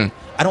just can't.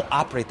 I don't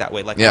operate that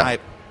way. Like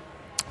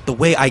the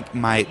way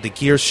the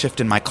gears shift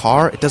in my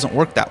car, it doesn't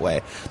work that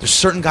way. There's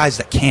certain guys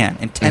that can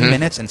in 10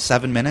 minutes and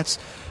 7 minutes.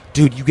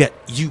 Dude, you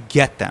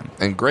get them.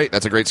 and great.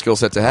 That's a great skill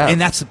set to have.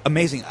 And that's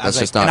amazing. I was That's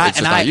just like, not- and it's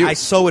just not you. I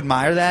so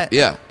admire that.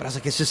 Yeah. But I was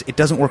like, it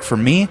doesn't work for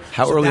me.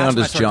 How So early that's on when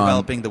I does started John-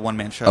 developing the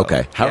one-man show?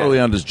 Okay. How Yeah. early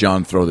on does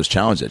John throw this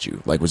challenge at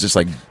you? Like, was this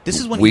like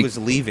This is when week- he was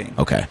leaving.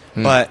 Okay.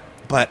 But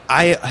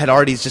I had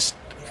already just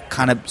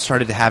kind of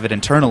started to have it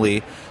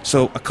internally.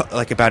 So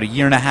like about a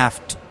year and a half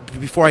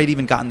before I had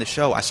even gotten the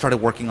show, I started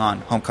working on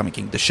Homecoming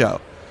King, the show.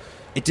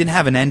 It didn't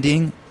have an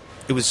ending.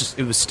 It was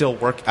still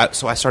work.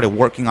 So I started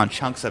working on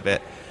chunks of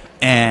it,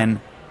 and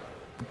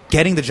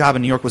getting the job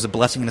in New York was a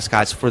blessing in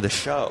disguise for the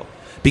show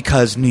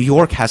because New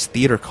York has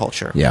theater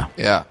culture. Yeah.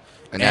 yeah.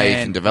 And now you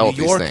can develop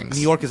New York, these things.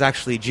 New York is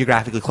actually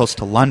geographically close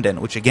to London,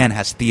 which again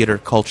has theater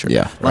culture.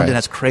 Yeah, London right.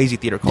 has crazy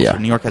theater culture. Yeah.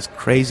 New York has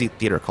crazy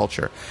theater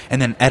culture,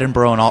 and then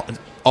Edinburgh and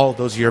all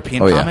those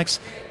European Oh, yeah. comics,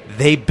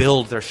 they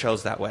build their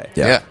shows that way.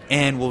 Yeah. Yeah.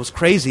 And what was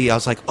crazy, I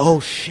was like, oh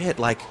shit!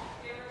 Like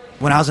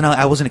when I was in LA,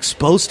 I wasn't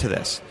exposed to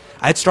this.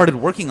 I had started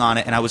working on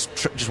it, and I was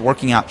just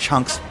working out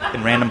chunks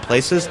in random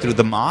places through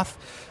the Moth.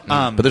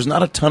 But there's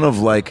not a ton of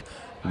like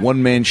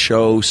one-man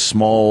show,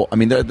 small. I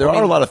mean, there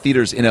are a lot of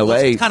theaters in LA.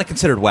 It's kind of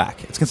considered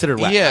whack. It's considered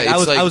whack. Yeah, I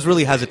it's like- was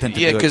really hesitant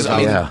to yeah, do it because I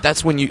mean Yeah.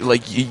 that's when you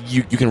like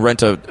you can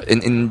rent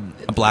in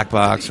a black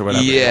box or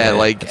whatever. yeah,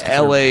 like it's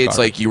considered LA. It's garbage.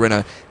 like you rent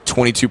a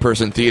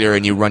 22-person theater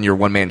and you run your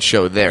one-man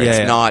show there. Yeah, It's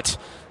yeah. not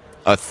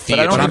a but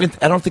theater.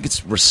 I don't think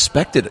it's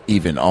respected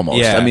even almost.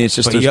 Yeah, I mean, it's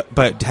just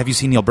but have you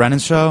seen Neil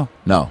Brennan's show?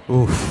 no.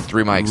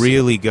 Three mics.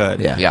 Really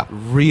good. Yeah. Yeah.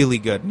 really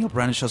good. Neil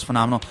Brennan's show's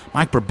phenomenal.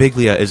 Mike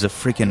Birbiglia is a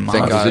freaking monster.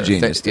 Thank God. He's a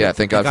genius, yeah,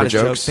 thank God for his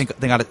jokes.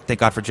 Thank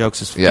God for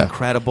jokes is Yeah.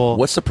 incredible.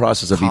 What's the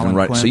process of Colin even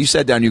writing? So Quinn. you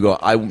sat down, you go,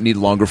 I need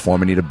longer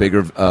form. I need a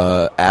bigger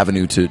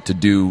avenue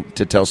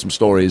to tell some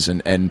stories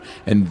and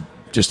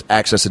just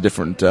access a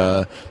different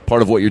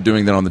part of what you're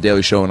doing than on the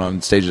Daily Show and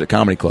on stages at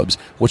comedy clubs.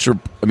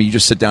 You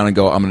just sit down and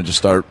go, I'm going to just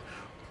start.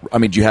 I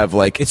mean, do you have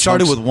like It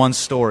started chunks? with one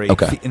story,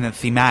 Okay. and then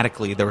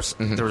thematically there was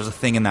a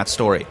thing in that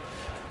story.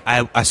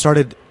 I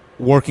started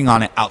working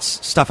on it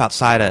stuff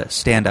outside of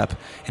stand up,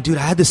 and dude,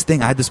 I had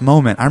this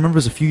moment. I remember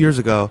it was a few years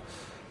ago.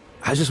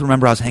 I just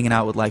remember I was hanging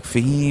out with like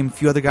Fahim, a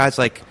few other guys.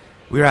 Like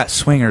we were at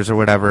Swingers or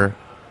whatever,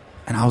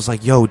 and I was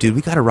like, "Yo, dude,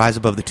 we got to rise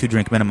above the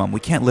 2-drink minimum. We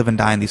can't live and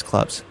die in these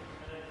clubs.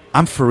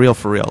 I'm for real.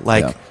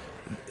 Like." Yeah.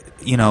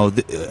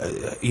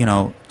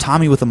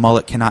 Tommy with a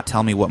mullet cannot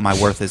tell me what my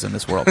worth is in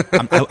this world.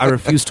 I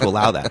refuse to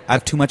allow that. I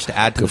have too much to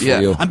add to Good the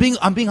for you.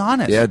 I'm being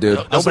honest. Yeah, dude.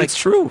 I was No, but it's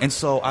true. And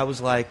so I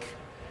was like,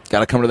 Got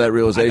to come to that I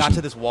realization. got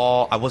to this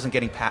wall. I wasn't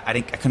getting past.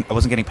 I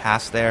wasn't getting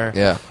past there.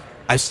 Yeah.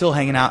 I was still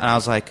hanging out, and I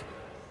was like,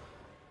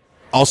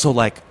 also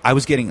like I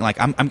was getting like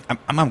I'm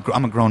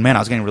a grown man. I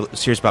was getting really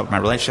serious about my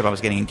relationship. I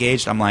was getting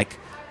engaged. I'm like,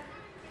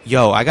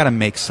 yo, I got to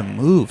make some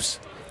moves,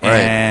 Right.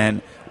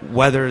 and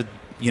whether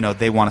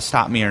they want to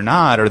stop me or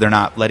not, or they're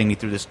not letting me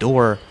through this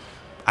door,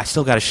 I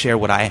still got to share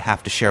what I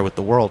have to share with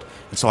the world.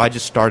 And so I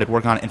just started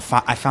working on it,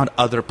 and I found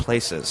other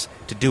places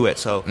to do it.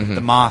 So the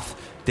Moth,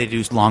 they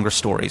do longer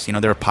stories.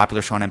 They're a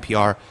popular show on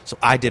NPR. So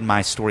I did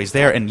my stories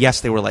there, and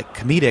yes, they were like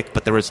comedic,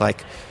 but there was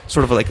like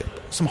sort of like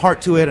some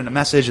heart to it and a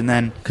message. And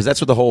then Because that's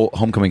what the whole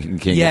Homecoming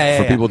King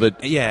for people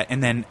that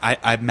and then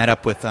I met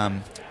up with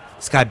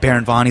This guy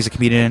Baron Vaughn, he's a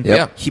comedian.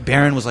 Yep.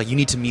 Baron was like, you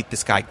need to meet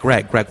this guy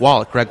Greg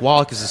Wallach. Greg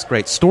Wallach is this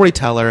great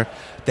storyteller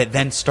that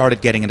then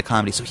started getting into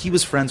comedy. So he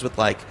was friends with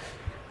like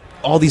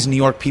all these New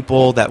York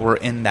people that were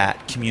in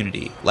that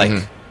community,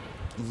 like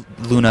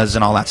Lunas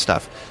and all that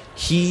stuff.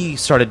 He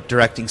started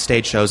directing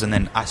stage shows, and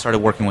then I started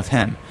working with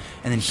him.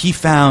 And then he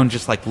found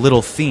just like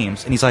little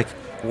themes, and he's like,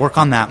 work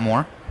on that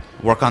more,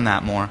 work on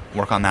that more,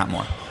 work on that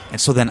more. And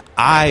so then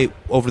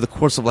over the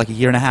course of like a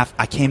year and a half,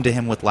 I came to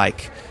him with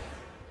like,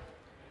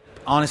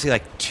 honestly,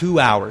 like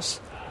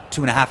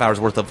 2.5 hours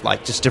worth of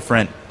like just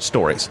different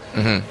stories.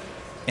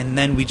 And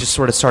then we just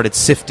sort of started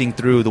sifting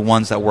through the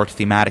ones that worked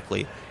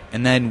thematically.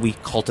 And then we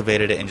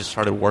cultivated it and just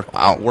started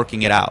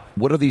working it out.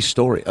 What are these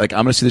stories? Like,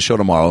 I'm going to see the show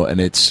tomorrow,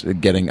 and it's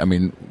getting, I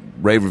mean,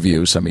 rave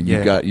reviews. I mean, you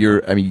Yeah. got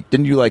your, I mean,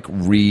 didn't you like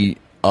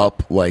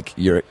re-up, like,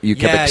 you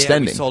kept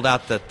extending? Yeah, we sold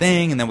out the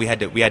thing, and then we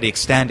had to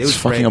extend. It was It's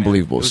fucking great, man.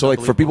 unbelievable. It was So,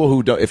 like, for people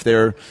who don't, if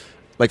they're,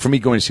 like, for me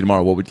going to see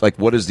tomorrow,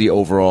 what is the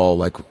overall,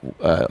 like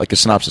a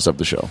synopsis of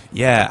the show?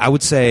 Yeah, I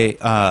would say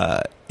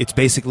it's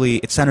basically,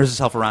 it centers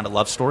itself around a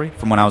love story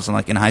from when I was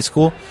in high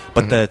school.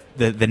 But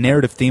the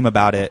narrative theme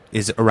about it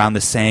is around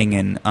the saying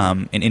in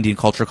Indian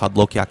culture called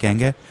Lokya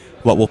Kenge,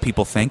 what will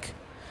people think?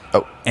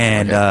 Oh,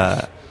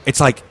 And it's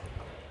like,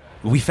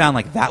 we found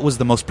like that was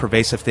the most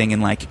pervasive thing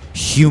in like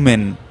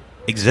human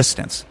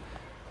existence.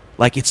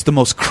 Like, it's the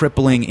most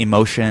crippling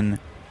emotion.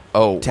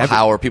 Oh, to every-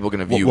 how are people going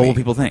to view what me? will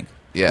people think?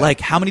 Yeah. Like,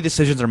 how many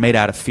decisions are made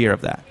out of fear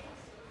of that?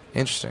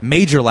 Interesting.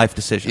 Major life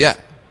decisions. Yeah.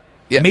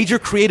 Yeah. Major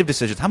creative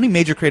decisions. How many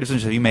major creative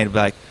decisions have you made?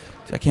 Like,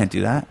 I can't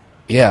do that.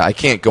 Yeah, I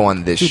can't go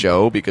on this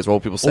show because what will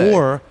people say?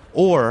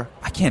 Or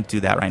I can't do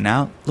that right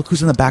now. Look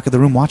who's in the back of the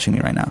room watching me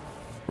right now.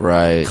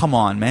 right. Come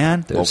on,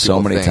 man. There's so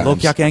many think?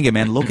 times. Lokyak Enge,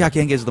 man. Lokyak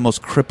Enge is the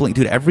most crippling.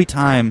 Dude, every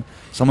time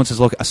someone says,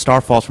 look, a star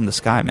falls from the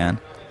sky, man.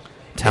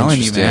 I'm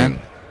telling you, man.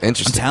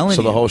 Interesting. I'm telling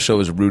So you. the whole show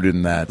is rooted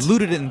in that.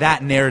 Rooted in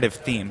that narrative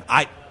theme.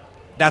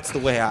 That's the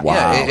way I Wow.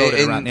 Yeah, wrote it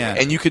and, around. Yeah.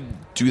 and you could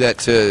do that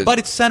to. But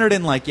it's centered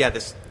in like,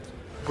 this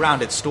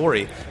grounded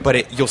story.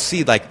 But you'll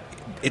see like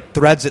it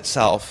threads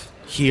itself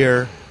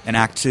here in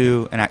Act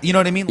 2 and you know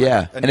what I mean? Like,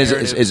 Yeah. a And is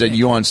narrative it thing.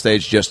 you on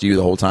stage, just you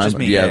the whole time? Just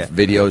me, Do you yeah, have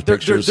yeah. videos,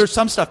 pictures? There's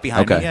some stuff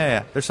behind Okay. me.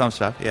 Yeah. There's some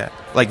stuff. Yeah.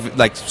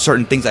 Like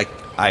certain things like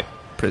I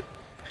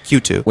cue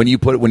to. When you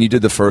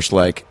did the first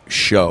like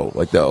show,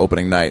 like the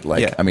opening night,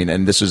 like Yeah. I mean,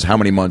 and this is how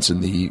many months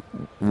in the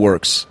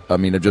works? I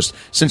mean, of just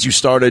since you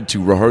started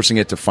to rehearsing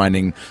it to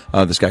finding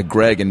this guy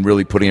Greg and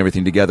really putting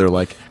everything together.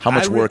 Like how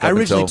much work? I up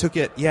originally until, took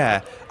it.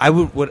 Yeah, I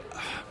would.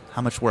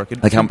 How much work?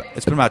 Like how-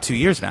 It's been about 2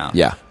 years now.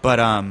 Yeah. But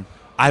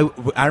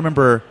I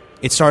remember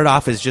it started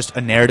off as just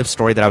a narrative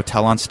story that I would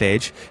tell on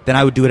stage. Then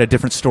I would do it at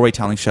different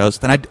storytelling shows.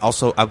 Then I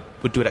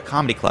would do it at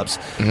comedy clubs.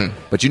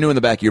 But you knew in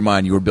the back of your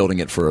mind you were building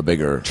it for a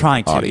bigger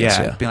Trying to, audience.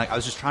 yeah. Being like, I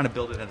was just trying to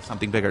build it into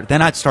something bigger.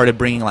 Then I started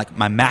bringing like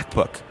my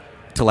MacBook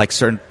to like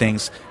certain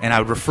things, and I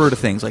would refer to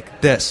things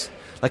like this,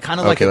 like kind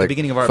of like Okay, at the like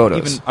beginning of our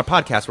photos. even our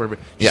podcast, where you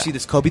Yeah. see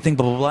this Kobe thing,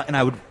 blah blah blah, and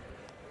I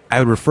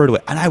would refer to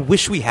it, and I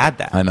wish we had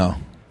that. I know.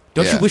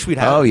 Don't Yeah. you wish we'd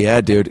had? Oh it?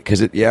 yeah, dude.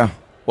 Because yeah.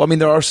 Well, I mean,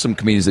 there are some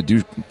comedians that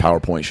do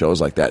PowerPoint shows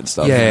like that and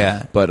stuff.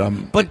 Yeah. But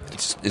But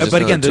just but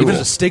again, another there's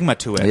tool. a stigma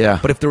to it. Yeah.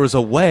 But if there was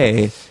a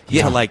way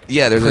to like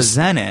there's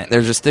present a, it,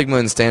 There's a stigma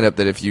in stand-up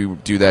that if you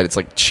do that, it's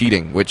like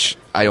cheating, which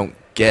I don't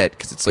get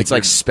because it's it's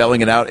like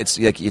spelling it out. It's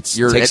like it's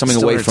You're- takes it's something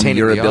still away from entertaining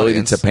your the ability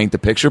audience. to paint the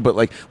picture. But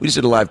like we just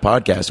did a live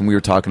podcast and we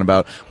were talking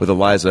about with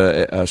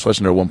Eliza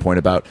Schlesinger at one point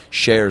about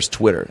Cher's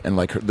Twitter and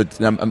like the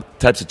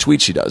types of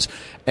tweets she does.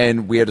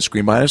 And we had a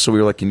screen behind us, so we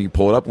were like, "Can you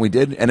pull it up?" And we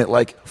did, and it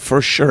like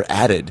for sure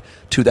added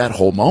to that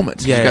whole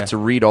moment. you Yeah. got to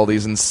read all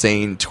these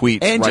insane tweets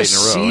And right just in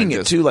a row seeing and it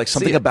just too, like see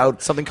something it.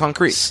 about something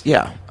concrete.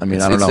 Yeah, I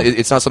mean, I don't know.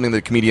 It's not something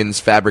that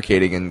comedians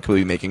fabricating and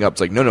completely making up.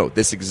 It's like, no,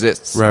 this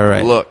exists.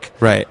 right. Look.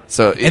 right.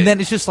 So and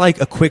then it's just like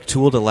a quick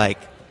tool to like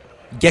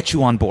get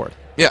you on board.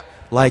 yeah.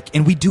 Like,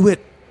 and we do it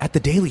at the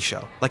Daily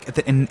Show. Like,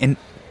 and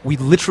we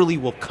literally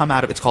will come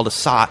out of it's called a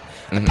SOT,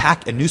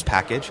 a news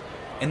package,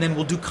 and then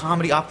we'll do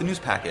comedy off the news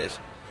package.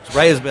 So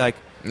Ray is be like,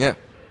 Yeah.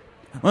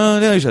 well,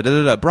 Daily Show,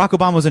 Barack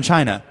Obama was in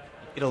China.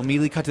 It'll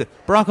immediately cut to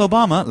Barack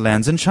Obama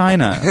lands in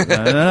China, sitting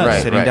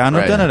right, down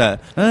with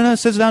right.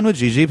 sits down with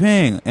Xi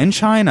Jinping in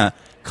China.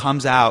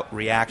 Comes out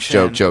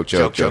reaction, Joke.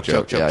 Yeah, It's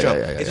yeah,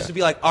 just yeah. to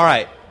be like, all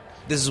right,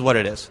 this is what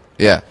it is.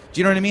 Yeah. Do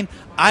you know what I mean?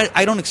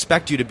 I don't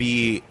expect you to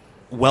be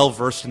well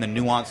versed in the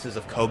nuances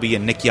of Kobe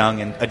and Nick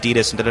Young and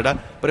Adidas and da-da-da.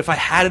 But if I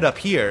had it up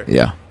here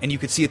Yeah. and you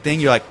could see a thing,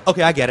 you're like,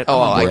 okay, I get it.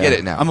 Oh, I'm on I board. get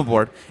it now. I'm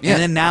aboard. Yeah.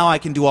 And then now I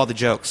can do all the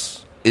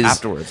jokes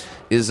afterwards.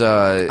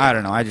 I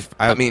don't know.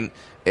 I mean,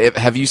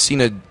 have you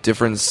seen a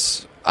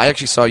difference? I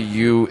actually saw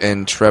you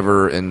and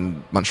Trevor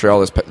in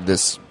Montreal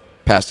this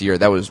past year.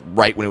 That was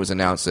right when it was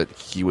announced that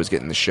he was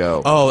getting the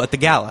show. Oh, at the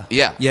gala.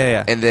 Yeah.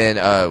 Yeah. And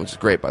then, which is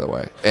great, by the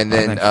way. And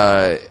then,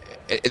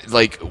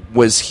 thanks.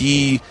 was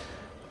he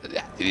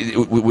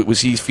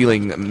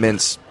feeling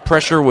immense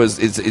pressure?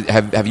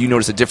 Have you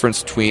noticed a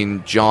difference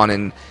between John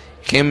and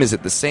him? Is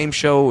it the same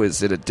show?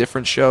 Is it a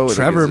different show?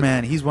 Trevor, Is it-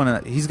 man,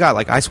 he's got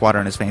like ice water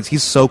in his veins.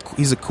 He's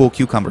a cool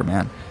cucumber,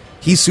 man.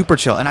 He's super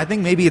chill. And I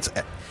think maybe it's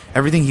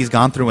everything he's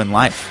gone through in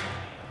life.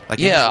 Like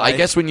in his Yeah, I life.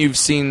 guess when you've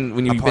been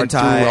through Apartheid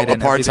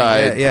and everything.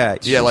 apartheid, Yeah,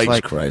 yeah, like,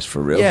 like- Christ, for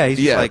real. Yeah, he's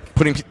just yeah, like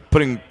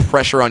putting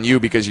pressure on you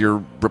because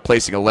you're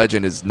replacing a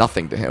legend is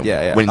nothing to him.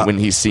 Yeah, yeah. When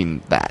he's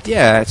seen that.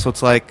 yeah. So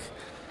it's like,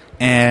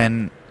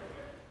 and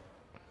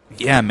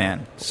yeah,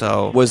 man.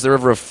 So Was there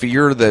ever a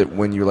fear that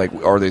when you like,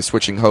 are they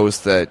switching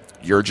hosts, that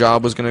your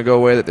job was going to go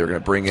away, that they were going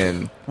to bring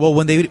in? well,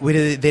 when they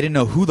didn't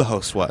know who the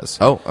host was.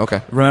 Oh,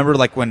 okay. Remember,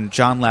 like when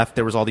John left,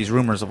 there was all these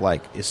rumors of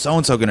like, is so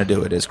and so going to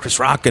do it? Is Chris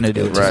Rock going to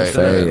do it? Right,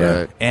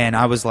 right. And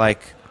I was like,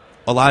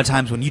 a lot of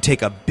times when you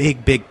take a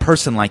big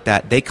person like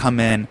that, they come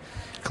in,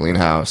 Clean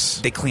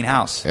house. they clean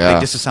house, Yeah.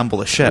 they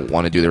disassemble a ship.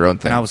 Want to do their own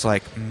thing. And I was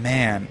like,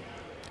 man,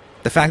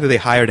 the fact that they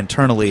hired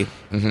internally,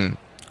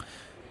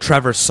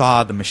 Trevor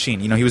saw the machine.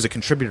 You know, he was a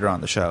contributor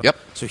on the show. Yep.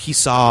 So he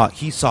saw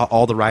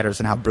all the writers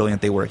and how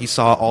brilliant they were. He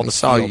saw all he the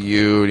saw field.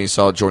 you, and he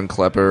saw Jordan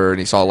Klepper, and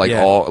he saw all the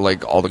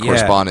Yeah.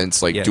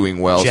 correspondents Yeah. doing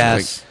well. So,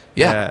 Jess.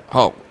 Yeah.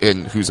 Oh,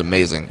 and who's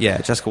amazing. Yeah,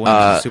 Jessica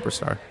Williams is a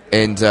superstar.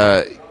 And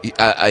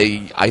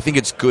I think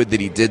it's good that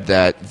he did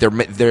that. There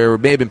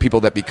may have been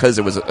people that, because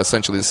it was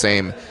essentially the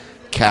same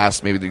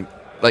cast, maybe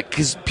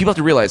because people have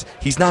to realize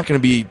he's not going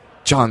to be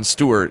Jon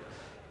Stewart.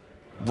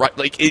 Right,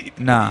 like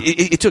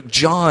it took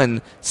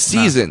John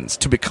seasons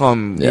to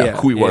become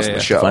who he was in the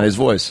show. Find his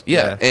voice.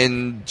 Yeah,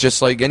 and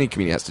just like any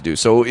comedian has to do.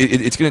 So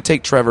it's going to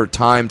take Trevor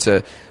time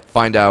to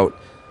find out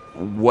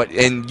what.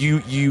 And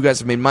you guys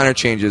have made minor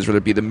changes, whether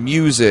it be the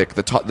music,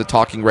 the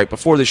talking right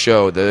before the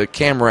show, the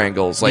camera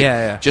angles,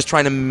 just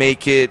trying to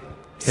make it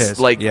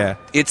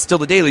it's still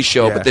the Daily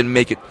Show, but then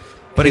make it.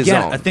 But his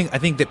again, own. I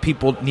think that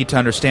people need to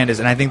understand is,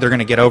 and I think they're going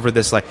to get over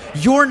this. Like,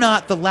 you're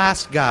not the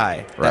last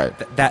guy. Right.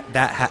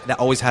 That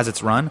always has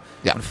its run.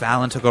 Yeah. When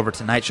Fallon took over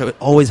Tonight Show, it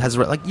always has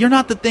like, you're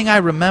not the thing I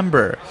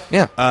remember.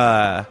 Yeah.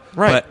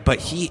 Right. But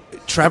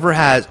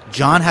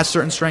John has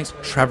certain strengths.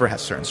 Trevor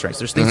has certain strengths.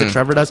 There's things that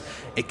Trevor does.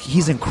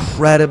 He's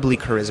incredibly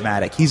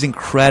charismatic. He's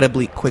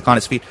incredibly quick on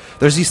his feet.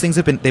 There's these things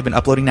they've been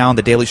uploading now on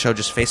the Daily Show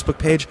just Facebook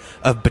page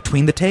of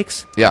between the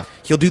takes. Yeah.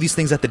 He'll do these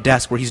things at the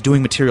desk where he's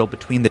doing material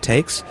between the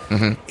takes.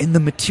 And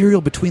the material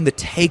between the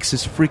takes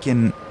is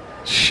freaking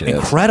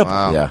incredible.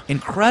 Wow. Yeah.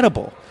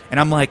 Incredible. And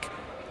I'm like,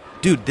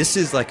 dude, this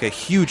is like a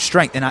huge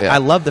strength. And Yeah. I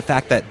love the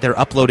fact that they're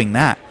uploading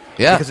that.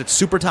 Yeah. Because it's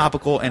super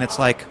topical and it's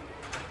like,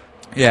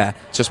 yeah.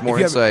 Just more If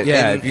you ever- insight.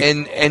 yeah. And, if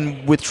you-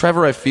 and with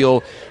Trevor, I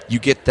feel you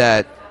get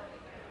that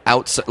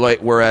outside, like,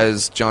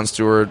 whereas Jon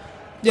Stewart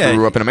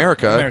grew up in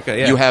America,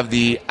 yeah. you have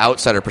the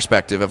outsider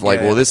perspective of like,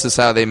 Yeah. well, this is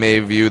how they may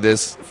view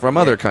this from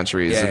other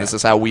countries, Yeah, and yeah. this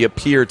is how we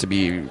appear to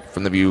be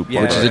from the view,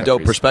 Yeah. Which is a other dope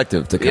countries.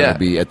 perspective to kind Yeah. of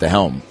be at the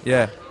helm.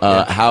 Yeah.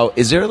 How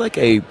is there like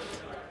a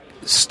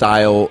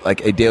style,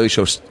 like a Daily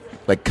Show,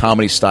 like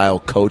comedy style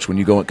coach when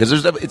you go in? Because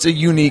it's a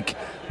unique,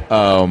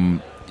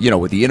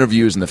 with the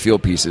interviews and the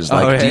field pieces.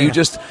 Like,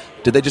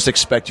 do they just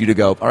expect you to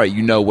go? All right,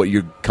 you know what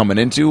you're coming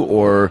into,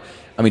 or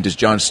I mean, does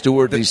Jon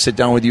Stewart does he sit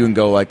down with you and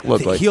go like,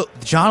 look, like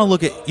John will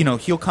look at,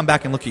 he'll come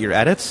back and look at your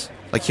edits.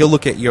 Like, he'll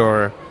look at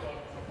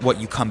what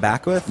you come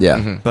back with.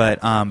 Yeah. But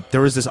there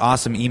was this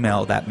awesome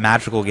email that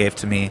Madrigal gave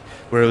to me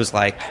where it was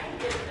like,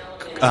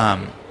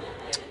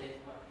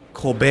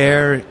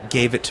 Colbert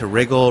gave it to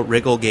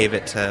Riggle gave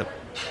it to,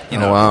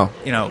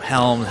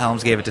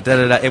 Helms gave it to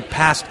da-da-da. It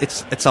passed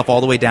itself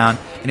all the way down,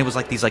 and it was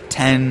like these like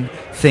 10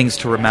 things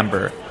to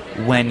remember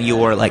when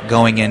you're like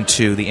going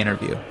into the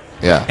interview.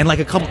 Yeah. And like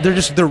a couple,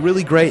 they're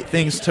really great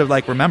things to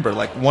like remember.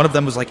 Like one of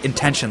them was like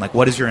intention. Like,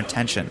 what is your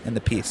intention in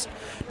the piece?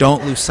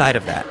 Don't lose sight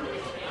of that.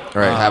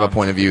 All right, have a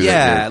point of view.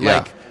 Yeah, that you're-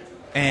 like,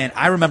 and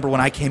I remember when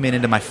I came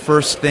into my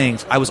first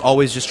things, I was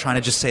always just trying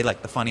to just say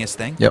like the funniest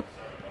thing. Yep.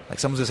 Like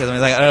someone's gonna say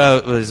something like, I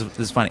don't know, this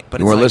is funny, but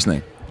You it's weren't like,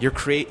 listening.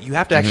 You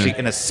have to actually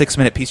in a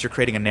 6-minute piece, you're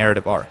creating a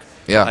narrative arc.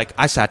 Yeah. Like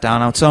I sat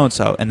down on so and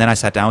so, and then I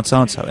sat down with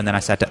so and so, and then I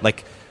sat down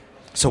like.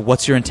 So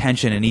what's your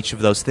intention in each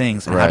of those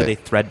things, and how do Right.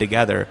 they thread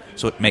together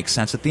so it makes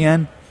sense at the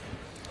end?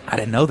 I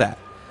didn't know that.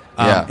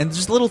 Yeah. And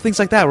just little things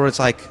like that where it's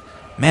like,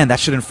 man, that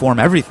should inform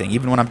everything,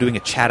 even when I'm doing a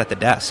chat at the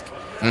desk.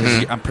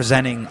 'Cause I'm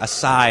presenting a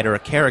side or a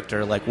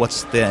character, like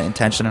what's the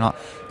intention and all.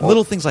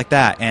 Little things like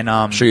that. And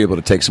I'm sure you're able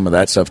to take some of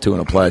that stuff too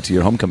and apply it to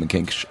your Homecoming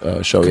King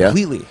show. Yeah.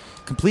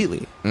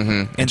 completely.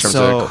 in And terms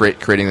so, of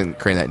creating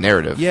that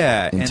narrative.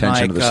 yeah, Intention and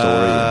like, of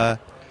the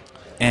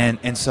story.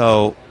 and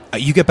so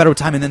you get better with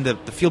time, and then the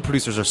field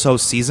producers are so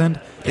seasoned.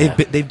 They've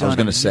done. I was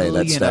going to say that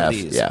million staff. of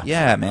these.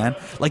 Yeah. man.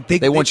 Like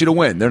They want you to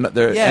win. They're not.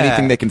 They're Yeah.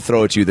 anything they can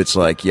throw at you that's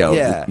like, yo,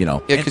 Yeah. Yeah,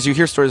 because you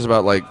hear stories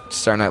about like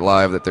Saturday Night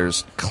Live that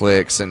there's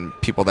cliques and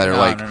people that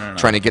are No.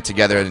 trying to get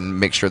together and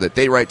make sure that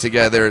they write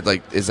together.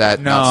 Like, is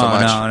that not so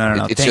much?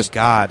 No. It's Thank just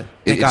God.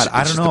 Thank it's- God.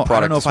 I it's don't just the know. I don't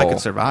product know as if I whole.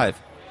 could survive.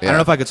 I Yeah. don't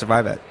know if I could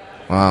survive it.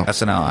 Wow.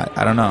 SNL.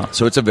 I don't know.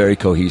 So it's a very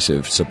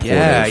cohesive, supportive.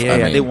 Yeah. I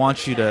mean, They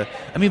want you to.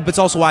 I mean, but it's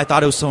also why I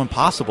thought it was so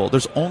impossible.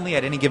 There's only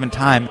at any given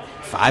time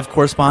 5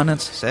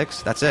 correspondents,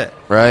 6. That's it.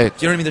 Right.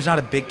 Do you know what I mean? There's not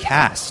a big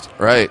cast.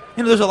 Right.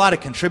 There's a lot of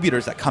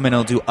contributors that come in and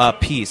will do a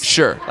piece.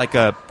 Sure. Like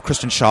a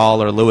Kristen Shaw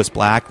or Lewis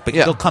Black, but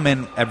Yeah. they'll come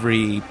in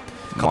every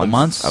couple Month,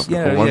 months. a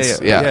couple months,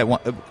 yeah.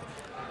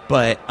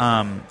 But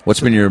What's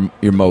been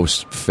your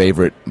most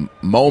favorite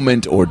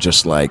moment, or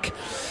just like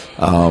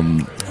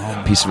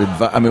piece of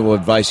advice? I mean, well,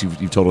 advice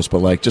you've told us, but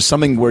like just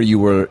something where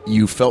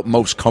you felt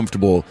most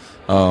comfortable.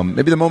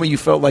 Maybe the moment you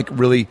felt like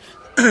really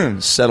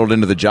settled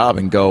into the job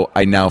and go,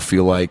 I now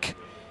feel like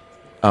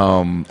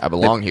I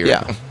belong here.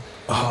 Yeah.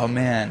 Oh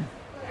man,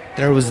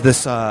 there was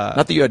this.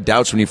 Not that you had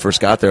doubts when you first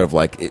got there of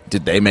like,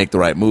 did they make the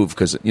right move?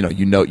 Because you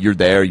know you're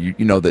there. You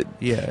know that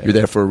you're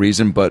there for a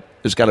reason. But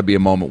there's got to be a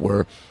moment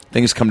where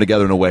things come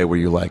together in a way where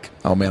you're like,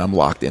 oh man, I'm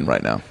locked in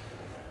right now.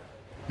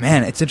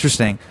 Man, it's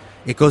interesting.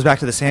 It goes back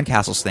to the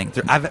Sandcastles thing.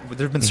 There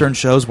have been certain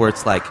shows where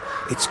it's like,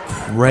 it's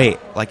great,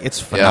 like it's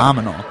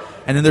phenomenal,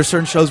 and then there's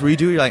certain shows where you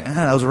do, you're like,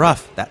 that was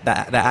rough. That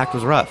act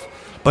was rough.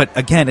 But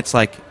again, it's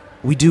like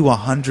we do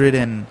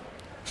 200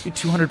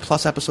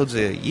 plus episodes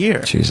a year.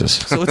 Jesus.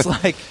 So it's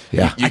like,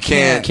 yeah, You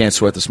can't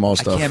sweat the small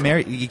stuff.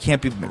 You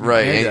can't be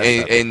Right, married to that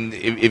stuff. and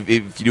if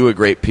you do a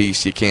great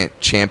piece, you can't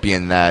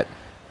champion that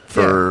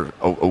for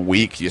a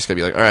week. You just gotta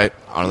be like, all right,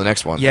 on to the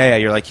next one. Yeah,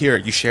 you're like, here,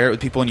 you share it with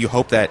people, and you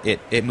hope that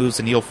it moves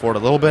the needle forward a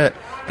little bit,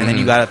 and then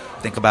you got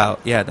to think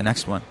about, the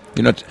next one.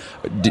 You know,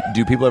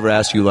 do people ever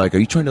ask you, like, are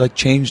you trying to, like,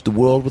 change the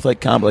world with,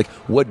 like, comedy? Like,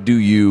 what do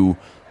you,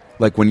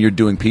 like, when you're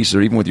doing pieces,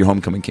 or even with your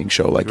Homecoming King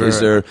show, like,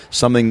 is there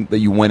something that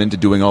you went into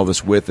doing all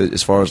this with,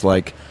 as far as,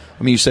 like,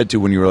 I mean, you said,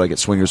 too, when you were, like, at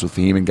Swingers with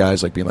Fahim and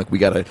guys, like, being like, we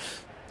got to,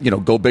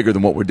 go bigger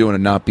than what we're doing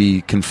and not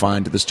be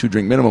confined to this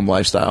 2-drink minimum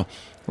lifestyle.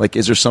 Like,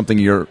 is there something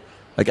you're,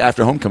 like,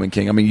 after Homecoming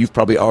King, I mean, you've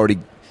probably already,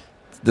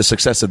 the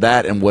success of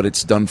that and what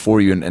it's done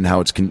for you and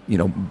how it's,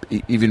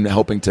 even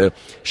helping to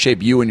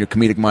shape you and your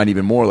comedic mind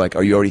even more, like,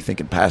 are you already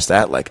thinking past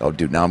that? Like, oh,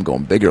 dude, now I'm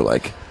going bigger,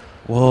 like.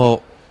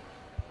 Well,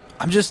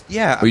 I'm just,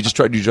 Or you just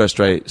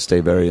try stay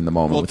very in the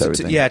moment with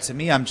everything? To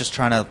me, I'm just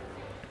trying to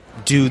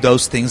do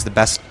those things the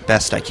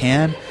best I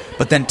can,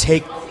 but then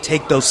take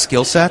those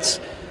skill sets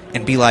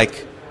and be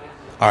like,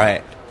 all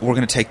right, we're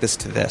going to take this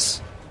to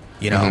this,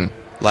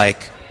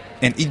 like,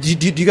 and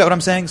do you get what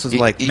I'm saying? So it's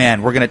like,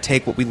 man, we're going to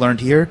take what we learned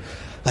here.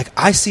 Like,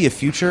 I see a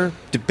future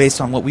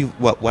based on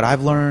what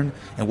I've learned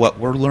and what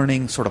we're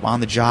learning sort of on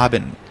the job,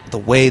 and the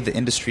way the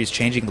industry is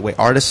changing, the way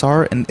artists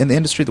are in the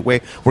industry, the way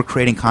we're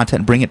creating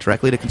content and bringing it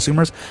directly to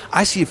consumers.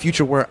 I see a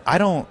future where I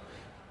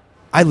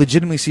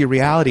legitimately see a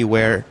reality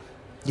where,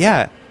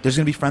 there's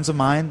going to be friends of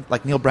mine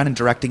like Neil Brennan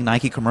directing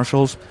Nike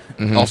commercials,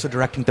 also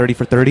directing 30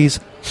 for 30s,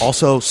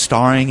 also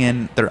starring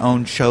in their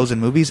own shows and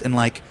movies, and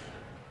like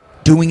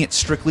doing it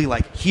strictly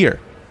like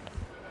here,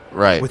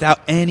 right, without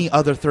any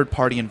other third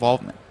party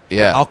involvement.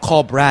 Yeah, I'll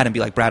call Brad and be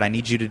like, Brad, I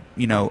need you to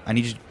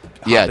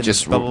yeah,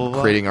 just blah, blah,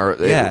 blah. creating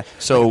our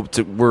So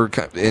we're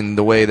in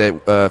the way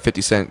that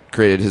 50 Cent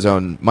created his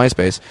own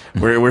MySpace.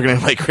 We're gonna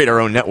like create our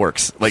own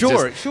networks, like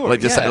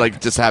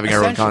just having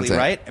our own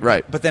content,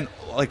 right? But then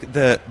like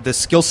the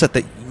skill set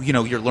that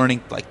you're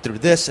learning like through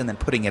this, and then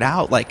putting it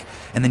out, like,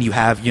 and then you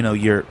have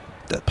the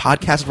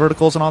podcast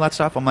verticals and all that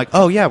stuff. I'm like,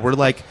 oh yeah, we're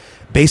like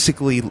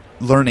basically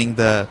learning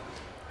the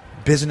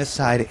business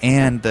side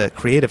and the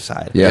creative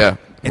side. Yeah.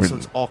 And so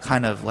it's all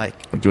kind of like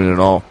we're doing it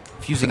all,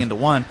 fusing into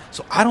one.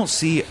 So I don't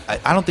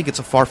think it's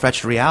a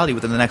far-fetched reality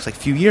within the next like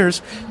few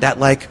years that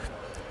like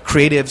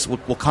creatives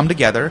will come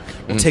together,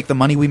 we'll take the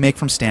money we make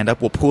from stand-up,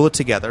 we'll pool it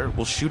together,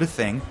 we'll shoot a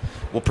thing,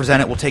 we'll present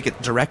it, we'll take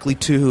it directly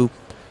to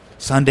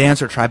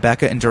Sundance or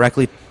Tribeca and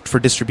directly for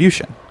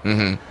distribution.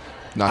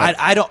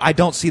 I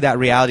don't see that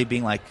reality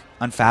being like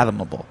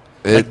unfathomable.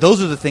 Like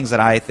those are the things that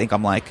I think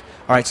I'm like,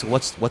 all right, so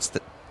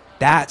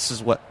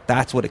that's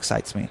what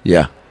excites me.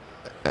 Yeah.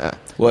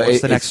 Well,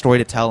 what's the next story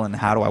to tell, and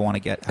how do I want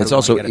to get? It's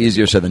also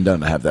easier said than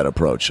done to have that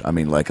approach. I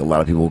mean, like a lot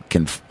of people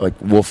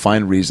will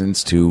find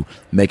reasons to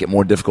make it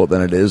more difficult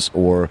than it is,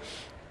 or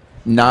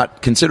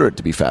not consider it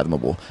to be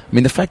fathomable. I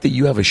mean, the fact that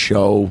you have a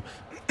show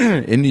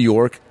in New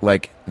York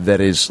like that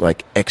is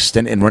like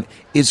extended and run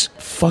is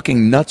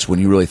fucking nuts when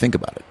you really think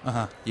about it.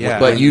 Yeah,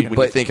 but when you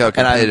think how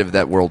competitive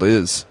that world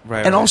is,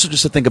 right? And also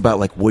just to think about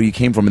like where you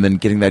came from and then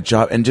getting that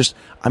job, and just,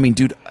 I mean,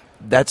 dude,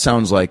 that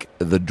sounds like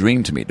the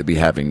dream to me, to be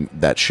having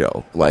that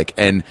show. Like,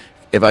 and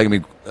if I can be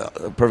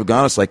perfectly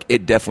honest, like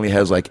it definitely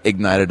has like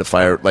ignited a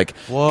fire. Like,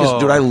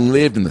 'cause, dude, I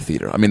lived in the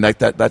theater. I mean, like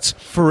that's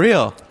for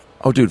real.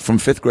 Oh, dude, from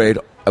 5th grade,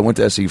 I went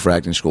to SC for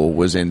acting school,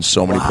 was in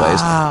so many plays.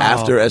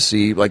 After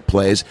SC, like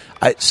plays,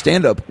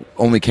 stand-up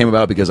only came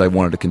about because I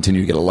wanted to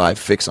continue to get a live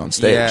fix on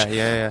stage.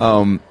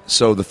 Yeah.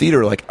 So the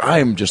theater, like,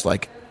 I'm just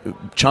like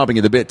chomping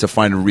at the bit to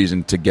find a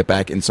reason to get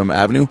back in some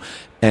avenue.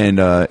 And,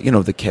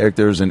 the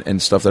characters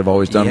and stuff that I've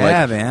always done.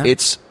 Yeah, like, man.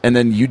 And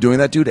then you doing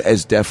that, dude,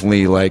 is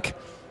definitely like,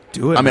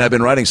 do it. I mean, I've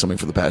been writing something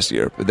for the past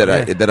year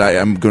that I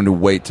am going to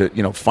wait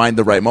to, find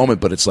the right moment.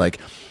 But it's like,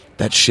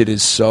 that shit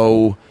is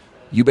so,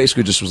 you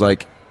basically just was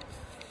like,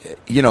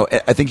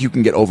 I think you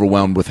can get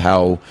overwhelmed with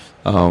how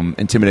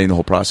intimidating the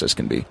whole process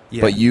can be.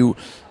 Yeah. But you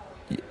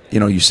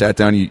sat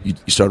down, you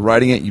started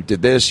writing it, you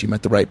did this, you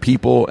met the right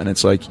people, and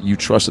it's like you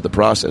trusted the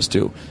process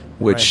too,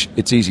 which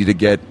it's easy to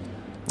get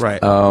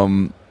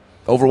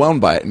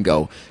overwhelmed by it and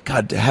go,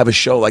 God, to have a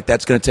show like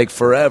that's going to take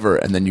forever,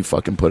 and then you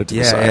fucking put it to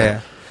the side.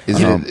 Yeah.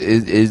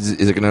 Is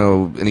it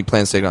going to, any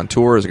plans to take it on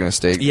tour? Or is it going to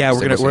stay? Yeah,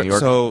 we're New York?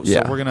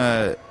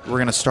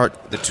 gonna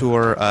start the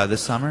tour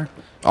this summer.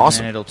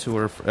 Awesome. And it'll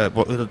tour.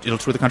 It'll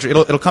tour the country.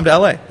 It'll come to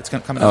LA. It's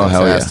gonna come to LA.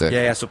 hell yeah. Fantastic.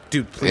 Yeah. So,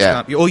 dude, please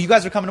Yeah. come. Oh, you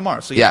guys are coming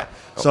tomorrow. So Yeah.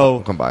 So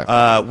I'll come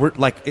by. We're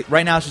like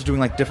right now. It's just doing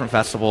like different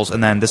festivals,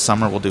 and then this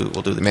summer we'll do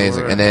the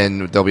Amazing. tour. And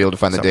then they'll be able to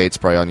find the So- dates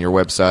probably on your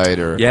website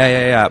or.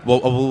 Yeah.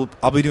 Well,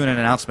 I'll be doing an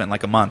announcement in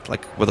like a month,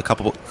 like with a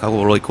couple of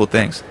really cool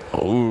things.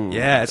 Oh.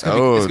 Yeah, it's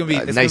gonna be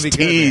nice gonna be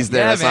tease good,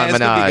 there, man. Yeah, Hassan man,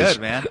 Minaj. it's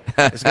gonna be good,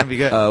 man. It's gonna be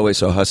good. Wait,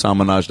 so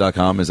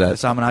HassanMinaj.com, is that?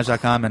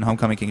 HassanMinaj.com and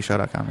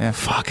HomecomingKingShow.com. Yeah.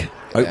 Fuck.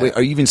 Wait,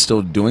 are you even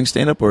still doing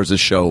stand-up, or is this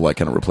show like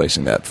kind of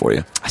replacing that for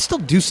you? I still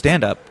do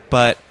stand up,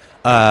 but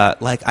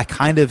like I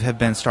kind of have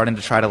been starting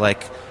to try to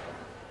like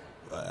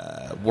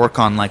work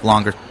on like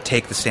longer,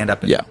 take the stand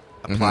up and Yeah.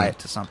 apply it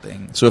to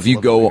something. So if a you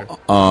little go bigger.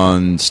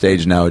 on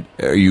stage now,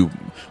 are you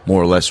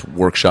more or less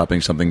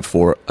workshopping something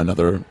for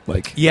another,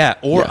 like... Yeah,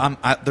 or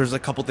Yeah. there's a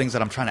couple things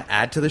that I'm trying to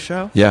add to the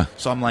show. Yeah.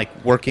 So I'm like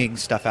working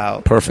stuff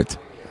out Perfect.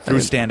 through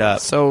stand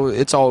up, So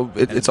it's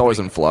always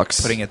in flux.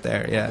 putting it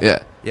there. Yeah. Yeah.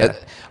 Yeah.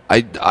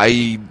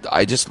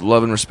 I just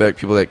love and respect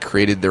people that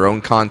created their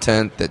own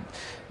content, that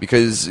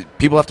because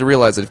people have to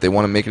realize that if they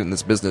want to make it in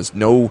this business,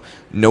 no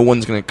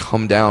one's going to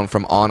come down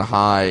from on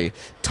high,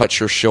 touch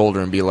your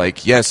shoulder and be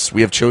like, "Yes, we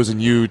have chosen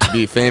you to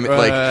be famous."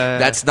 Like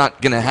that's not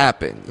going to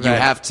happen. You Right.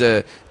 have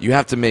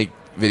to make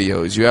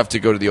videos. You have to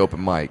go to the open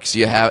mics.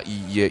 You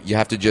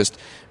have to just.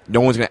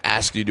 No one's going to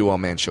ask you to do a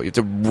one-man show. You have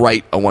to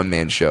write a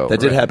one-man show. That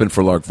did happen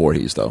for Lark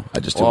Voorhees, though. I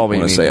just Well, want I to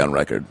mean, say on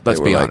record. let's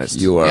They be were like, honest.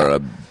 You are Yeah. a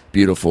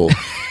beautiful...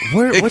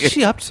 What's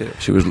she up to?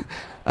 She was...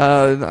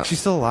 No. She's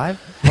still alive?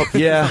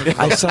 Yeah,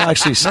 I saw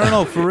actually...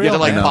 No, for real. You have to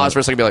like man. pause for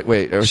a second and be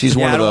like, wait. She's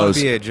yeah, one I of don't want those...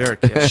 to be a jerk.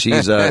 Yeah.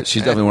 She's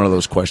definitely one of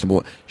those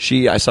questionable.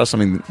 I saw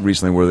something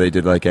recently where they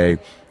did like a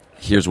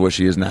here's what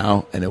she is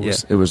now, and it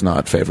was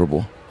not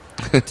favorable.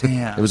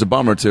 Damn. It was a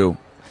bummer too,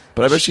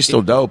 but I bet she's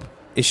still dope.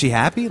 Is she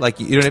happy? Like,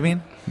 you know what I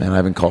mean? Man, I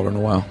haven't called her in a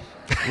while.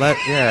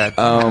 Yeah.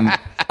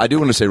 I do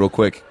want to say real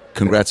quick,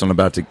 congrats on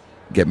about to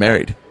get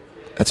married.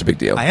 That's a big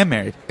deal. I am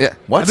married. Yeah.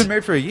 What? I've been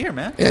married for a year,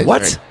 man. Yeah,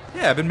 What? right.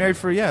 Yeah, I've been married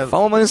for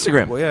Follow him on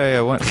Instagram. Well,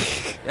 yeah. What?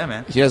 Yeah,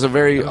 man. He has a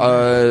very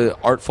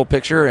artful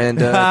picture, and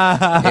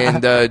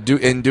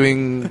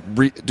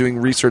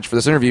doing research for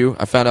this interview,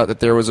 I found out that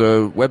there was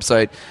a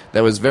website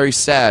that was very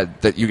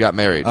sad that you got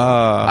married.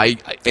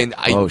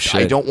 Oh shit!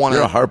 I don't want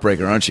You're a to.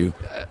 heartbreaker, aren't you?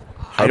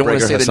 I don't want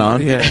to Heartbreaker say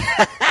Hassan.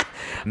 Yeah.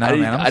 No, I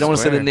man, I'm don't want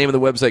to say the square. name of the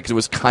website because it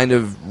was kind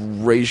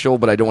of racial,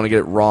 but I don't want to get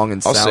it wrong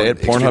and I'll sound say it,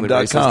 extremely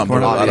Pornhub.com. racist.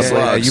 Put a lot of Obviously.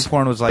 blogs. You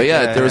porn was like, But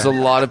yeah, there was a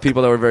lot of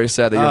people that were very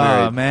sad that you're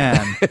Oh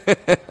married.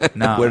 man,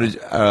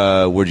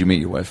 no. Where'd you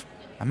meet your wife?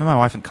 I met my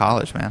wife in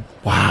college, man.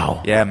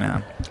 Wow. Yeah,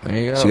 man. There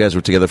you go. So you guys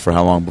were together for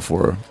how long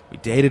before? We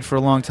dated for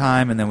a long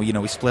time, and then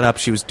we split up.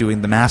 She was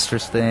doing the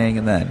master's thing,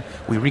 and then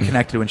we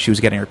reconnected when she was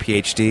getting her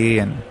PhD,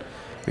 and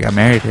we got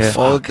married. Yeah.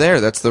 Well,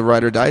 that's the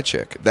ride or die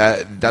chick.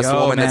 That's the Yo,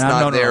 woman man, that's I've not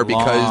known her there a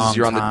because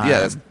you're on the long yeah.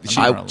 time. She,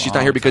 I've known her a she's not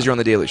long here because time. you're on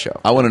the Daily Show.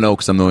 I want to know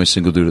because I'm the only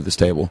single dude at this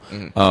table.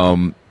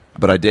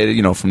 But I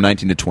dated, from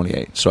 19 to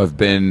 28. So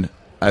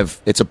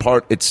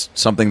it's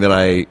something that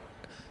I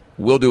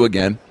will do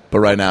again. But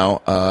right now,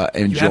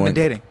 enjoying. You haven't been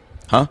dating.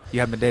 Huh? You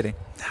haven't been dating.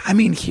 I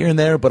mean, here and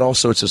there, but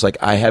also it's just like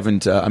I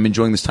haven't. I'm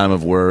enjoying this time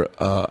of where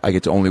I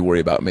get to only worry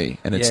about me,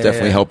 and it's Yeah,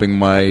 definitely yeah. helping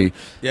my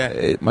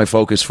Yeah. my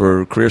focus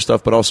for career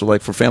stuff, but also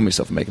like for family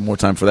stuff, and making more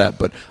time for that.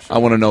 But I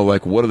want to know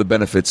like what are the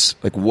benefits,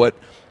 like what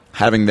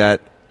having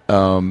that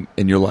in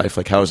your life,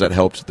 like how has that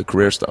helped the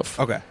career stuff?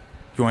 Okay.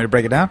 You want me to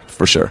break it down?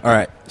 For sure. All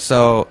right.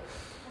 So,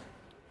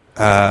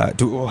 how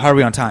are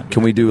we on time?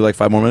 Can we do like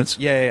 5 more minutes?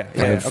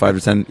 Yeah. 5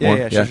 to 10 more.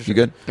 Yeah, Yeah, sure. you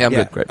good? Yeah, I'm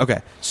good. Great.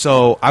 Okay.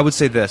 So I would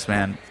say this,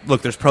 man.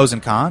 Look, there's pros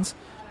and cons,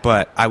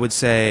 but I would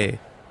say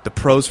the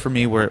pros for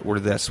me were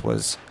this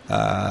was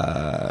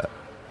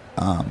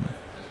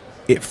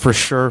it for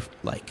sure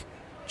like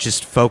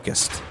just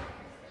focused.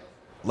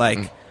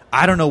 Like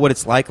I don't know what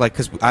it's like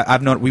because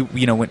I've known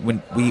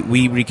when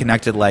we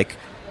reconnected like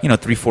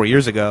 3-4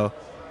 years ago,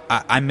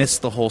 I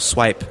missed the whole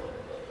swipe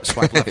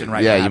left and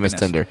right. Yeah, for you missed happiness.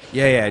 Tinder.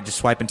 Yeah, just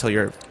swipe until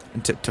you're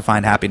to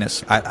find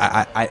happiness.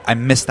 I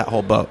missed that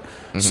whole boat.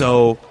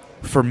 So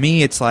for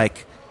me, it's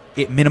like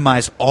it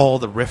minimized all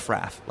the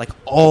riffraff, like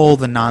all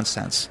the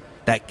nonsense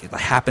that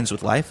happens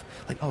with life.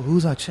 Like, oh,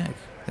 who's that chick?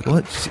 Like,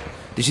 what?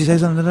 Did she say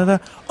something? Da, da,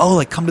 da? Oh,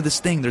 like come to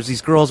this thing. There's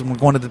these girls, and we're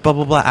going to the blah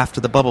blah blah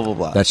after the blah blah blah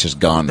blah. That's just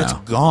gone That's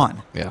now.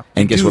 gone. Yeah.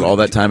 And guess Dude, what? All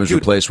that time is dude.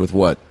 replaced with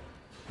what?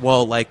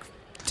 Well, like,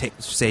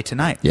 say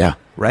tonight. Yeah.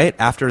 Right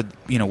after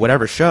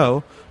whatever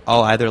show,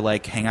 I'll either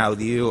like hang out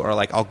with you, or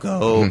like I'll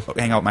go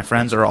hang out with my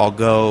friends, or I'll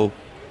go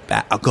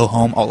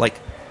home. I'll like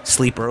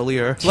sleep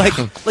earlier. Like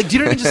do you know what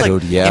I mean? Just like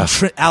Dude, yeah.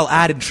 I'll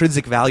add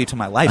intrinsic value to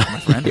my life, my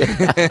friend. You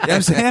know what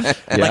I'm saying?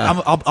 Like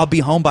Yeah. I'll be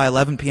home by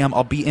 11 p.m.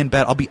 I'll be in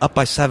bed. I'll be up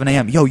by 7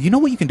 a.m. Yo, you know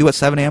what you can do at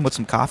 7 a.m. with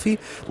some coffee?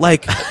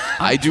 Like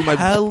I do my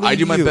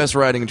telling best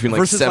writing between like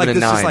versus 7 like and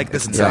this 9. is like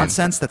this It's insane.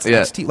 nonsense that's Yeah.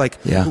 next to you. Like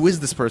Yeah. who is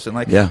this person?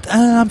 Like Yeah.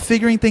 I'm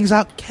figuring things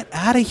out. Get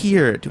out of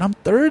here, dude. I'm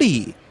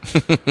 30.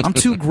 I'm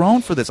too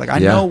grown for this. Like I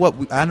Yeah. know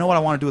what I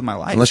want to do with my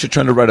life. Unless you're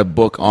trying to write a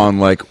book on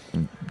like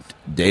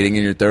dating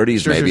in your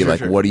 30s, Sure, maybe sure, like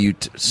sure. what are you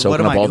But soaking what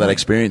am up I all that doing?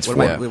 experience what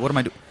for? Am I, what am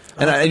I doing?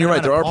 And you're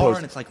right, there are pros. pros.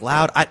 And it's like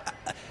loud.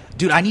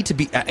 dude, I need to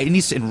be. It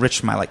needs to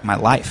enrich my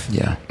life.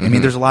 Yeah. I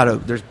mean,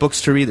 there's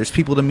books to read, there's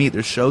people to meet,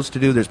 there's shows to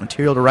do, there's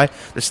material to write,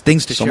 there's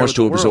things to So share much with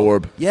to the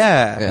world. absorb.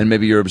 Yeah. And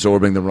maybe you're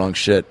absorbing the wrong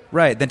shit.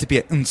 Right. Then to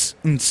be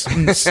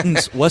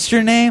what's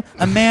your name?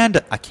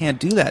 Amanda. I can't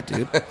do that,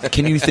 dude.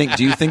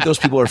 Do you think those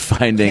people are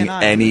finding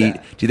Cannot do any?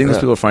 that. Do you think those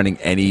people are finding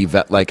any?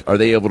 Like, are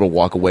they able to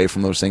walk away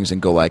from those things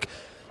and go like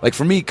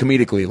for me,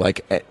 comedically,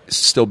 like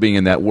still being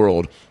in that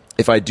world,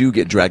 if I do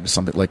get dragged to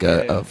something like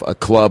a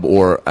club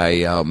or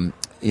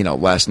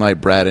last night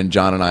Brad and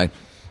John and I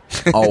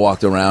all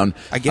walked around.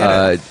 I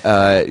get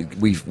it.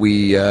 We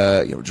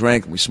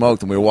drank and we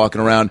smoked and we were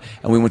walking around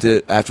and we went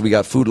to, after we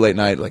got food late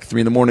night, like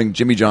 3 a.m,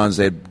 Jimmy John's,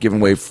 they had given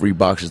away free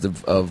boxes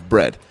of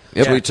bread.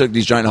 Yep. So we took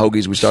these giant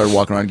hoagies. We started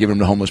walking around, giving them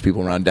to homeless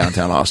people around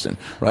downtown Austin.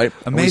 Right?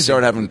 And we Amazing.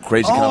 started having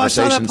crazy Oh, I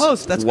saw conversations. that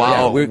post. That's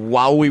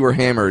While we were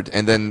hammered,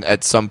 and then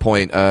at some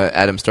point,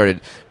 Adam started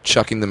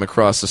chucking them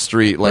across the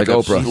street like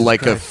Oprah.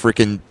 like a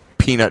freaking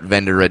peanut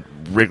vendor at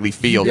Wrigley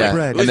Field. Yeah. Like,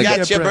 Bread. "Who's And the got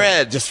guy- your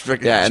bread?" Just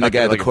freaking Yeah, and the chucking guy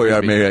it at the like a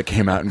courtyard frisbee. area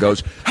came out and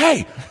goes,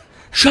 "Hey,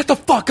 shut the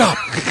fuck up!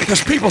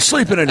 There's people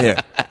sleeping in here."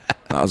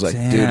 And I was like,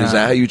 "Dude, is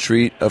that how you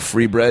treat a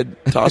free bread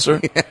tosser?"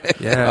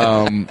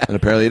 Yeah. And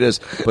apparently it is.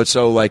 But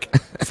so, like,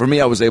 for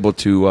me, I was able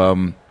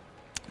to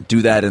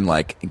do that and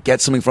like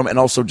get something from it, and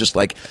also just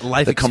like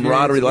Life the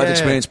camaraderie, experience. life Yeah.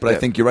 experience. But I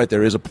think you're right.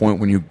 There is a point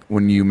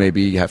when you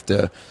maybe have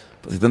to.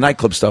 The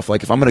nightclub stuff,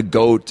 like if I'm going to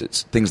go to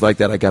things like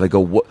that, I got to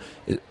go.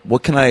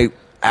 What can I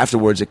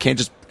afterwards? It can't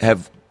just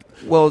have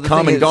Well, the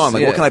come thing and gone. is,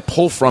 Like yeah. what can I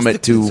pull from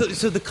it to?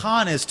 So the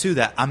con is too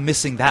that I'm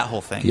missing that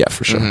whole thing. Yeah,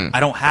 for sure. I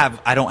don't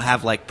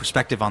have like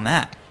perspective on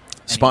that.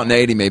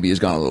 Spontaneity maybe has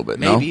gone a little bit.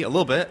 Maybe no? a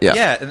little bit.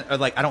 Yeah. and, or,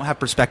 like I don't have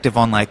perspective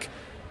on like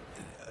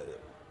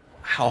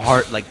how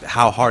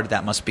hard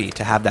that must be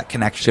to have that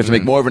connection. So you have to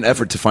make more of an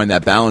effort to find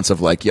that balance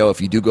of like, yo, if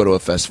you do go to a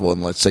festival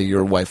and let's say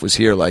your wife was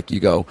here, like you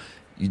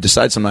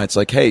decide some nights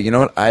like, hey, you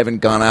know what? I haven't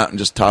gone out and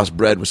just tossed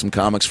bread with some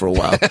comics for a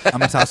while. I'm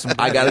gonna toss some.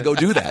 I got to go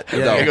do that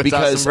though, gotta go toss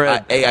because some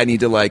bread. I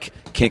need to like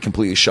can't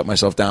completely shut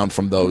myself down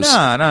from those. No,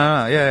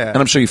 yeah. And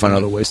I'm sure you find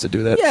other ways to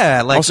do that.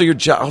 Yeah, like- also your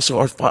job.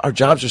 Also, our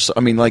jobs are. So, I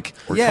mean, like,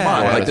 Yeah. come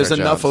on, Yeah, like there's that's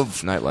our enough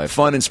jobs. of Nightlife.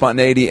 fun and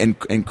spontaneity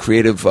and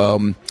creative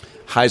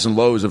highs and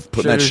lows of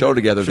putting Sure, that sure, show sure.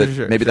 together. Sure, That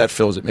sure, maybe sure. that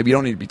fills it. Maybe you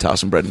don't need to be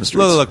tossing bread in the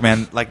streets. Look,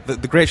 man. Like the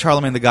great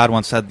Charlemagne the God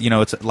once said,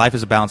 it's life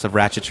is a balance of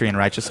ratchetry and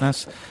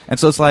righteousness, and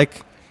so it's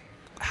like,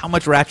 how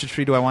much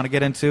ratchetry do I want to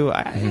get into?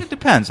 It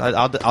depends.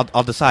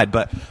 I'll decide.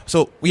 But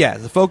so yeah,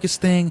 the focus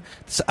thing.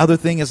 This other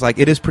thing is like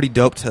it is pretty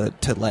dope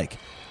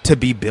to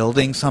be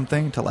building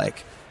something, to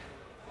like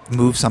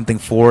move something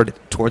forward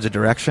towards a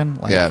direction.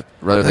 Like, Yeah,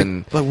 rather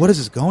than- like what is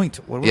this going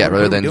to? What Yeah, what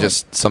rather are we than doing?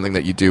 just something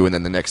that you do and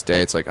then the next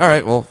day it's like, all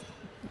right, well,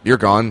 you're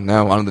gone.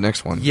 Now on to the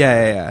next one.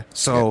 yeah.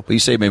 So But you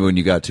say maybe when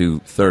you got to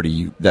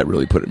 30, that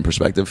really put it in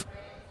perspective.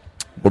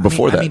 Or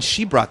before I that. mean,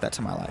 she brought that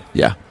to my life.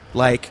 Yeah.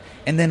 Like,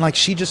 and then like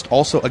she just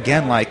also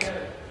again like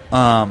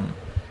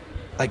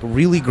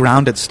really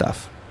grounded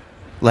stuff.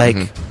 Like,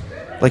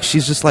 like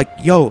she's just like,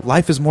 yo,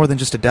 life is more than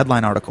just a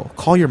deadline article.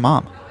 Call your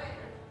mom.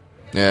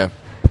 Yeah.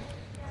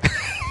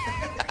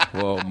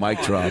 Whoa, mic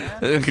drop.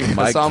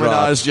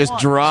 Saminaz just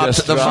dropped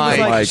Just the dropped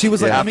mic. the mic. She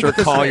was like, Yeah. let me After get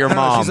this call straight. your No,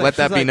 mom. she's like- Let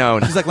that she's be like-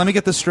 known. She's like, let me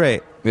get this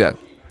straight. Yeah.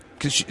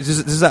 Because this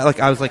is like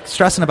I was like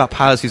stressing about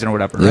pilot season or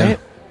whatever, Yeah. right?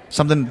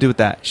 Something to do with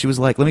that. She was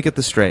like, let me get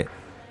this straight.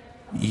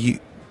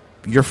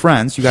 Your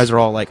friends, you guys are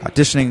all like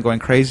auditioning and going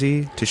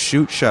crazy to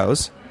shoot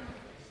shows,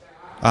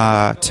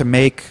 to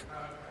make.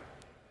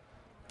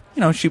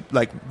 She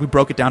like we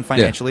broke it down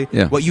financially.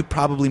 Yeah. What you'd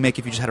probably make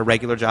if you just had a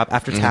regular job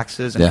after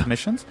taxes and Yeah.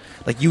 commissions.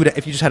 Like you would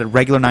if you just had a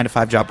regular 9 to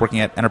 5 job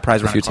working at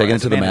Enterprise. If you're taking it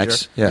to the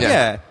max,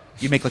 yeah.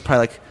 You make like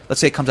probably like let's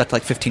say it comes out to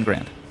like 15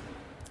 grand,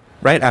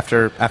 right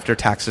after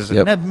taxes,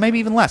 and Yep. maybe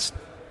even less,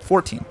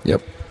 14.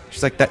 Yep.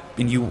 She's like that,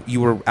 and you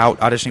were out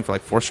auditioning for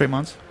like 4 straight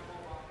months.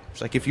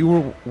 She's like, if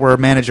you were a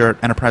manager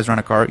at Enterprise Rent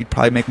a Car, you'd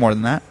probably make more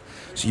than that.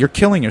 So you're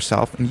killing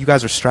yourself, and you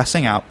guys are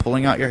stressing out,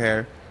 pulling out your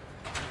hair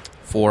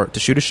to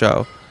shoot a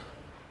show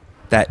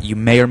that you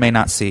may or may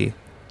not see,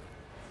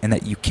 and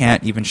that you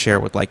can't even share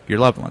with like your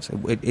loved ones.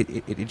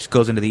 It just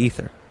goes into the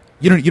ether.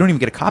 You don't even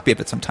get a copy of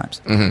it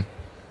sometimes. Mm-hmm.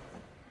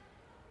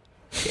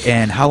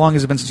 And how long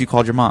has it been since you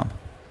called your mom?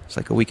 It's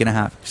like a week and a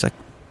half. She's like,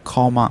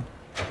 call mom.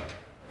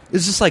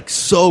 It's just like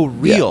so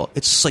real.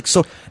 It's just like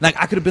so. Like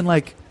I could have been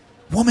like,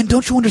 woman,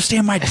 don't you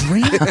understand my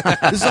dream?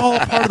 This is all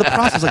a part of the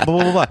process. Like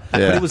blah blah blah.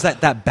 Yeah. But it was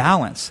that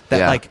balance. That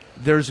Yeah. like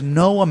there's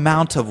no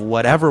amount of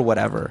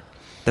whatever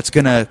that's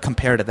gonna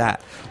compare to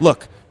that.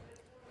 Look,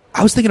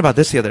 I was thinking about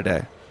this the other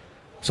day.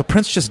 So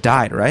Prince just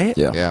died, right?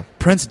 Yeah. Yeah.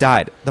 Prince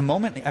died. The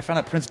moment I found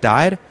out Prince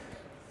died,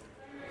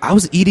 I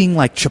was eating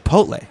like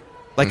Chipotle.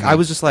 Like I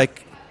was just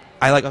like,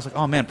 I was like,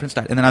 oh man, Prince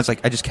died, and then I was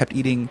like, I just kept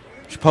eating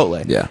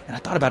Chipotle. Yeah. And I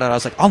thought about it. I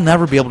was like, I'll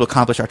never be able to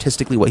accomplish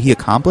artistically what he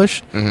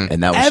accomplished.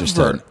 And that was just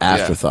Ever. an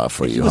afterthought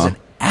for He you, was huh? an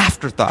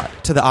afterthought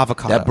to the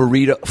avocado. That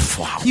burrito.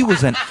 Wow. He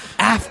was an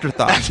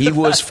afterthought. He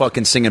was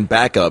fucking singing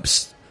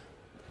backups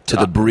to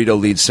the burrito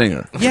lead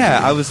singer. Yeah,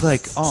 I was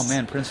like, oh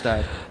man, Prince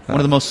died. One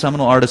of the most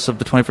seminal artists of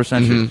the 21st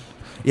century.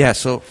 Yeah,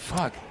 so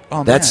fuck.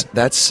 Oh, That's man.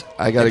 that's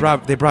I They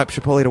got brought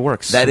Chipotle to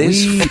work. that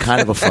is Sweet.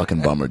 kind of a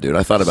fucking bummer, dude.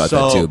 I thought about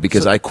So- that too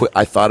because I quit.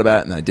 I thought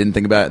about it and I didn't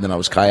think about it, and then I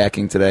was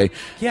kayaking today.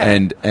 Yeah.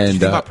 and Did you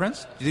think uh, about Prince?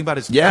 Did you think about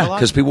his yeah, catalog?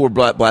 because people were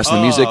blasting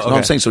the music. You know what I'm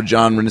okay. saying? So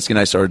John Reninsky and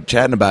I started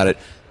chatting about it,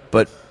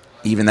 but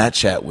even that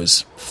chat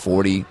was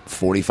 40,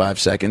 45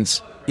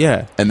 seconds,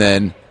 Yeah. and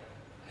then.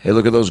 Hey,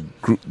 look at those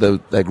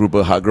that group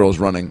of hot girls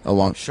running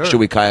along. Sure. Should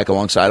we kayak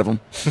alongside of them?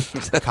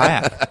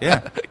 Kayak. Yeah.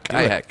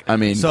 kayak. I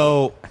mean,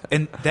 So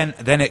and then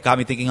it got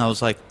me thinking. I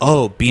was like,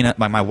 oh, being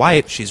my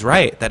wife, she's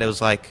right. That it was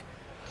like,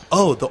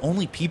 oh, the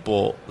only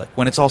people like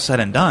when it's all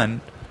said and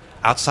done,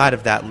 outside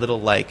of that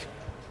little like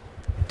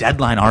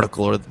deadline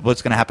article or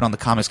what's going to happen on the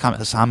comics,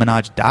 Hassan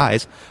Minhaj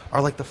dies,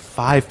 are like the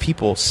 5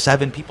 people,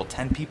 7 people,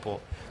 10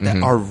 people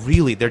that are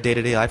really their day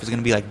to day life is going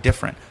to be like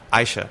different.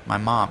 Aisha, my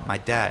mom, my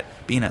dad,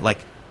 being at like.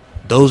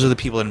 Those are the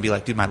people that would be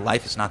like, dude, my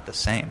life is not the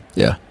same.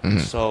 yeah.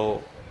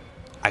 So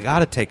I got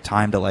to take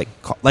time to like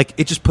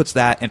it just puts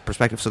that in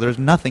perspective. So there's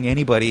nothing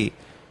anybody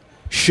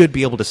should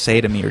be able to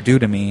say to me or do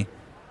to me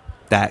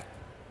that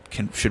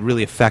should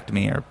really affect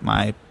me or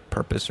my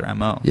purpose or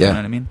MO. You Yeah. know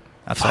what I mean?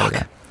 Outside of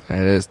that. It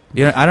is.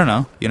 I don't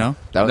know, you know?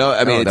 That was, No,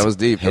 I mean that it's- was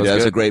deep. Hey, That was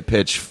that's good. a great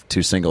pitch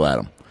to single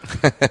Adam.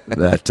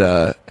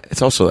 That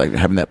it's also like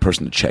having that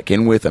person to check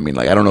in with. I mean,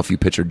 like I don't know if you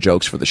pitch her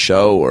jokes for the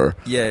show or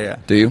Yeah.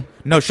 do you?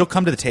 No, she'll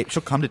come to the tape.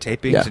 She'll come to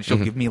tapings Yeah. and she'll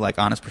give me like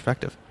honest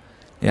perspective.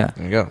 Yeah.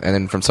 There you go. And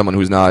then from someone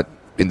who's not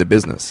in the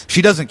business.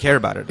 She doesn't care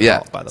about it at Yeah.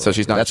 all, by the way. So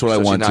she's not. That's what I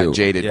so want she's not too.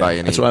 jaded Yeah. by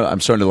any. That's why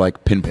I'm starting to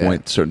like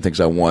pinpoint certain things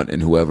I want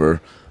in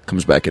whoever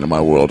comes back into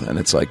my world, and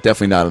it's like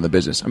definitely not in the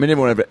business. I mean,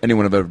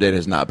 anyone I've ever dated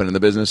has not been in the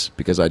business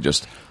because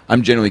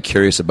I'm genuinely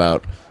curious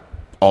about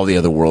all the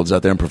other worlds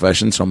out there in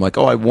professions. So I'm like,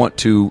 oh, I want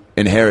to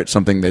inherit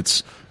something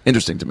that's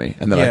interesting to me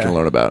and that I Yeah. can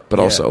learn about. But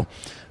Yeah. also,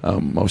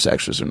 most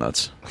actors are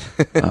nuts.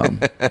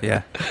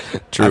 Yeah.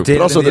 True. I've dated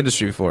But also in the the-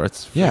 industry before.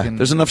 It's Yeah, freaking-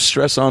 there's enough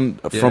stress on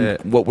from Yeah.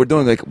 what we're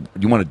doing. Like,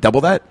 you want to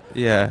double that?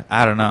 Yeah,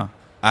 I don't know.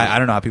 I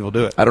don't know how people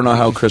do it. I don't know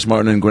how Chris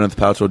Martin and Gwyneth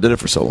Paltrow did it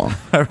for so long.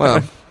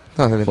 Well,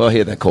 Well, he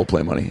had that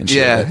Coldplay money, and she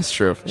yeah, had that, it's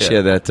true. she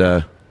had that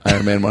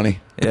Iron Man money.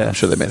 Yeah. I'm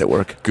sure they made it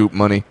work. Goop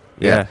money.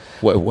 Yeah.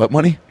 What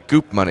money?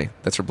 Goop money.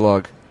 That's her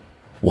blog.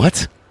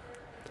 What?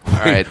 All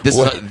right, this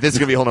What? is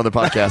gonna be a whole other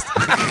podcast.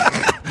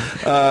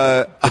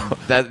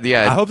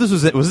 I hope this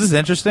was this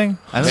interesting.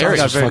 I Very.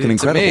 This was fucking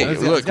To me,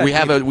 incredible.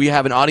 look, we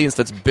have an audience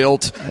that's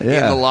built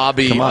Yeah. in the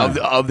lobby Come on.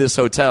 of this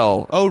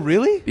hotel. Oh,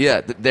 really?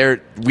 Yeah,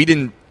 we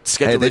didn't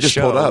schedule. Hey, they this just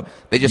show. pulled up.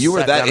 They just you were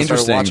sat that down and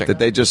started interesting watching. that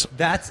they just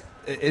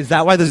Is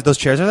that why those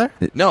chairs are there?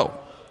 no.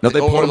 No, they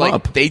Or pulled them like,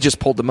 up. They just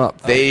pulled them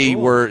up. They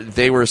were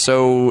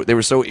so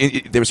That's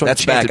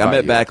enchanted back. I by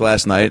met you. back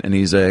last night, and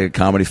he's a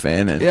comedy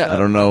fan. And Yeah. I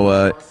don't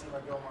know.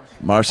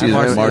 Marcy.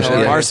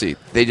 Marcy.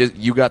 They just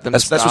you got them.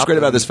 That's to what's stop great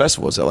about and- this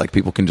festival is that like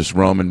people can just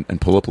roam and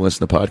pull up and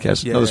listen to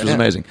podcasts. Yeah, No, this was yeah.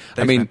 amazing. Thanks,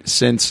 I mean, man.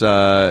 since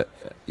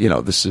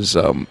this is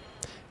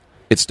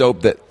it's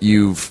dope that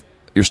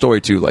your story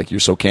too. Like you're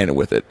so candid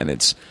with it, and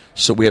it's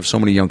so we have so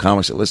many young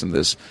comics that listen to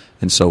this,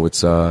 and so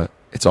it's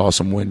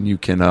awesome when you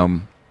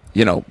can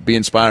be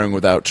inspiring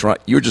without trying.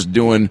 You're just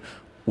doing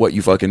what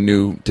you fucking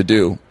knew to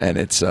do, and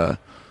it's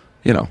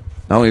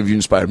not only have you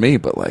inspired me,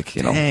 but like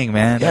Dang,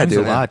 man. yeah, That means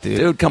dude, a lot, dude.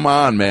 Dude, come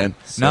on, man.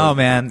 No,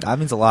 man. That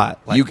means a lot.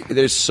 Like,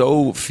 There's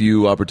so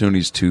few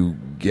opportunities to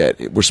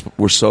get.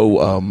 We're so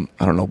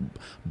I don't know,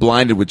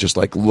 blinded with just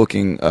like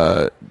looking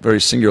very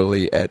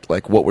singularly at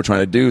like what we're trying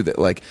to do that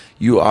like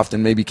you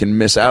often maybe can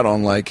miss out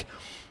on like.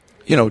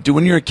 Dude,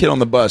 when you're a kid on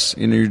the bus,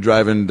 you're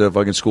driving to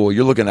fucking school,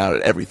 you're looking out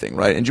at everything,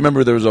 right? And do you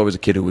remember there was always a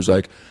kid who was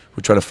like,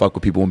 would try to fuck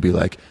with people and be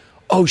like,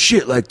 oh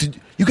shit, like, did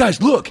you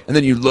guys look? And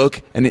then you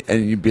look and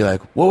you'd be like,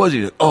 what was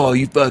it? Oh,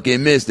 you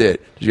fucking missed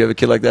it. Did you have a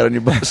kid like that on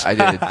your bus? I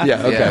did.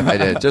 Yeah, okay. Yeah, I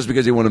did. Just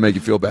because he wanted to make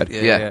you feel bad.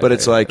 Yeah. But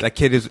it's like, that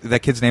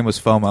kid's name was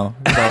FOMO.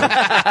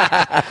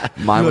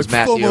 Mine was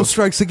Matthew. FOMO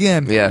strikes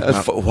again.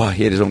 Yeah. wow,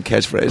 he had his own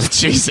catchphrase.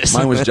 Jesus.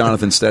 Mine was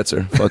Jonathan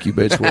Stetzer. Fuck you,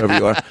 bitch, whoever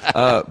you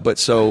are. But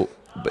so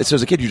as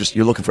a kid,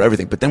 you're looking for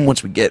everything. But then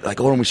once we get like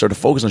older and we start to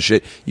focus on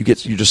shit, you're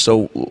just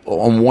so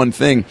on one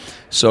thing.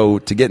 So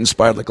to get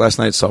inspired, like last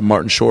night, I saw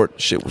Martin Short.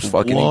 Shit was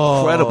fucking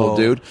incredible,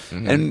 dude.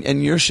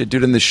 And your shit,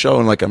 dude, in this show,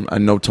 and like I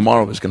know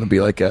tomorrow is going to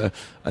be like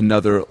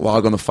another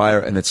log on the fire.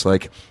 And it's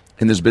like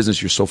in this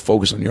business, you're so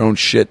focused on your own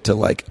shit to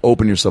like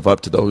open yourself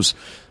up to those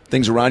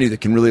things around you that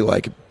can really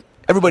like.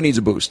 Everybody needs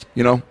a boost,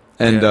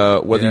 And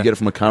whether you get it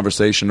from a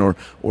conversation or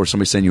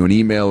somebody sending you an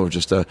email or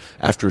just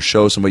after a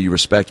show, somebody you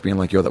respect being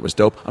like, yo, that was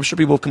dope. I'm sure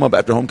people have come up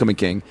after Homecoming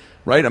King,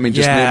 right? I mean,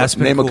 just that's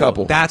been name cool. a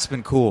couple. That's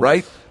been cool.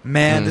 Right?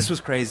 Man, this was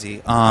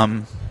crazy.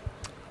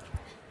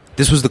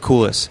 This was the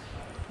coolest.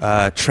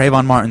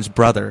 Trayvon Martin's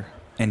brother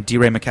and D.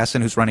 Ray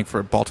McKesson, who's running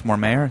for Baltimore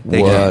mayor.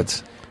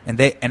 What?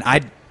 And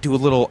I do a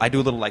little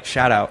like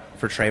shout out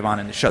for Trayvon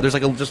in the show. There's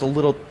like just a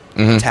little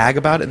tag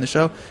about it in the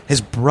show.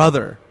 His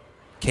brother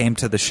came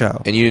to the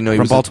show, And you didn't know he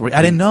from was Baltimore.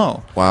 I didn't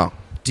know. Wow.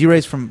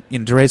 D-Ray's from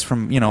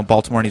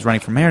Baltimore, and he's running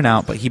for mayor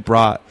now. But he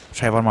brought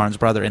Trayvon Martin's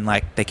brother, and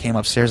like they came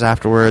upstairs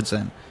afterwards,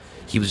 and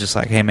he was just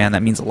like, "Hey, man,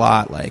 that means a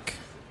lot. Like,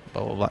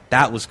 blah blah blah.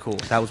 That was cool.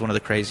 That was one of the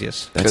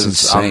craziest. That's 'Cause,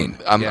 insane.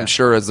 I'm Yeah.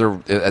 sure as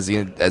he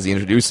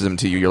introduces him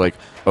to you, you're like,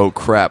 oh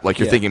crap! Like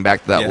you're Yeah. thinking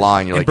back to that Yeah.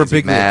 line. You're and like, is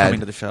he Birbiglia mad? coming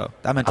to the show.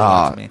 That meant a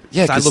lot to me.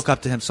 yeah, 'Cause I 'cause- look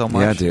up to him so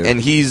much. Yeah, dude. And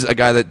he's a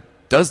guy that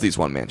does these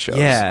one-man shows.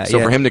 Yeah, So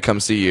yeah. for him to come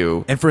see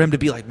you, And for him to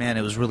be like, man,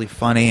 it was really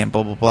funny and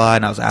blah blah blah,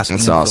 and I was asking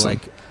That's him awesome. for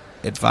like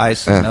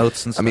advice and Yeah.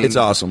 notes and stuff. I mean, It's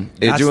awesome.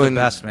 that's doing- the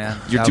best, man.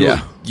 you're That doing was-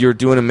 you're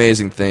doing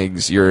amazing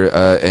things.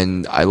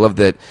 And I love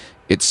that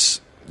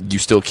you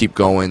still keep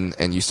going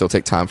and you still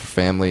take time for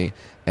family.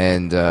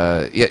 And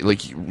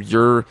like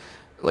you're.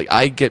 Like,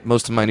 I get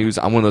most of my news.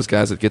 I'm one of those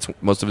guys that gets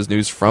most of his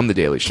news from The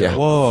Daily Show. Yeah.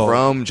 Whoa.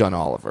 From John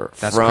Oliver.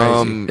 That's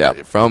from, crazy.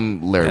 Yeah. From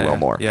Larry Yeah,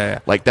 Wilmore. Yeah.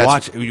 Like,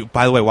 that's...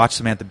 By the way, watch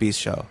Samantha Bee's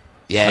show.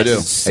 Yes. I do. I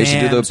used to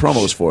do the Sam's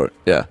promos shit. for it.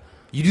 Yeah.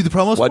 You do the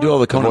promos? Well, I for do it? all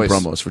the Conan voice.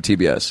 promos for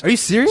TBS. Are you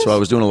serious? So I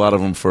was doing a lot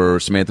of them for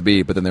Samantha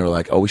Bee, but then they were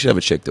like, "Oh, we should have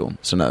a chick do them."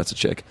 So now it's a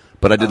chick.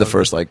 But I did the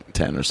first like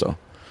 10 or so.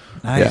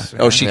 Nice. Yeah.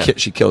 man. Oh, she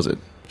kills it.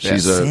 Yeah.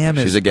 She's Sam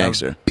she's is a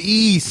gangster.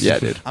 beast. Yeah,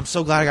 dude. I'm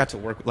so glad I got to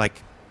work.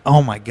 Like,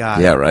 oh my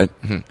god. Yeah, right.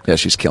 Yeah,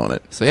 she's killing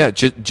it. So, yeah,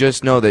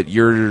 just know that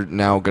you're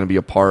now going to be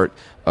a part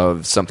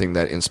of something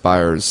that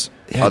inspires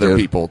Yeah, other dude.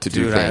 people to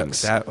do Dude,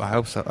 things. I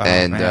hope so. Oh,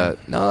 and man.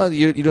 no,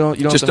 you don't. You don't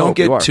Just have to don't hope.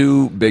 You get are.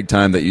 too big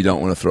time that you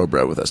don't want to throw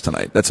bread with us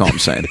tonight. That's all I'm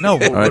saying. No, All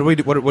right?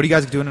 what are you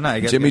guys doing tonight?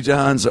 You guys Jimmy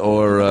John's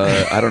or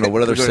I don't know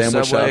what other Go to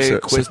sandwich Subway,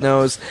 shops.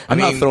 Quiznos. I'm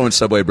not throwing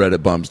Subway bread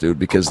at bums, dude,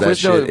 because that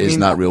shit is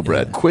not real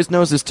bread.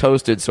 Quiznos is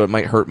toasted, so it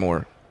might hurt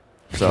more.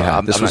 So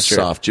Yeah, this I'm was not sure.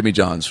 soft. Jimmy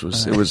John's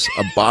was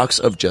a box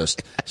of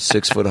just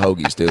 6 foot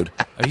hoagies, dude.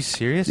 Are you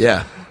serious?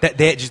 Yeah.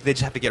 They just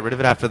have to get rid of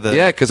it after the.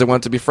 Yeah, because I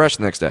want it to be fresh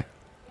the next day.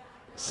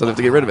 So they have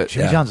to get rid of it.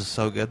 Jimmy Yeah. John's is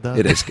so good though.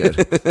 It is good.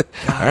 God,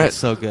 All right. it's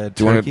so good.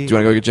 Do you want to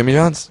go get Jimmy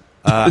John's?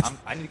 I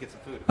need to get some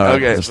food. All right,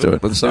 Okay, let's do it.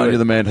 let's do Hassan, it. you're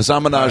the man.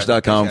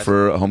 HassanMinaj.com All right, thanks,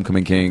 for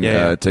Homecoming King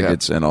Yeah, yeah.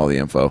 tickets and all the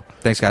info.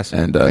 Thanks, guys.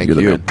 And Thank you're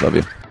the you. man. Love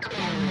you.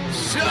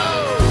 So,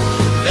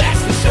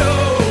 that's the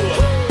show.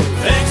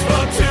 Thanks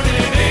for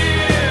tuning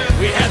in.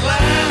 We had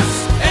laughs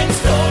and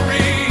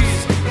stories.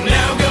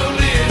 Now go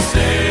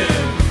listen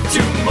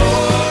to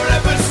more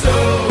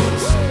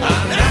episodes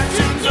on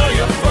iTunes or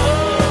your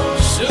phone.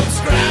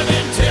 Subscribe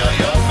and tell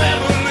your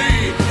family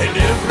and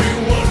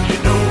everyone you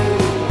know.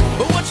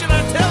 But what should I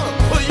tell them?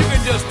 Well, you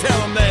can just tell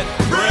them that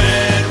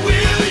Brad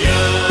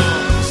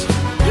Williams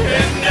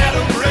and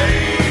Adam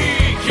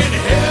Ray can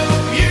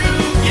help you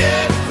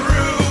get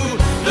through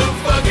the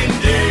fucking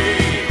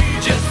day.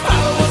 Just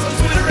follow us on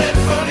Twitter at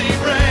Funny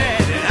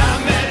Brad, and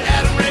I'm at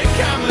Adam Ray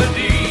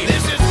Comedy.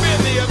 This has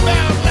been the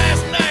About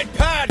Last Night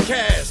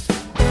podcast.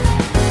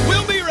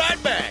 We'll be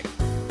right back.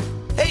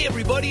 Hey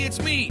everybody,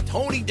 it's me,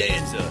 Tony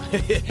Danza.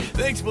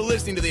 Thanks for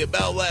listening to the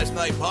About Last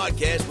Night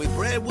podcast with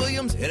Brad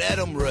Williams and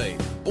Adam Ray.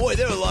 Boy,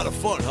 they're a lot of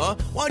fun, huh?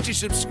 Why don't you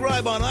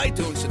subscribe on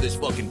iTunes to this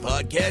fucking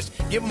podcast,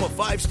 give them a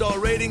 5-star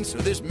rating so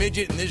this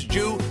midget and this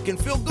Jew can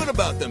feel good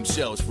about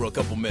themselves for a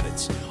couple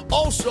minutes.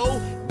 Also,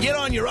 get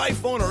on your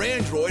iPhone or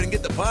Android and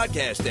get the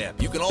podcast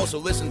app. You can also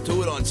listen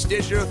to it on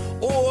Stitcher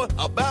or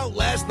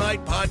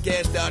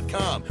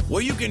AboutLastNightPodcast.com,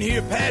 where you can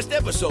hear past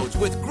episodes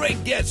with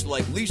great guests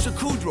like Lisa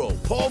Kudrow,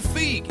 Paul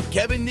Feig,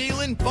 Kevin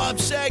Nealon, Bob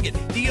Saget,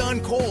 Dion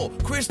Cole,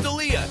 Chris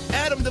D'Elia,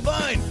 Adam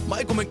Devine,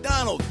 Michael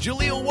McDonald,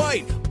 Jaleel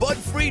White, Bud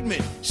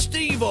Friedman,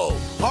 Steve-O,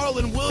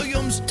 Harlan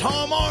Williams,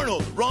 Tom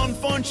Arnold, Ron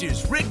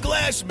Funches, Rick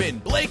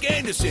Glassman, Blake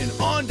Anderson,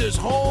 Anders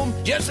Holm,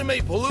 Jessime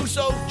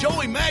Peluso,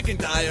 Joey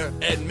McIntyre,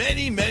 and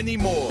many, many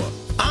more.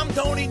 I'm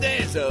Tony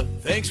Danza.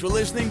 Thanks for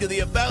listening to the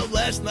About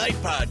Last Night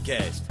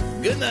podcast.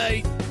 Good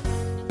night.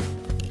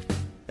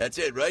 That's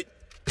it, right?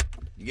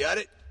 You got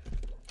it?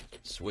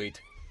 Sweet.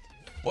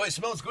 Boy, it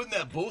smells good in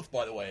that booth,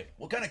 by the way.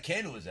 What kind of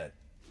candle is that?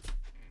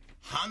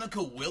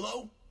 Hanukkah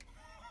willow?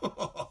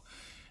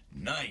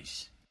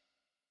 Nice.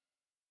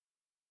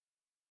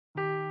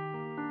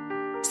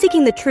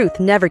 Seeking the truth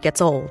never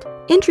gets old.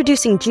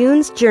 Introducing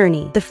June's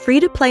Journey, the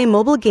free-to-play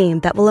mobile game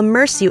that will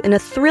immerse you in a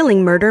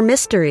thrilling murder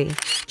mystery.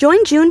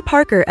 Join June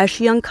Parker as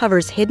she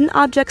uncovers hidden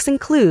objects and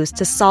clues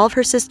to solve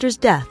her sister's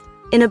death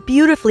in a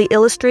beautifully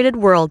illustrated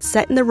world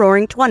set in the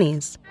Roaring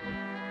 '20s.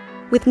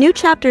 With new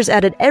chapters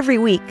added every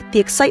week, the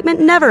excitement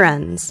never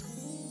ends.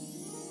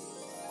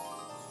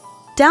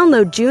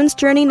 Download June's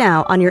Journey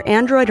now on your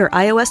Android or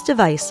iOS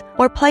device,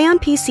 or play on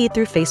PC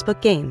through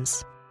Facebook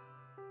Games.